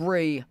corner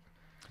 3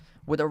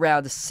 with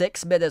around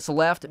 6 minutes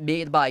left,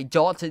 made by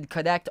Dalton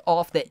Connect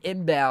off the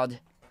inbound.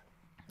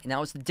 And that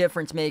was the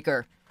difference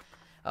maker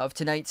of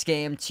tonight's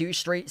game. 2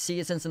 straight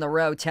seasons in a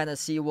row,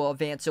 Tennessee will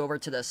advance over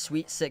to the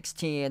Sweet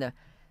 16.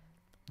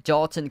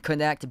 Dalton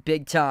Connect,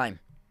 big time.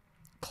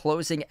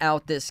 Closing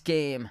out this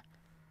game.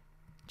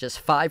 Just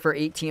 5 for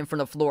 18 from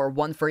the floor,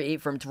 1 for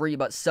 8 from 3,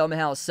 but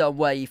somehow,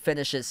 someway, he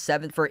finishes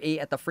 7 for 8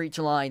 at the free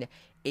throw line.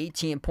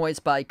 18 points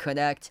by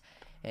Connect,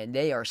 and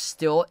they are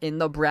still in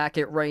the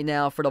bracket right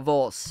now for the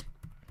Vols.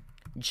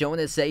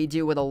 Jonas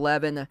Adu with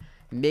 11.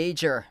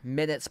 Major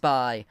minutes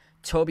by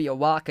Toby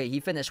Awaka. He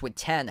finished with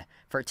 10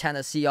 for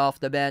Tennessee off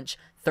the bench.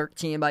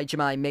 13 by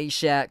Jemai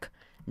Mashak.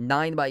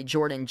 9 by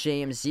Jordan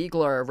James.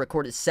 Ziegler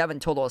recorded 7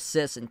 total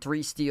assists and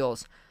 3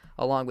 steals,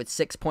 along with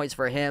 6 points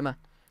for him.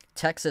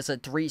 Texas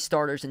had 3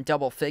 starters in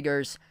double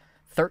figures.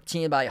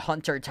 13 by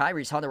Hunter.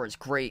 Tyrese Hunter was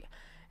great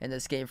in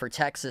this game for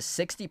Texas.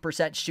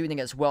 60% shooting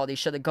as well. They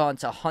should have gone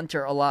to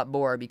Hunter a lot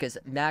more because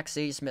Max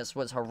Asmus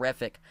was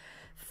horrific.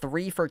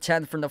 3 for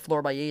 10 from the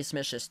floor by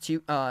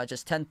Asmus.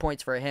 Just 10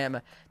 points for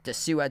him.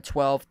 Dessou had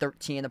 12.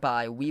 13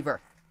 by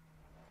Weaver.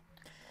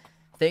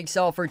 Thanks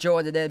all for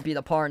joining in, being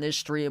a part in this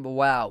stream.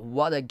 Wow,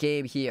 what a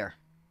game here.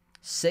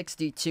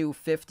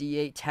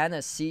 62-58,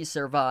 Tennessee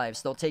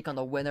survives. They'll take on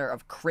the winner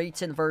of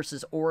Creighton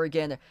versus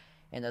Oregon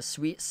in the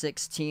Sweet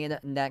 16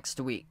 next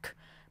week.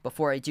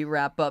 Before I do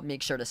wrap up,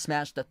 make sure to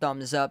smash the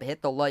thumbs up,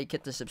 hit the like,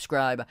 hit the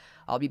subscribe.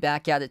 I'll be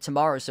back at it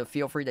tomorrow, so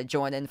feel free to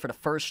join in for the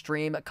first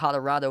stream,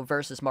 Colorado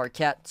versus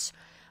Marquette.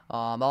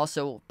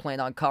 Also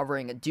plan on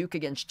covering Duke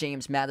against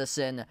James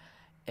Madison,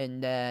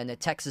 and then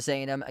Texas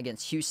A&M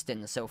against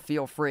Houston, so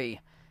feel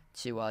free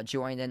to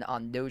join in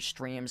on those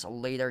streams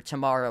later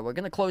tomorrow. We're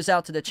going to close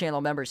out to the channel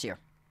members here.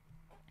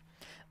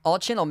 All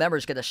channel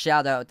members get a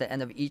shout out at the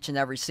end of each and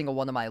every single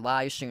one of my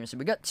live streams.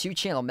 We got 2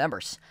 channel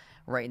members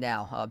right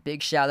now.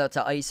 Big shout out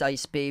to Ice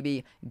Ice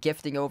Baby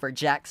gifting over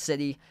Jack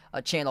City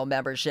a channel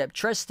membership.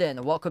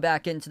 Tristan, welcome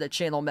back into the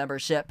channel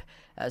membership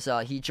as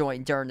he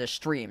joined during the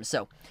stream.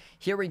 So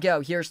here we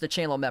go. Here's the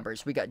channel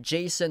members. We got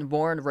Jason,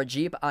 Warren,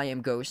 Rajib, I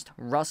Am Ghost,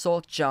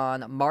 Russell,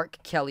 John, Mark,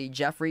 Kelly,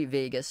 Jeffrey,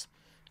 Vegas,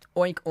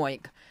 Oink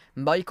Oink,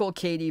 Michael,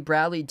 Katie,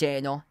 Bradley,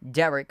 Daniel,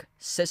 Derek,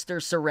 Sister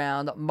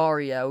Surround,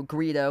 Mario,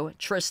 Greedo,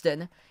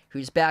 Tristan,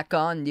 who's back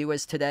on, new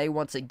as today,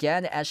 once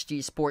again,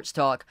 SG Sports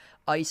Talk,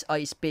 Ice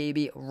Ice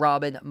Baby,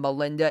 Robin,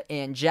 Melinda,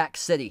 and Jack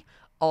City,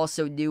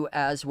 also new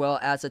as well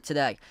as of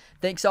today.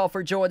 Thanks all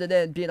for joining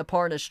in, being a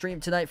part of the stream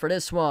tonight for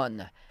this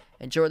one.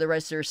 Enjoy the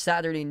rest of your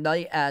Saturday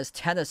night as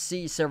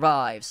Tennessee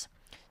survives.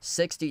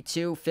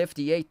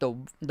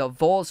 62-58, the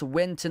Vols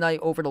win tonight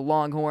over the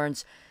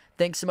Longhorns.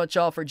 Thanks so much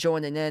all for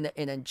joining in,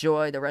 and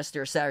enjoy the rest of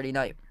your Saturday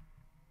night.